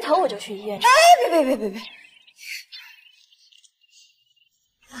我就去医院。哎，别！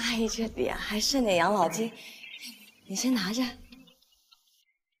阿姨这里啊还剩点养老金，你先拿着。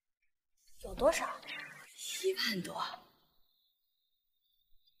有多少？1万多。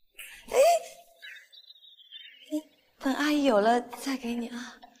哎，等阿姨有了再给你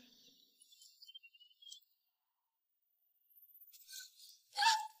啊。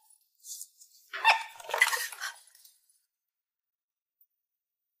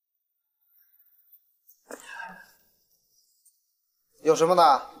有什么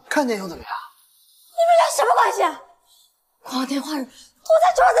的？看见又怎么样？你们俩什么关系啊？光天化日躲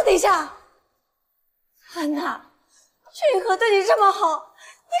在桌子底下。安娜，俊和对你这么好，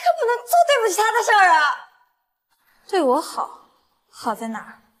你可不能做对不起他的事儿啊！对我好，好在哪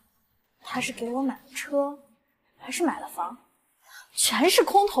儿？他是给我买了车，还是买了房？全是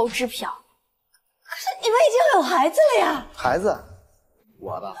空头支票。可是你们已经有孩子了呀！孩子，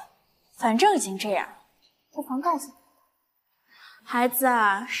我的。反正已经这样，不妨告诉你，孩子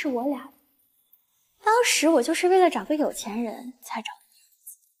啊是我俩的。当时我就是为了找个有钱人才找的儿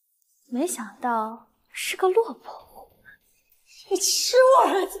子，没想到是个落魄户。你吃我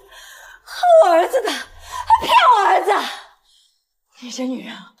儿子，害我儿子的，还骗我儿子！你这女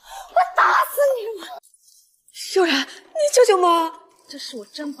人，我打死你！秀然，你救救妈！这事我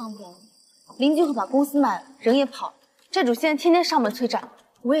真帮不了你。林俊和把公司卖了，人也跑了，债主现在天天上门催债，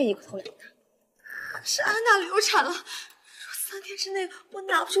我也一个头两个大。可是安娜流产了，说3天之内我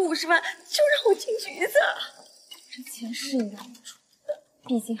拿不出50万，就让我进局子。这钱是应该付出，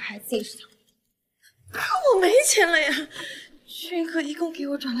毕竟孩子也是他。可我没钱了呀！俊和一共给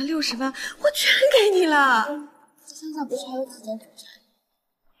我转了60万，我全给你了。乡下不是还有几间土产？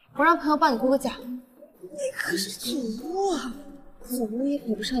我让朋友帮你估个价。你可是祖屋啊！祖屋也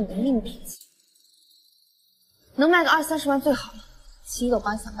比不上你的命品钱，能卖个20-30万最好了，其余的我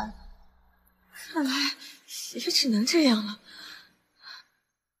帮你想办法。看来也就只能这样了。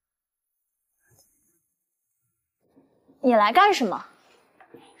你来干什么？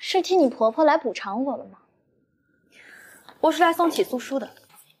是替你婆婆来补偿我了吗？我是来送起诉书的，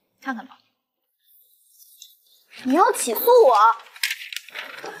看看吧。你要起诉我？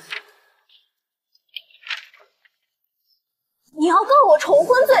你要告我重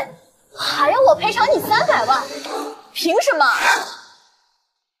婚罪，还要我赔偿你300万，凭什么？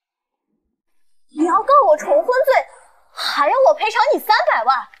你要告我重婚罪，还要我赔偿你300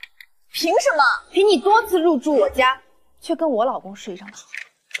万，凭什么？凭你多次入住我家，却跟我老公睡一张床；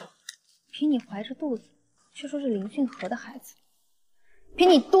凭你怀着肚子，却说是林俊和的孩子；凭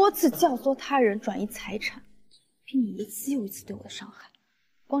你多次教唆他人转移财产；凭你一次又一次对我的伤害，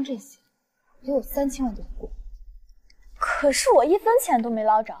光这些，给我3000万都不够。可是我1分钱都没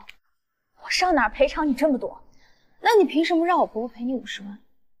捞着，我上哪儿赔偿你这么多？那你凭什么让我婆婆赔你50万？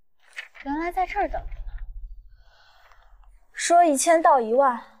原来在这儿等着呢。说1000到1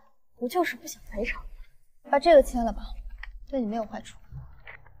万，不就是不想赔偿？把这个签了吧，对你没有坏处。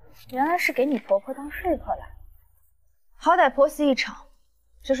原来是给你婆婆当说客来，好歹婆媳一场，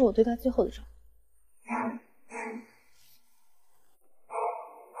这是我对她最后的招。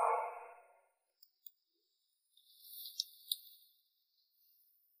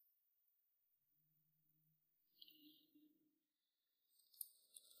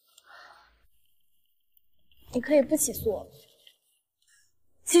你可以不起诉我。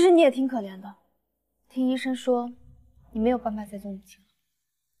其实你也挺可怜的，听医生说你没有办法再做母亲了，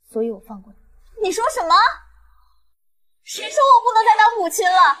所以我放过你。你说什么？谁说我不能再当母亲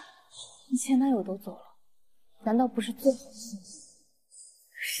了？你前男友都走了，难道不是最好的事情？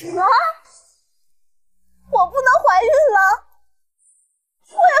什么？我不能怀孕了，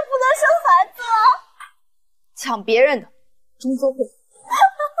我也不能生孩子了。抢别人的，终究会。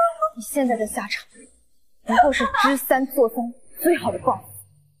你现在的下场，不过是知三做三最好的报复，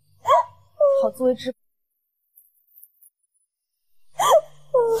好作为知。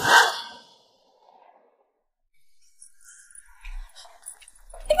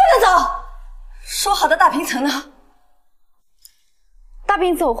你不能走！说好的大平层呢？大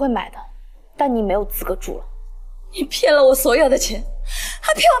平层我会买的，但你没有资格住了。你骗了我所有的钱，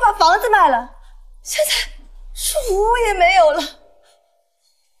还骗我把房子卖了，现在住屋也没有了。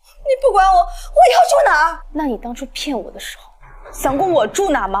你不管我，我要住哪儿？那你当初骗我的时候，想过我住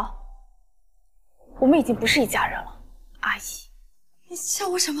哪吗？我们已经不是一家人了，阿姨。你叫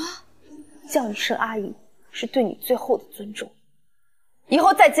我什么？叫你声阿姨是对你最后的尊重。以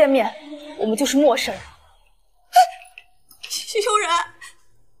后再见面，我们就是陌生人。悠然，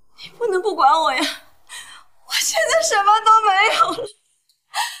你不能不管我呀！我现在什么都没有了，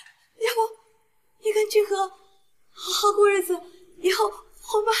要不你跟君和好好过日子，以后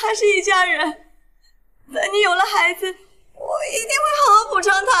我们还是一家人。等你有了孩子，我一定会好好补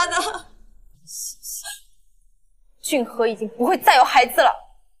偿他的。俊和已经不会再有孩子了。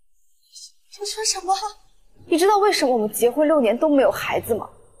你说什么？你知道为什么我们结婚6年都没有孩子吗？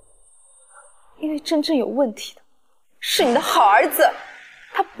因为真正有问题的是你的好儿子，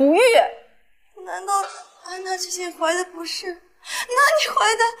他不育。难道安娜之前怀的不是？那你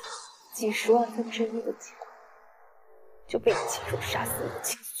怀的几10万分之一的结果，就被你亲手杀死你的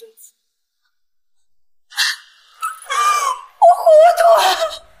亲孙子。我糊涂了，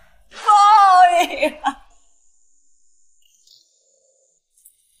报应啊！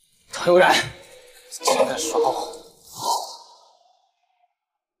唐悠然，你竟敢耍我！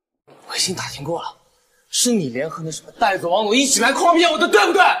微信打听过了，是你联合那什么带走王总一起来诓骗我的，对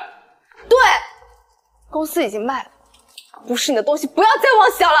不对？对，公司已经卖了，不是你的东西不要再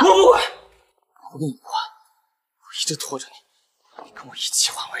妄想了。我不管，我跟你不还，我一直拖着你，你跟我一起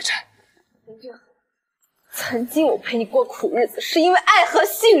还外债。林俊和，曾经我陪你过苦日子，是因为爱和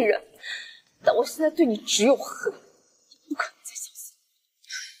信任，但我现在对你只有恨，也不可能再相信。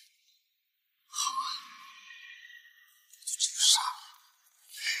好啊，我就只有杀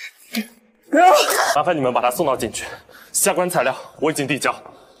你。麻烦你们把他送到警局，下关材料我已经递交。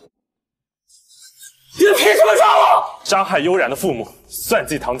你凭什么抓我？杀害悠然的父母，算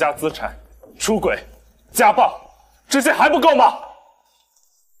计唐家资产，出轨、家暴，这些还不够吗？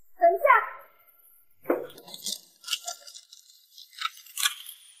等一下，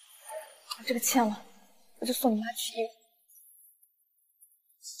把这个签了，我就送你妈去医院。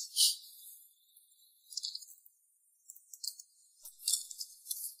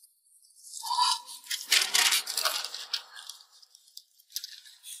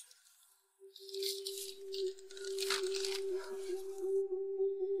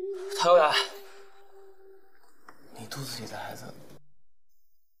唐悠然，你肚子里的孩子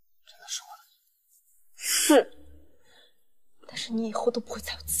真的是我的？是，但是你以后都不会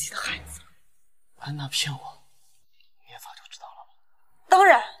再有自己的孩子了。安娜骗我，你也早就知道了吧？当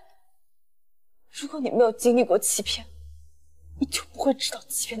然，如果你没有经历过欺骗，你就不会知道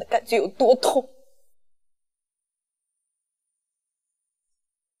欺骗的感觉有多痛。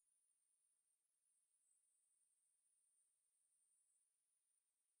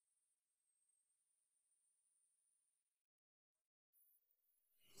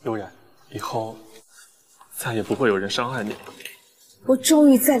悠然，以后再也不会有人伤害你了。我终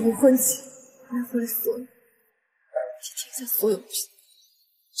于在离婚前拿回了所有，替天下所有人。